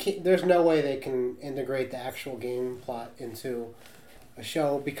you can't. There's no way they can integrate the actual game plot into a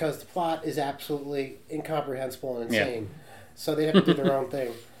show because the plot is absolutely incomprehensible and Yeah. insane. So they have to do their own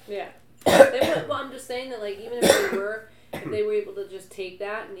thing. Yeah. Well, I'm just saying that, like, even if they were able to just take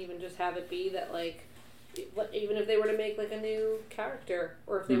that and even just have it be that, like, even if they were to make, like, a new character,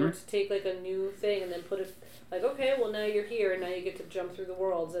 or if they were to take, like, a new thing and then put it, like, okay, well, now you're here, and now you get to jump through the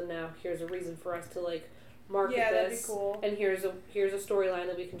worlds, and now here's a reason for us to, like, market Yeah, that'd be this, cool. and here's a storyline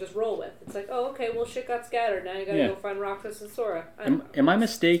that we can just roll with. It's like, oh, okay, well, shit got scattered, now you gotta Yeah. go find Roxas and Sora. I don't know. Am I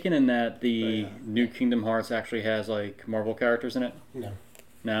mistaken in that the new Kingdom Hearts actually has like Marvel characters in it? No.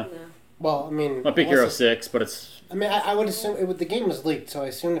 No. No. Well, I mean, Not Big Hero unless 6, but it's I mean, I would assume the game was leaked, so I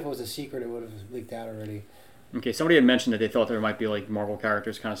assumed if it was a secret, it would have leaked out already. okay. Somebody had mentioned that they thought there might be like Marvel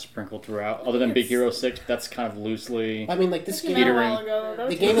characters kind of sprinkled throughout, other than Big Hero 6. That's kind of loosely. I mean, like this Came game, out a while ago. That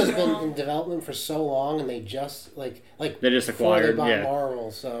the was game has really been long. in development for so long, and they just like They just before they acquired, bought yeah.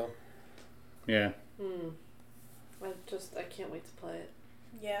 Marvel. So Yeah. I can't wait to play it.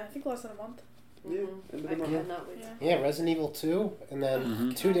 Yeah, I think less than a month. Yeah, Mhm. end of I the month. cannot wait. Yeah. yeah, Resident Evil 2, and then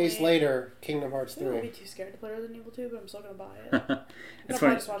Mhm. 2 days Wait. later, Kingdom Hearts I would be 3. too scared to play Resident Evil 2, but I'm still gonna buy it. I'm It's gonna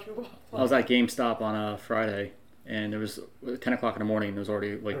funny. just watch people play. I was at GameStop on a Friday, and there was 10 o'clock in the morning. There was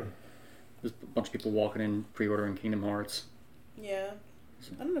already like there's a bunch of people walking in pre-ordering Kingdom Hearts. Yeah.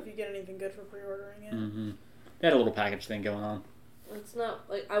 I don't know if you get anything good for pre-ordering it. Mm-hmm. They had a little package thing going on. It's not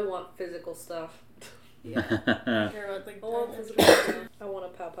like I want physical stuff. Yeah. Care about, like, I want the- physical stuff. I want a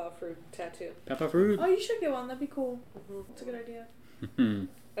Pow Pow Fruit tattoo. Peppa Fruit. Oh, you should get one. That'd be cool. Mhm. That's a good idea. Hmm.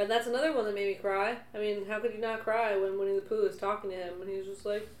 And that's another one that made me cry. I mean, how could you not cry when Winnie the Pooh was talking to him and he was just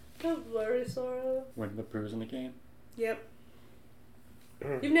like, "Don't worry, Sora." When the Pooh's in the game? Yep.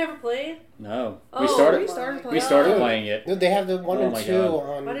 You've never played? No. Oh, we started. we started We playing. started Oh. playing it. No, they have the 1 Oh and my 2 God.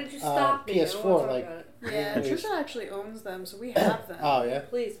 on Why did you stop me? I don't PS4. wanna talk Like, about it. Yeah, Trisha actually owns them, so we have them. oh yeah,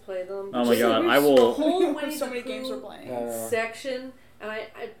 Please play them. Oh my Just God, like I will- The whole So Winnie the many games Pooh we're playing. section, and I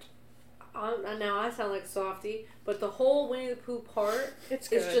now I sound like softy, but the whole Winnie the Pooh part It's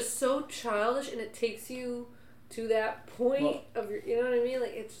good. is just so childish, and it takes you to that point of your, you know what I mean?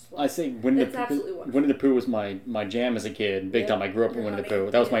 Like it's just. I say Winnie It's the absolutely Pooh. wonderful. Winnie the Pooh was my jam as a kid. Big Yeah. time. I grew up with Your Winnie the honey.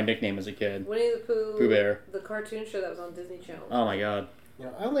 Pooh. That was my Yeah. nickname as a kid. Winnie the Pooh, Pooh Bear. the cartoon show that was on Disney Channel. Oh my God. you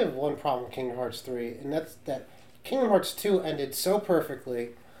know, I only have one problem with Kingdom Hearts 3, and that's that Kingdom Hearts 2 ended so perfectly.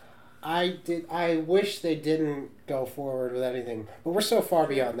 I wish they didn't go forward with anything, but we're so far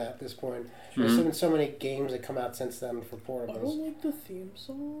beyond that at this point. There's been so many games that come out since then for I portables. don't like the theme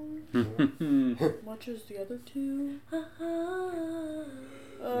song much as the other two.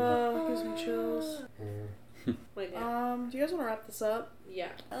 It gives me chills. Like, yeah. Do you guys want to wrap this up? Yeah.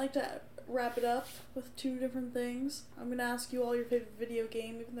 I like to wrap it up with 2 different things. I'm gonna ask you all your favorite video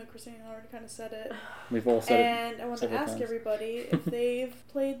game, even though Christina already kind of said it. We've all said And it. I want to several ask times. everybody if they've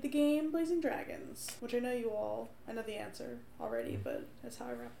played the game Blazing Dragons, which I know you all. I know the answer already, but that's how I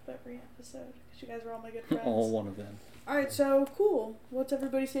wrap up every episode because you guys are all my good friends. All one of them. All right, so cool. What's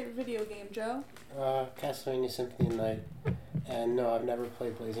everybody's favorite video game, Joe? Castlevania Symphony of the Night. And no, I've never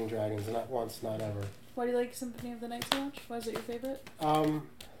played Blazing Dragons. Not once, not ever. Why do you like Symphony of the Night so much? Why is it your favorite?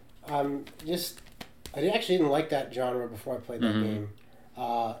 I actually didn't like that genre before I played that Mhm. game.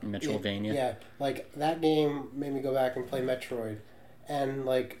 Metroidvania. Yeah, like that game made me go back and play Metroid, and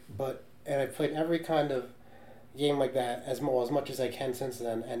I played every kind of game like that as much as I can since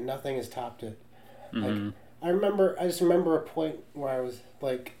then, and nothing has topped it. Mhm. I just remember a point where I was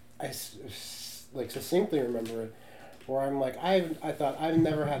like, succinctly remember it, where I'm like, I thought I've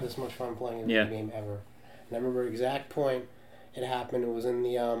never had this much fun playing a video game ever, and I remember the exact point it happened. It was in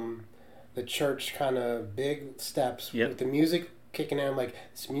the church kind of big steps with the music kicking in. I'm like,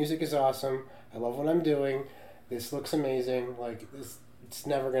 this music is awesome. I love what I'm doing. This looks amazing. Like it's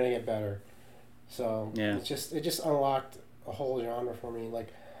never gonna get better. So it just unlocked a whole genre for me. Like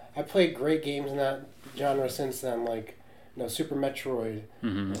I played great games in that genre since then, like Super Metroid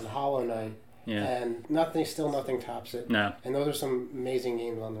and Hollow Knight. Yeah. And still nothing tops it. No. And those are some amazing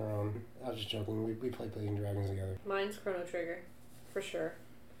games on their own. I was just joking. We played Blazing Dragons together. Mine's Chrono Trigger, for sure.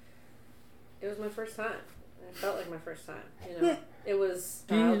 It was my first time. It felt like my first time. It was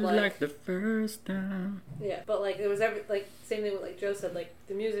like the first time. Yeah, but like it was same thing with like Joe said. Like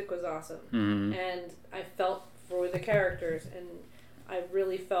the music was awesome, and I felt for the characters, and I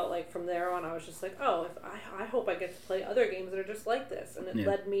really felt like from there on I was just like, oh, if I hope I get to play other games that are just like this, and it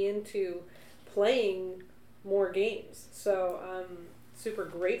led me into playing more games. So I'm super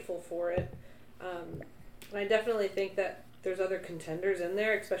grateful for it, and I definitely think that there's other contenders in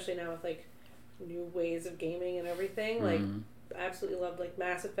there, especially now with like new ways of gaming and everything. Like I absolutely loved like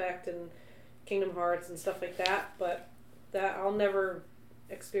Mass Effect and Kingdom Hearts and stuff like that, but that I'll never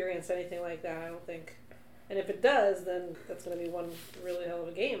experience anything like that, I don't think. And if it does, then that's going to be one really hell of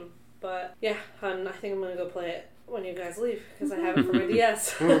a game. But yeah, I think I'm going to go play it when you guys leave because I have it for my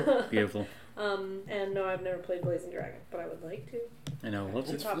DS. Beautiful. And no, I've never played Blazing Dragon, but I would like to. I know.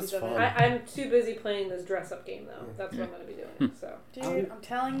 It's Copies of fun. it. I'm too busy playing this dress-up game though. That's what I'm going to be doing. So, Dude, I'm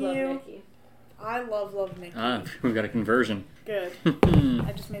telling love you, Mickey. I love Mickey. We've got a conversion. Good.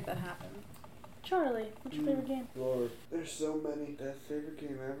 I just made that happen. Charlie, what's your favorite game? Lord, there's so many. Best favorite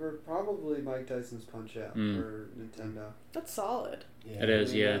game ever? Probably Mike Tyson's Punch Out for Nintendo. That's solid. Yeah. It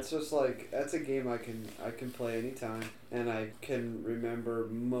is, yeah. It's just like that's a game I can play anytime, and I can remember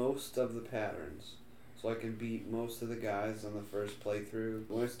most of the patterns, so I can beat most of the guys on the first playthrough.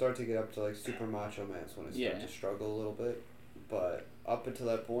 When I start to get up to like Super Macho Man's when I start to struggle a little bit, but up until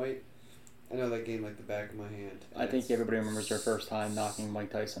that point, I know that game like the back of my hand. I think everybody remembers their first time knocking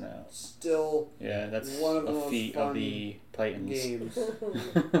Mike Tyson out. Still, Yeah, that's one of the a most feat fun of the Titans. games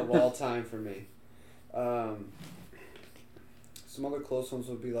of all time for me. Some other close ones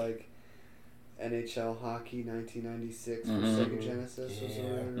would be like NHL Hockey 1996 for Sega Genesis was a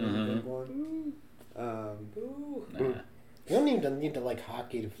really big one. Ooh. You don't even need to like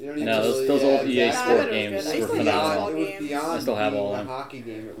hockey to. You don't need No, to those, really- those old yeah, EA exactly. Sport I bet it was games good. I used were to like phenomenal. It was games. beyond I still have being all a of them. hockey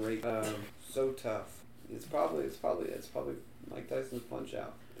game. It rate so tough. It's probably Mike Tyson's Punch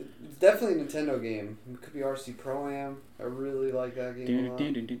Out. It's definitely a Nintendo game. It could be RC Pro-Am. I really like that game a lot.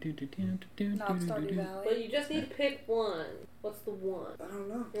 Not Stardew Valley. But you just need to pick one. What's the one? I don't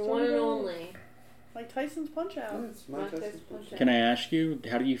know. Your one and only. Like Tyson's Punch Out. Yeah, it's Mike Tyson's Punch Out. Can I ask you,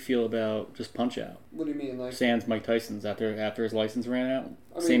 how do you feel about just Punch Out? What do you mean, like? Sans Mike Tyson's after his license ran out?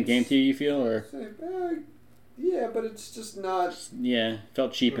 I mean, Same game to you feel, or? Yeah, but it's just not. Yeah,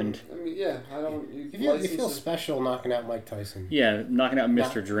 felt cheapened. I mean, yeah, I don't. You feel special knocking out Mike Tyson. Yeah, knocking out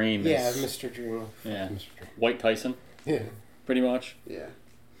Mr. Dream. Yeah, is- Mr. Dream. Yeah. Mr. Dream. White Tyson, Yeah. pretty much. Yeah.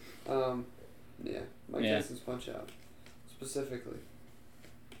 Mike Yeah. Tyson's Punch Out, specifically.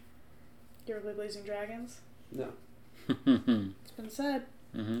 You ever play Blazing Dragons? No. It's been said.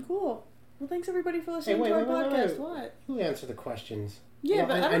 Mm-hmm. Cool. Well, thanks everybody for listening Hey, to our wait, podcast. wait. What? Who answered the questions? Yeah, Well,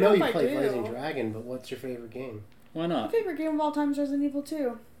 but I I don't know know you if I played do. Blazing Dragon, but what's your favorite game? Why My not? favorite game of all time is Resident Evil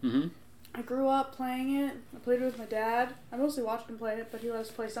 2. Mm-hmm. I grew up playing it. I played it with my dad. I mostly watched him play it, but he let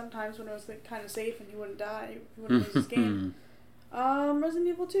us play sometimes when it was like, kind of safe and he wouldn't die. He wouldn't lose his game. Resident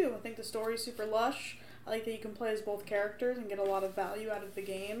Evil 2. I think the story's super lush. I like that you can play as both characters and get a lot of value out of the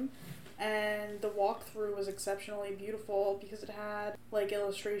game. And the walkthrough was exceptionally beautiful because it had like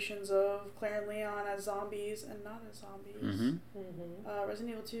illustrations of Claire and Leon as zombies and not as zombies. Mm-hmm.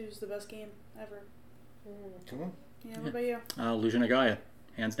 Resident Evil 2 is the best game ever. Come on. Yeah, what about you? Illusion of Gaia,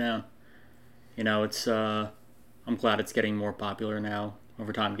 hands down. You know, it's I'm glad it's getting more popular now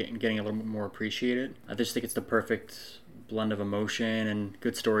over time, getting a little bit more appreciated. I just think it's the perfect blend of emotion and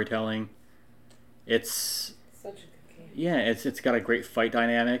good storytelling. It's Such a good game. yeah, it's got a great fight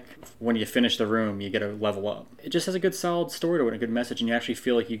dynamic. When you finish the room, you get to level up. It just has a good solid story to it, a good message, and you actually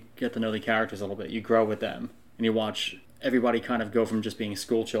feel like you get to know the characters a little bit. You grow with them, and you watch everybody kind of go from just being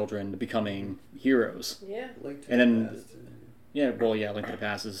school children to becoming heroes. Yeah. Link to And the then- Past. Link to the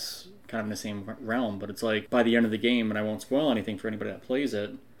Past is kind of in the same realm, but it's like by the end of the game, and I won't spoil anything for anybody that plays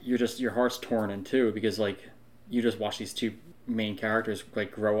it, your heart's torn in two because like you just watch these two main characters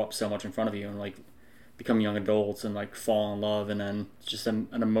like grow up so much in front of you and like become young adults and like fall in love, and then just an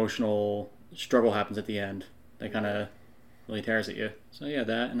emotional struggle happens at the end that kind of really tears at you. So yeah,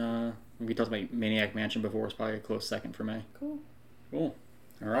 that and we talked about Maniac Mansion before. It's probably a close second for me. Cool. Cool.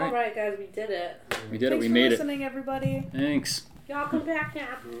 All All right. right, guys, we did it. We did it. Thanks We for made listening, everybody. it. Thanks. Y'all come back now.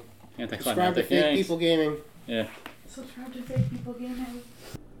 Subscribe to Anticlimactic. Fake Thanks. People Gaming. Yeah. Subscribe to Fake People Gaming.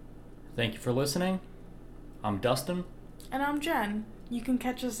 Thank you for listening. I'm Dustin. And I'm Jen. You can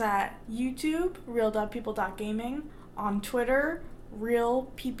catch us at YouTube, real.people.gaming, on Twitter,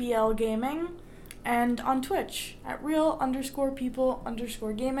 realpplgaming, and on Twitch at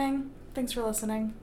real_people_gaming. Thanks for listening.